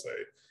proud to say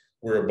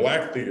we're a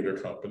Black theater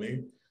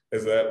company,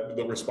 is that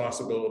the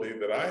responsibility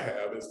that I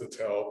have is to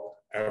tell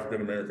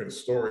African-American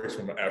stories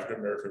from an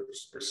African-American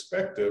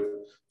perspective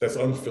that's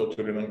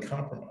unfiltered and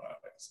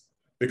uncompromised.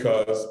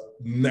 Because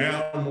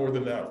now more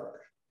than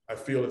ever, I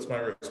feel it's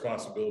my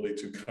responsibility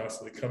to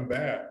constantly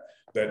combat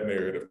that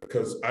narrative,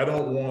 because I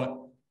don't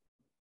want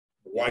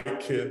white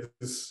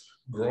kids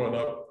growing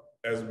up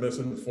as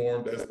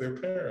misinformed as their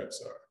parents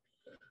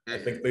are. I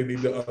think they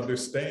need to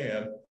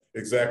understand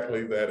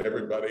exactly that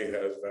everybody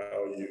has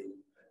value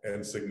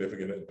and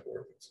significant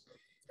importance.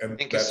 And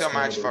thank you so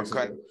much for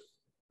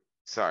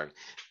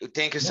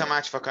Thank you so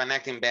much for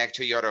connecting back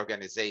to your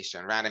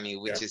organization, right? I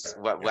mean, which is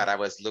what I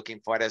was looking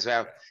for as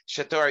well.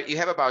 Satori, you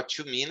have about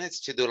 2 minutes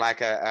to do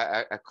like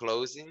a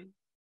closing.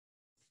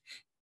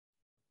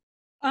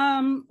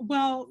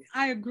 Well,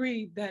 I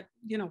agree that,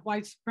 you know,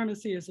 white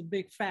supremacy is a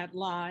big fat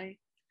lie,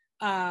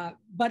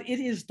 but it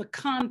is the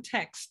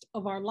context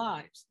of our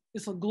lives.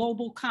 It's a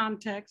global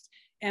context,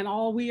 and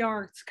all we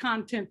are is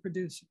content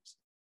producers.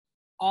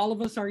 All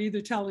of us are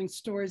either telling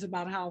stories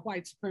about how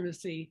white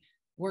supremacy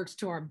works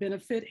to our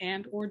benefit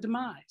and or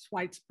demise.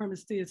 White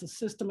supremacy is a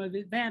system of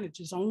advantage.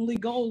 Its only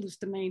goal is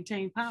to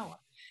maintain power.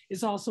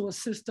 It's also a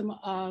system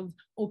of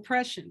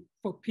oppression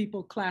for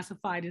people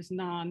classified as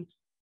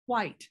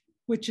non-white,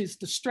 which is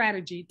the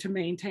strategy to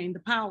maintain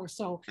the power.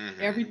 So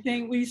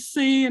everything we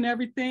see and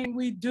everything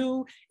we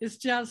do is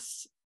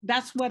just,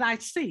 that's what I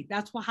see.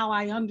 That's how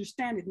I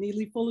understand it.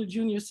 Neely Fuller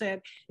Jr.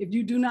 said, if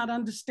you do not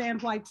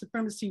understand white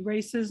supremacy,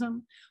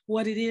 racism,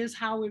 what it is,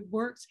 how it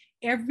works,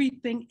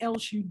 everything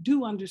else you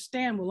do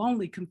understand will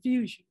only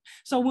confuse you.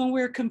 So when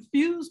we're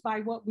confused by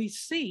what we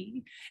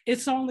see,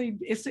 it's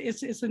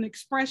an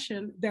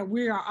expression that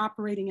we are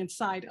operating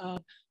inside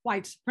of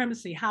white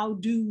supremacy. How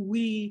do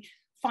we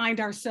find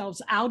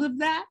ourselves out of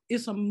that?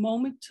 It's a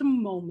moment to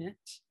moment.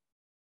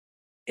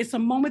 It's a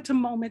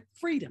moment-to-moment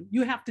freedom.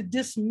 You have to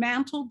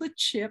dismantle the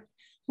chip,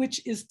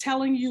 which is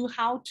telling you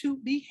how to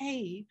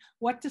behave,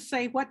 what to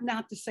say, what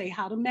not to say,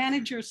 how to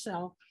manage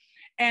yourself.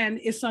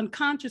 And it's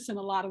unconscious in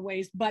a lot of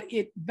ways, but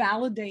it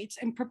validates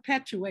and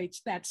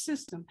perpetuates that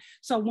system.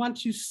 So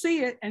once you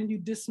see it and you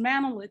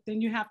dismantle it,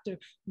 then you have to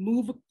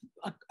move,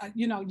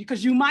 you know,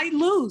 because you might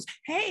lose.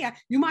 Hey,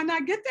 you might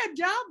not get that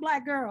job,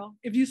 Black girl,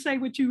 if you say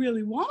what you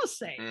really want to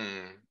say.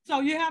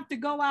 So you have to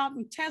go out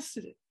and test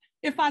it.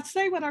 If I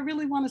say what I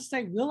really want to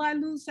say, will I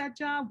lose that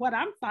job? What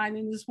I'm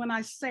finding is when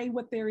I say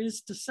what there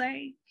is to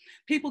say,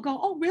 people go,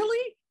 oh,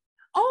 really?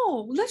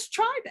 Oh, let's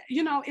try that.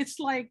 You know, it's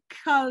like,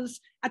 because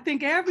I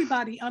think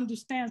everybody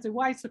understands that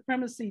white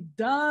supremacy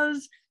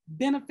does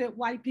benefit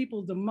white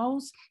people the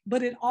most,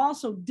 but it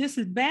also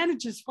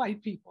disadvantages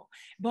white people.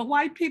 But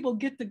white people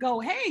get to go,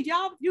 hey,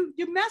 y'all,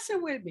 you're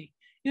messing with me.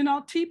 You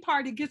know, Tea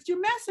Party gets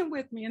you messing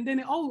with me. And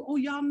then, oh,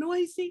 y'all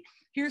noisy?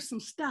 Here's some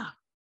stuff.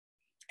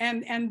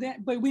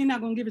 But we're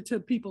not going to give it to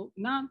people,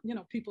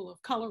 people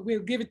of color. We'll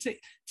give it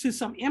to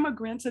some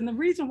immigrants. And the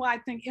reason why I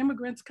think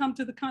immigrants come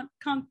to the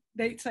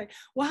they say,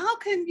 well, how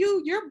can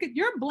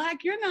you're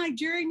Black, you're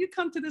Nigerian, you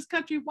come to this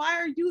country, why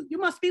are you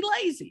must be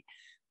lazy.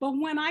 But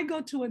when I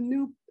go to a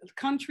new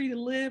country to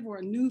live or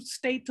a new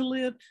state to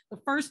live,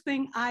 the first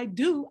thing I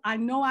do, I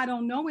know I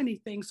don't know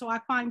anything. So I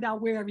find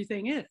out where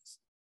everything is.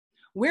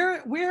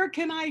 Where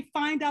can I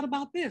find out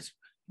about this?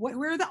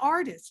 Where are the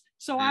artists?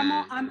 So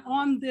I'm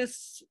on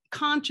this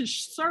conscious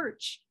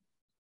search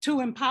to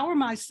empower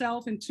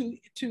myself and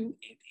to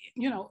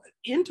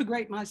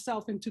integrate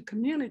myself into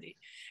community.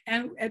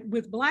 And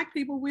with Black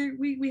people,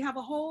 we have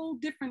a whole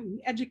different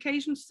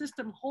education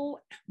system, whole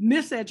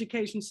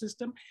miseducation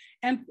system,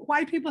 and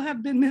white people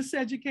have been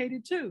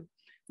miseducated too.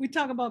 We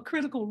talk about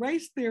critical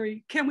race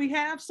theory. Can we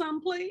have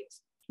some,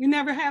 please? We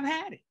never have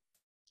had it.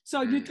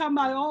 So you're talking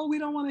about, oh, we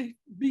don't want to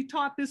be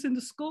taught this in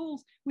the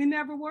schools. We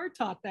never were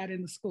taught that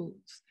in the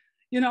schools,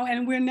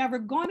 and we're never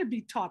going to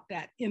be taught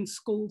that in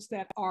schools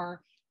that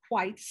are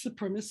white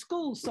supremacist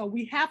schools. So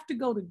we have to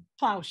go to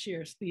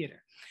Plowshares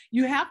Theater.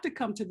 You have to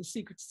come to the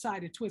Secret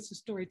Society of Twisted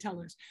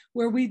Storytellers,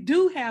 where we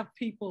do have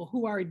people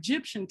who are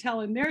Egyptian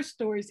telling their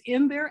stories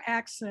in their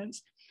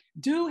accents,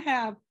 do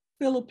have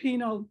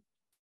Filipino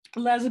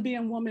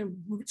lesbian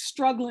woman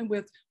struggling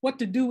with what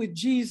to do with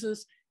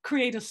Jesus,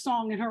 create a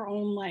song in her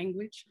own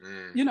language.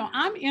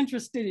 I'm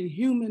interested in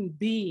human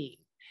being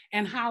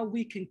and how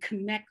we can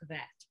connect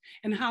that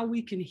and how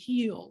we can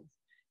heal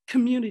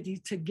community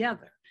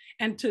together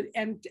and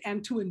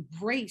to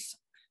embrace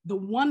the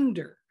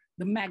wonder,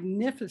 the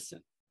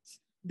magnificence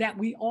that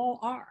we all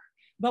are.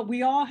 But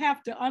we all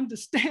have to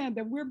understand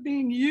that we're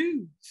being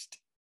used.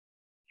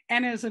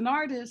 And as an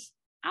artist,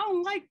 I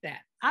don't like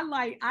that.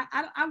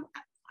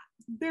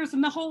 There's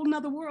a whole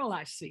nother world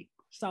I see.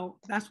 So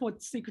that's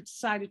what Secret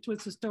Society of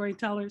Twisted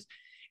Storytellers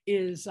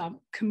is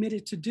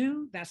committed to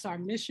do. That's our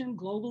mission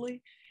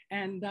globally.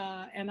 And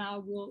I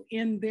will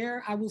end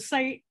there. I will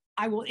say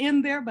I will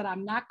end there, but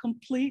I'm not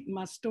complete.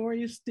 My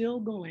story is still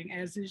going,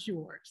 as is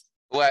yours.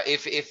 Well,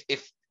 if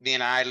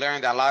I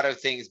learned a lot of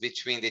things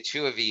between the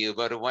two of you,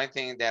 but one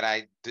thing that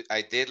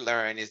I did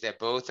learn is that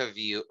both of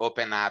you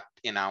open up,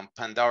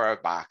 Pandora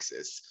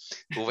boxes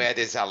where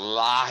there's a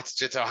lot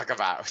to talk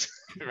about,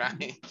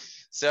 right?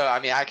 So,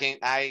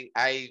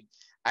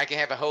 I can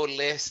have a whole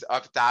list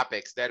of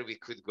topics that we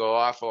could go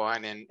off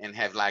on and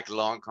have like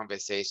long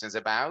conversations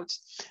about,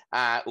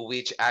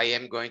 which I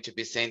am going to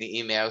be sending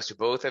emails to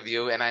both of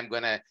you, and I'm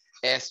going to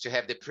ask to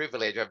have the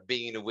privilege of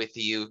being with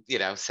you,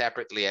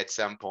 separately at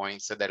some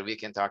point so that we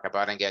can talk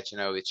about and get to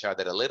know each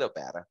other a little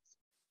better,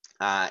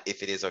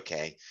 if it is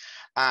okay.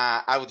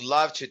 I would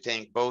love to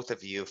thank both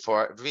of you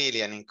for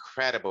really an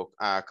incredible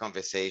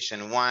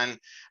conversation, one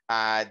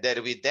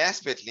that we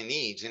desperately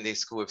need in the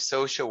School of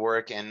Social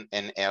Work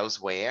and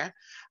elsewhere.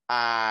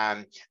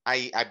 I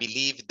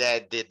believe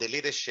that the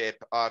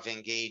leadership of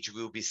Engage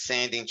will be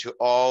sending to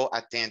all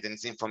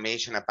attendants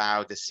information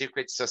about the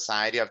Secret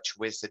Society of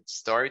Twisted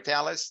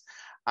Storytellers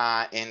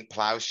in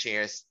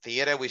Plowshares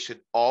Theatre. We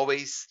should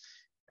always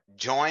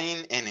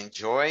join and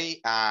enjoy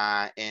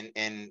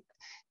and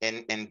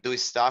do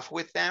stuff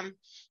with them.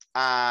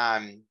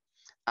 I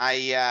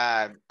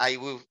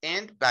will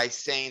end by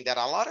saying that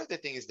a lot of the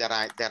things that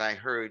I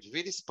heard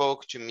really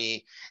spoke to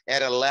me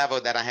at a level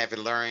that I have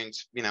learned,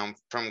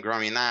 from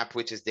growing up,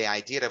 which is the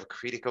idea of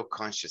critical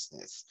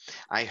consciousness.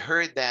 I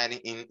heard that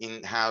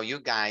in how you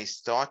guys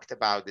talked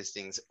about these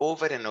things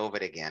over and over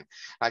again,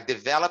 like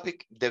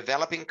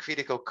developing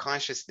critical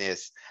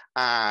consciousness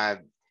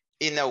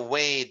in a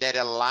way that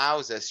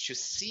allows us to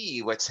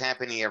see what's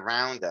happening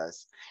around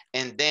us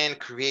and then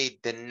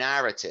create the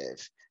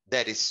narrative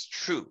that is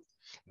true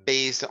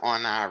based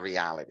on our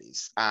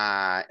realities.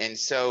 And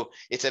so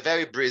it's a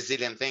very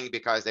Brazilian thing,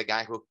 because the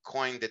guy who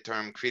coined the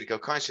term critical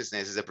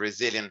consciousness is a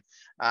Brazilian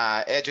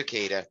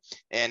educator.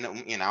 And,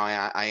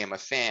 I am a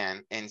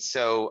fan. And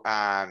so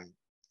I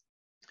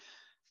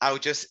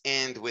would just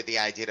end with the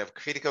idea of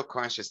critical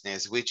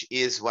consciousness, which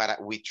is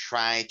what we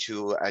try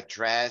to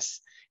address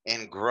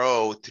and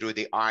grow through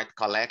the art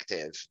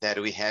collective that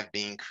we have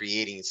been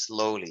creating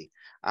slowly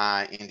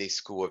in the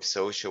School of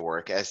Social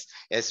Work as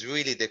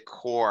really the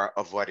core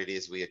of what it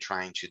is we are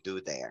trying to do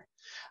there.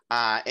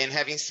 And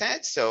having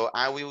said so,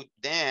 I will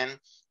then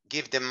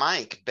give the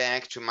mic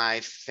back to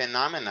my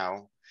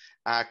phenomenal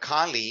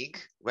colleague.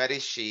 Where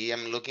is she?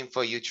 I'm looking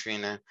for you,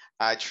 Trina.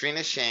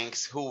 Trina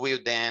Shanks, who will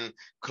then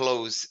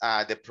close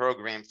the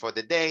program for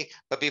the day.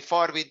 But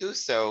before we do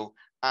so,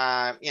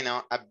 you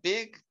know, a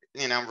big,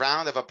 you know,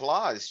 round of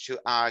applause to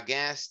our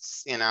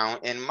guests, you know,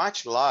 and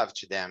much love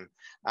to them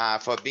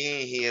for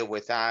being here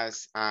with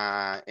us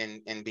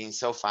and being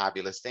so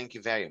fabulous. Thank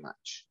you very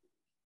much.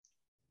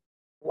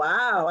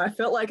 Wow, I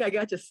felt like I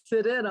got to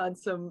sit in on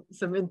some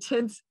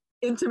intense,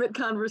 intimate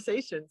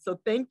conversation. So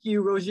thank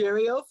you,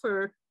 Rogério,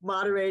 for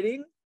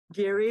moderating,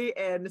 Gary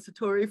and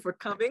Satori for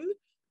coming.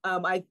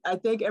 I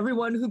thank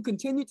everyone who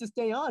continued to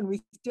stay on.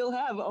 We still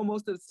have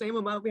almost the same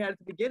amount we had at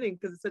the beginning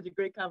because it's such a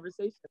great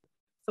conversation.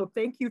 So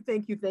thank you,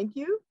 thank you, thank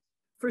you.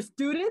 For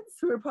students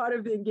who are part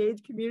of the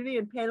Engage community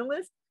and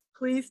panelists,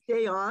 please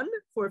stay on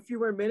for a few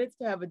more minutes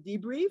to have a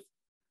debrief.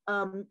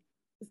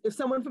 If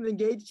someone from the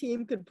Engage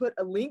team could put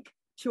a link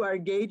to our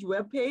Engage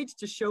webpage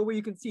to show where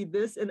you can see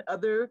this and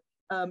other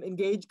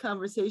Engage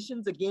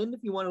conversations, again,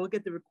 if you want to look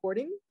at the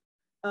recording.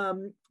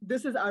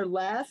 This is our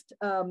last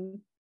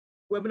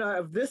webinar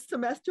of this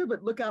semester,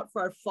 but look out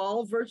for our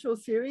fall virtual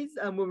series.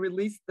 We'll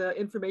release the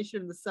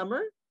information in the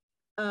summer.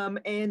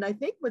 And I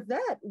think with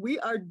that, we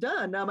are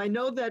done. I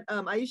know that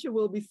Aisha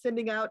will be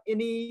sending out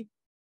any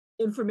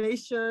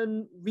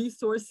information,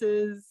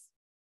 resources,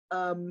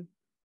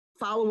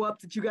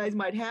 follow-ups that you guys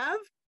might have,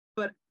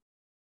 but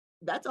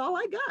that's all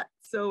I got.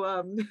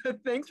 So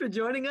thanks for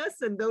joining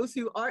us, and those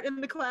who aren't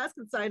in the class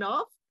can sign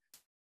off.